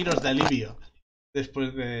suspiros de alivio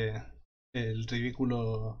después del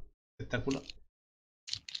ridículo espectáculo.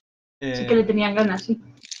 Sí que le tenían ganas, sí.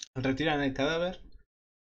 Retiran el cadáver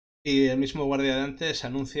y el mismo guardia de antes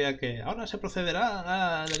anuncia que ahora se procederá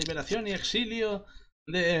a la liberación y exilio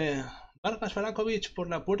de Vargas Balakovich por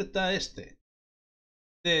la puerta este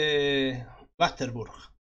de Basterburg.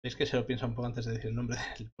 Veis que se lo piensa un poco antes de decir el nombre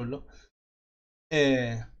del pueblo.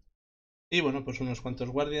 Y bueno, pues unos cuantos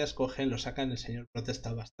guardias cogen, lo sacan. El señor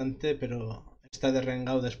protesta bastante, pero está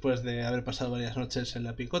derrengado después de haber pasado varias noches en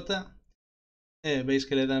la picota. Veis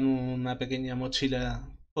que le dan una pequeña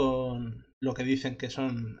mochila con lo que dicen que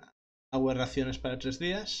son agua y raciones para 3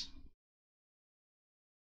 días.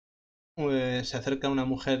 Se acerca una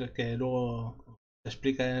mujer que luego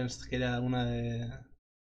explica que era una de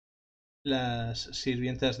las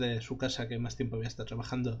sirvientas de su casa que más tiempo había estado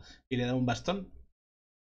trabajando, y le da un bastón.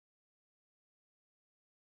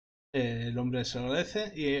 El hombre se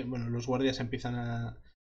agradece y bueno, los guardias empiezan a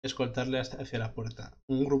escoltarle hacia la puerta.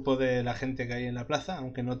 Un grupo de la gente que hay en la plaza,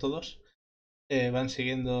 aunque no todos, van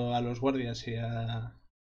siguiendo a los guardias y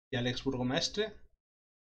al ex burgomaestre.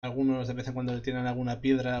 Algunos de vez en cuando le tiran alguna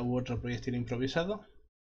piedra u otro proyectil improvisado.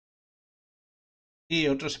 Y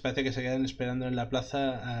otros parece que se quedan esperando en la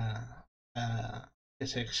plaza a que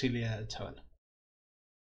se exilie el chaval.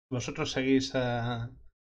 ¿Vosotros seguís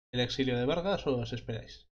el exilio de Vargas o os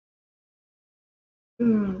esperáis?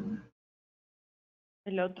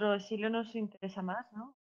 El otro exilio nos interesa más,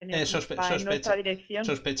 ¿no? En nuestra dirección.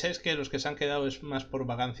 Sospecháis que los que se han quedado es más por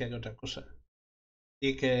vagancia que otra cosa.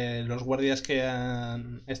 Y que los guardias que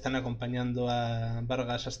están acompañando a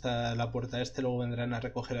Vargas hasta la puerta este luego vendrán a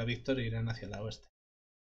recoger a Víctor e irán hacia la oeste.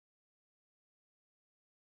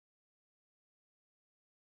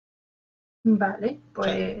 Vale, pues...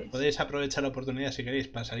 O sea, podéis aprovechar la oportunidad si queréis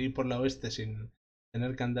para salir por la oeste sin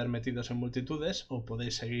tener que andar metidos en multitudes, o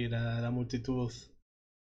podéis seguir a la multitud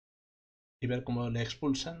y ver cómo le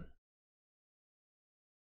expulsan.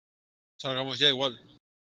 Salgamos ya igual.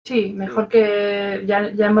 Sí, mejor que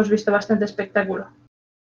ya hemos visto bastante espectáculo.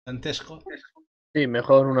 Dantesco. Sí,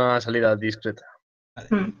 mejor una salida discreta. Vale.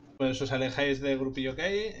 Mm. Pues os alejáis del grupillo que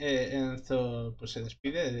hay. Enzo pues se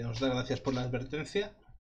despide, os da gracias por la advertencia.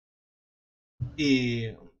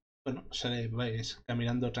 Y bueno, vais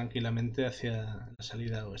caminando tranquilamente hacia la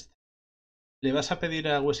salida oeste. ¿Le vas a pedir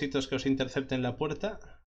a Huesitos que os intercepten la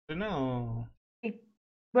puerta, Rena, o...? Sí.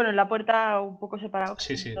 Bueno, en la puerta un poco separado.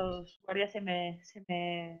 Sí, sí. Los guardias se me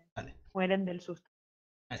Vale. mueren del susto.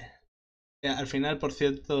 Vale. Al final, por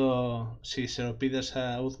cierto, si se lo pides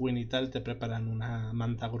a Udwin y tal, te preparan una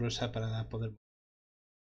manta gruesa para poder...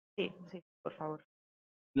 Sí, sí, por favor.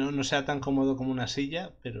 No sea tan cómodo como una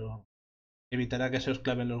silla, pero evitará que se os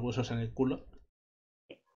claven los huesos en el culo.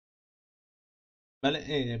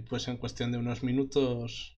 Vale, pues en cuestión de unos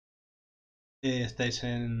minutos estáis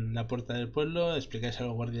en la puerta del pueblo, explicáis a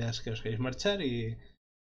los guardias que os queréis marchar y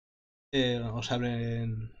os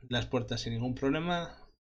abren las puertas sin ningún problema.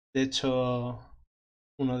 De hecho,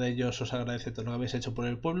 uno de ellos os agradece todo lo que habéis hecho por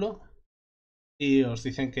el pueblo y os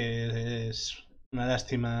dicen que es una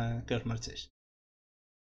lástima que os marchéis.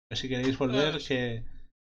 Que si queréis volver, que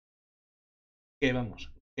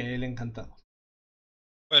vamos, que él encantado.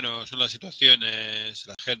 Bueno, son las situaciones,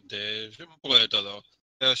 la gente, es un poco de todo.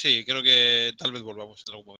 Pero sí, creo que tal vez volvamos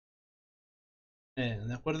en algún momento.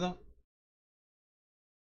 ¿De acuerdo?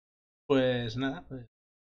 Pues nada, pues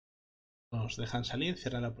os dejan salir,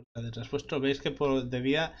 cierran la puerta detrás vuestro. Veis que de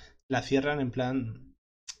día la cierran en plan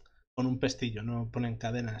con un pestillo, no ponen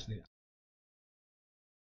cadenas ni nada.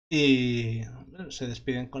 Y bueno, se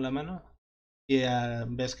despiden con la mano. Y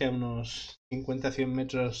ves que a unos 50-100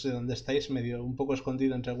 metros de donde estáis, medio un poco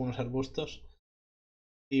escondido entre algunos arbustos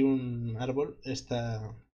y un árbol,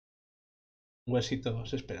 está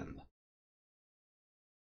Huesitos esperando.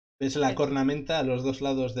 Ves la cornamenta a los dos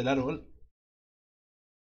lados del árbol.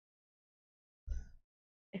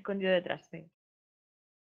 Escondido detrás, sí.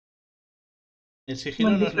 El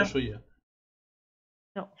sigilo no es lo suyo.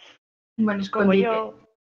 No. Bueno, Como escondite.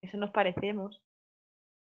 yo, eso nos parecemos.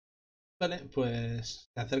 Vale,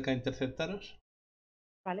 pues se acerca a interceptaros.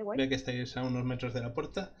 Vale, guay. Ve que estáis a unos metros de la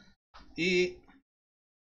puerta. Y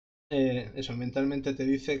eso, mentalmente te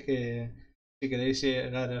dice que si queréis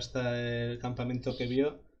llegar hasta el campamento que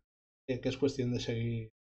vio, que es cuestión de seguir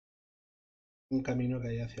un camino que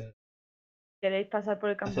hay hacia... ¿Queréis pasar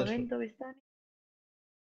por el Hacia el sur. campamento, Vistani?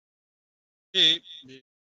 Sí,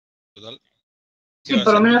 total. Sí,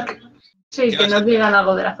 por lo menos que nos digan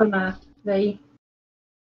algo de la zona de ahí.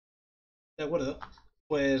 De acuerdo.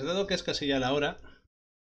 Pues dado que es casi ya la hora,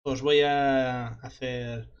 os voy a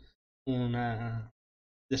hacer una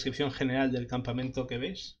descripción general del campamento que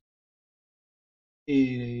veis.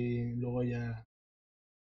 Y luego ya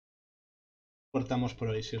cortamos por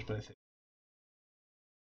hoy, si os parece.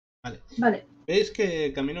 Vale. Veis que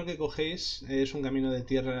el camino que cogéis es un camino de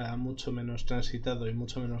tierra mucho menos transitado y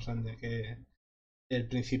mucho menos grande que el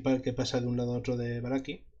principal que pasa de un lado a otro de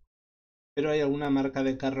Baraki. Pero hay alguna marca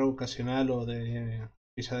de carro ocasional o de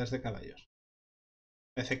pisadas de caballos.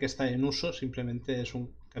 Parece que está en uso, simplemente es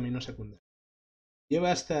un camino secundario.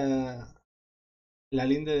 Lleva hasta la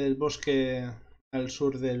linde del bosque al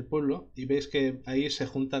sur del pueblo y veis que ahí se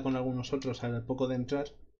junta con algunos otros al poco de entrar.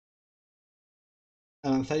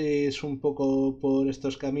 Avanzáis un poco por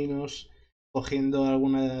estos caminos cogiendo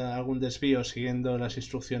algún desvío siguiendo las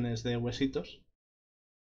instrucciones de Huesitos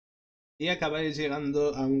y acabáis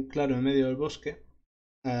llegando a un claro en medio del bosque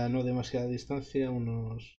a no demasiada distancia,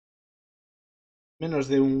 unos menos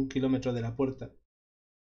de 1 kilómetro de la puerta.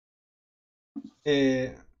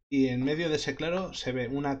 Y en medio de ese claro se ve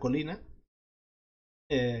una colina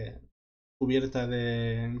cubierta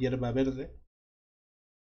de hierba verde,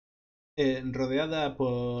 rodeada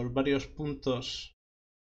por varios puntos.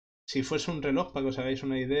 Si fuese un reloj, para que os hagáis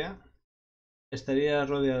una idea, estaría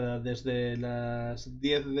rodeada desde las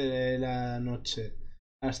 10 de la noche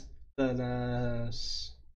hasta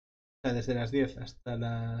las... O sea, desde las 10 hasta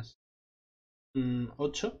las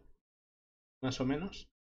 8, más o menos,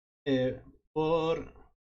 por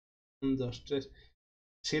 1, 2, 3,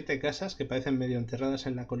 7 casas que parecen medio enterradas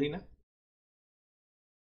en la colina,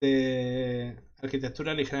 de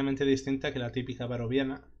arquitectura ligeramente distinta que la típica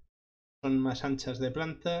baroviana. Son más anchas de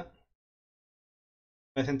planta,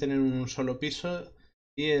 parecen tener un solo piso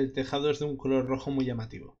y el tejado es de un color rojo muy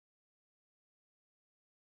llamativo.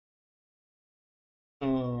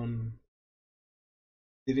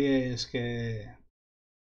 Diríais que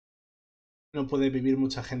no puede vivir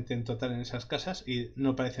mucha gente en total en esas casas y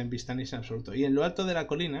no parecen vistanis en absoluto. Y en lo alto de la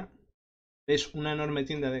colina veis una enorme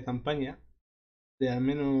tienda de campaña de al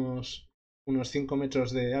menos unos 5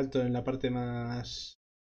 metros de alto en la parte más...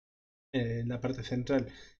 en la parte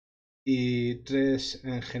central, y 3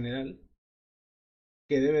 en general,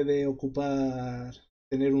 que debe de ocupar,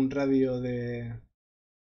 tener un radio de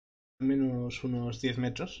al menos unos 10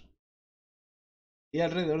 metros. Y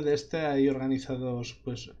alrededor de este hay organizados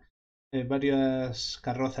pues varias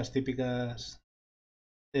carrozas típicas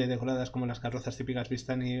decoradas como las carrozas típicas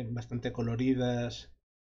Vistani, bastante coloridas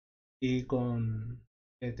y con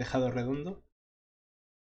tejado redondo.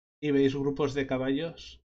 Y veis grupos de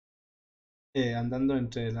caballos andando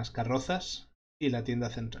entre las carrozas y la tienda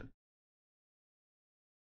central.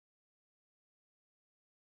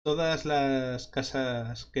 Todas las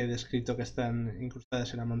casas que he descrito que están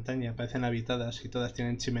incrustadas en la montaña parecen habitadas y todas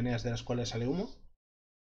tienen chimeneas de las cuales sale humo.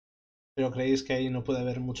 Pero creéis que ahí no puede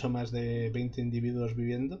haber mucho más de 20 individuos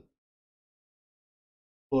viviendo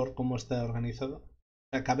por cómo está organizado. O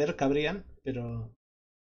sea, caber cabrían, pero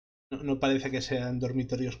no parece que sean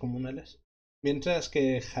dormitorios comunales. Mientras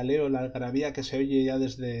que jaleo, la algarabía que se oye ya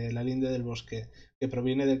desde la linde del bosque, que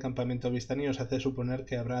proviene del campamento Vistani, os hace suponer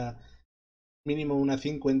que habrá mínimo una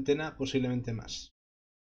cincuentena, posiblemente más.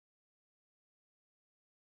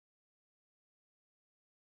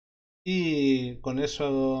 Y con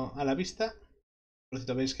eso a la vista, por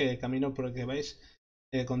cierto, veis que el camino por el que vais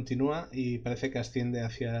continúa y parece que asciende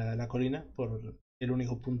hacia la colina por el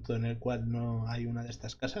único punto en el cual no hay una de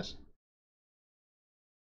estas casas.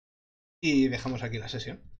 Y dejamos aquí la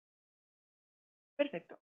sesión.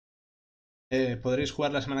 Perfecto. ¿Podréis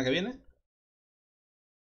jugar la semana que viene?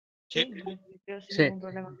 Sí. En principio, sin Sí. ningún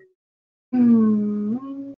problema.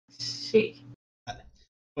 Sí. Vale.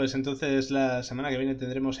 Pues entonces la semana que viene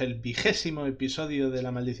tendremos el 20º episodio de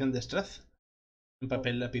La maldición de Strahd en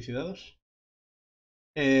papel, lápiz y dados.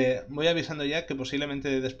 Voy avisando ya que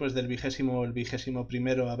posiblemente después del 20º o el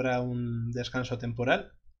 21º habrá un descanso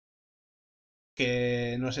temporal,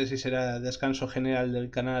 que no sé si será descanso general del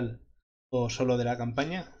canal o solo de la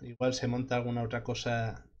campaña. Igual se monta alguna otra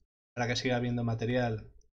cosa para que siga habiendo material,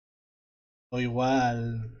 o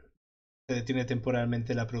igual se detiene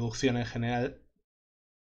temporalmente la producción en general.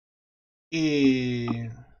 Y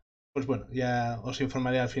pues bueno, ya os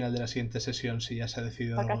informaré al final de la siguiente sesión si ya se ha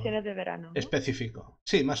decidido Vacaciones de verano, ¿no? específico.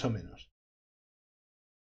 Sí, más o menos.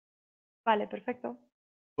 Vale, perfecto.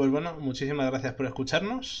 Pues bueno, muchísimas gracias por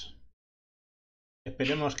escucharnos.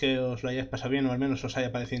 Esperemos que os lo hayáis pasado bien o al menos os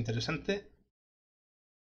haya parecido interesante.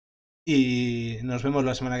 Y nos vemos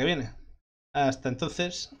la semana que viene. Hasta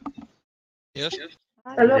entonces. Adiós.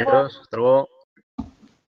 Hasta luego. Adiós, hasta luego.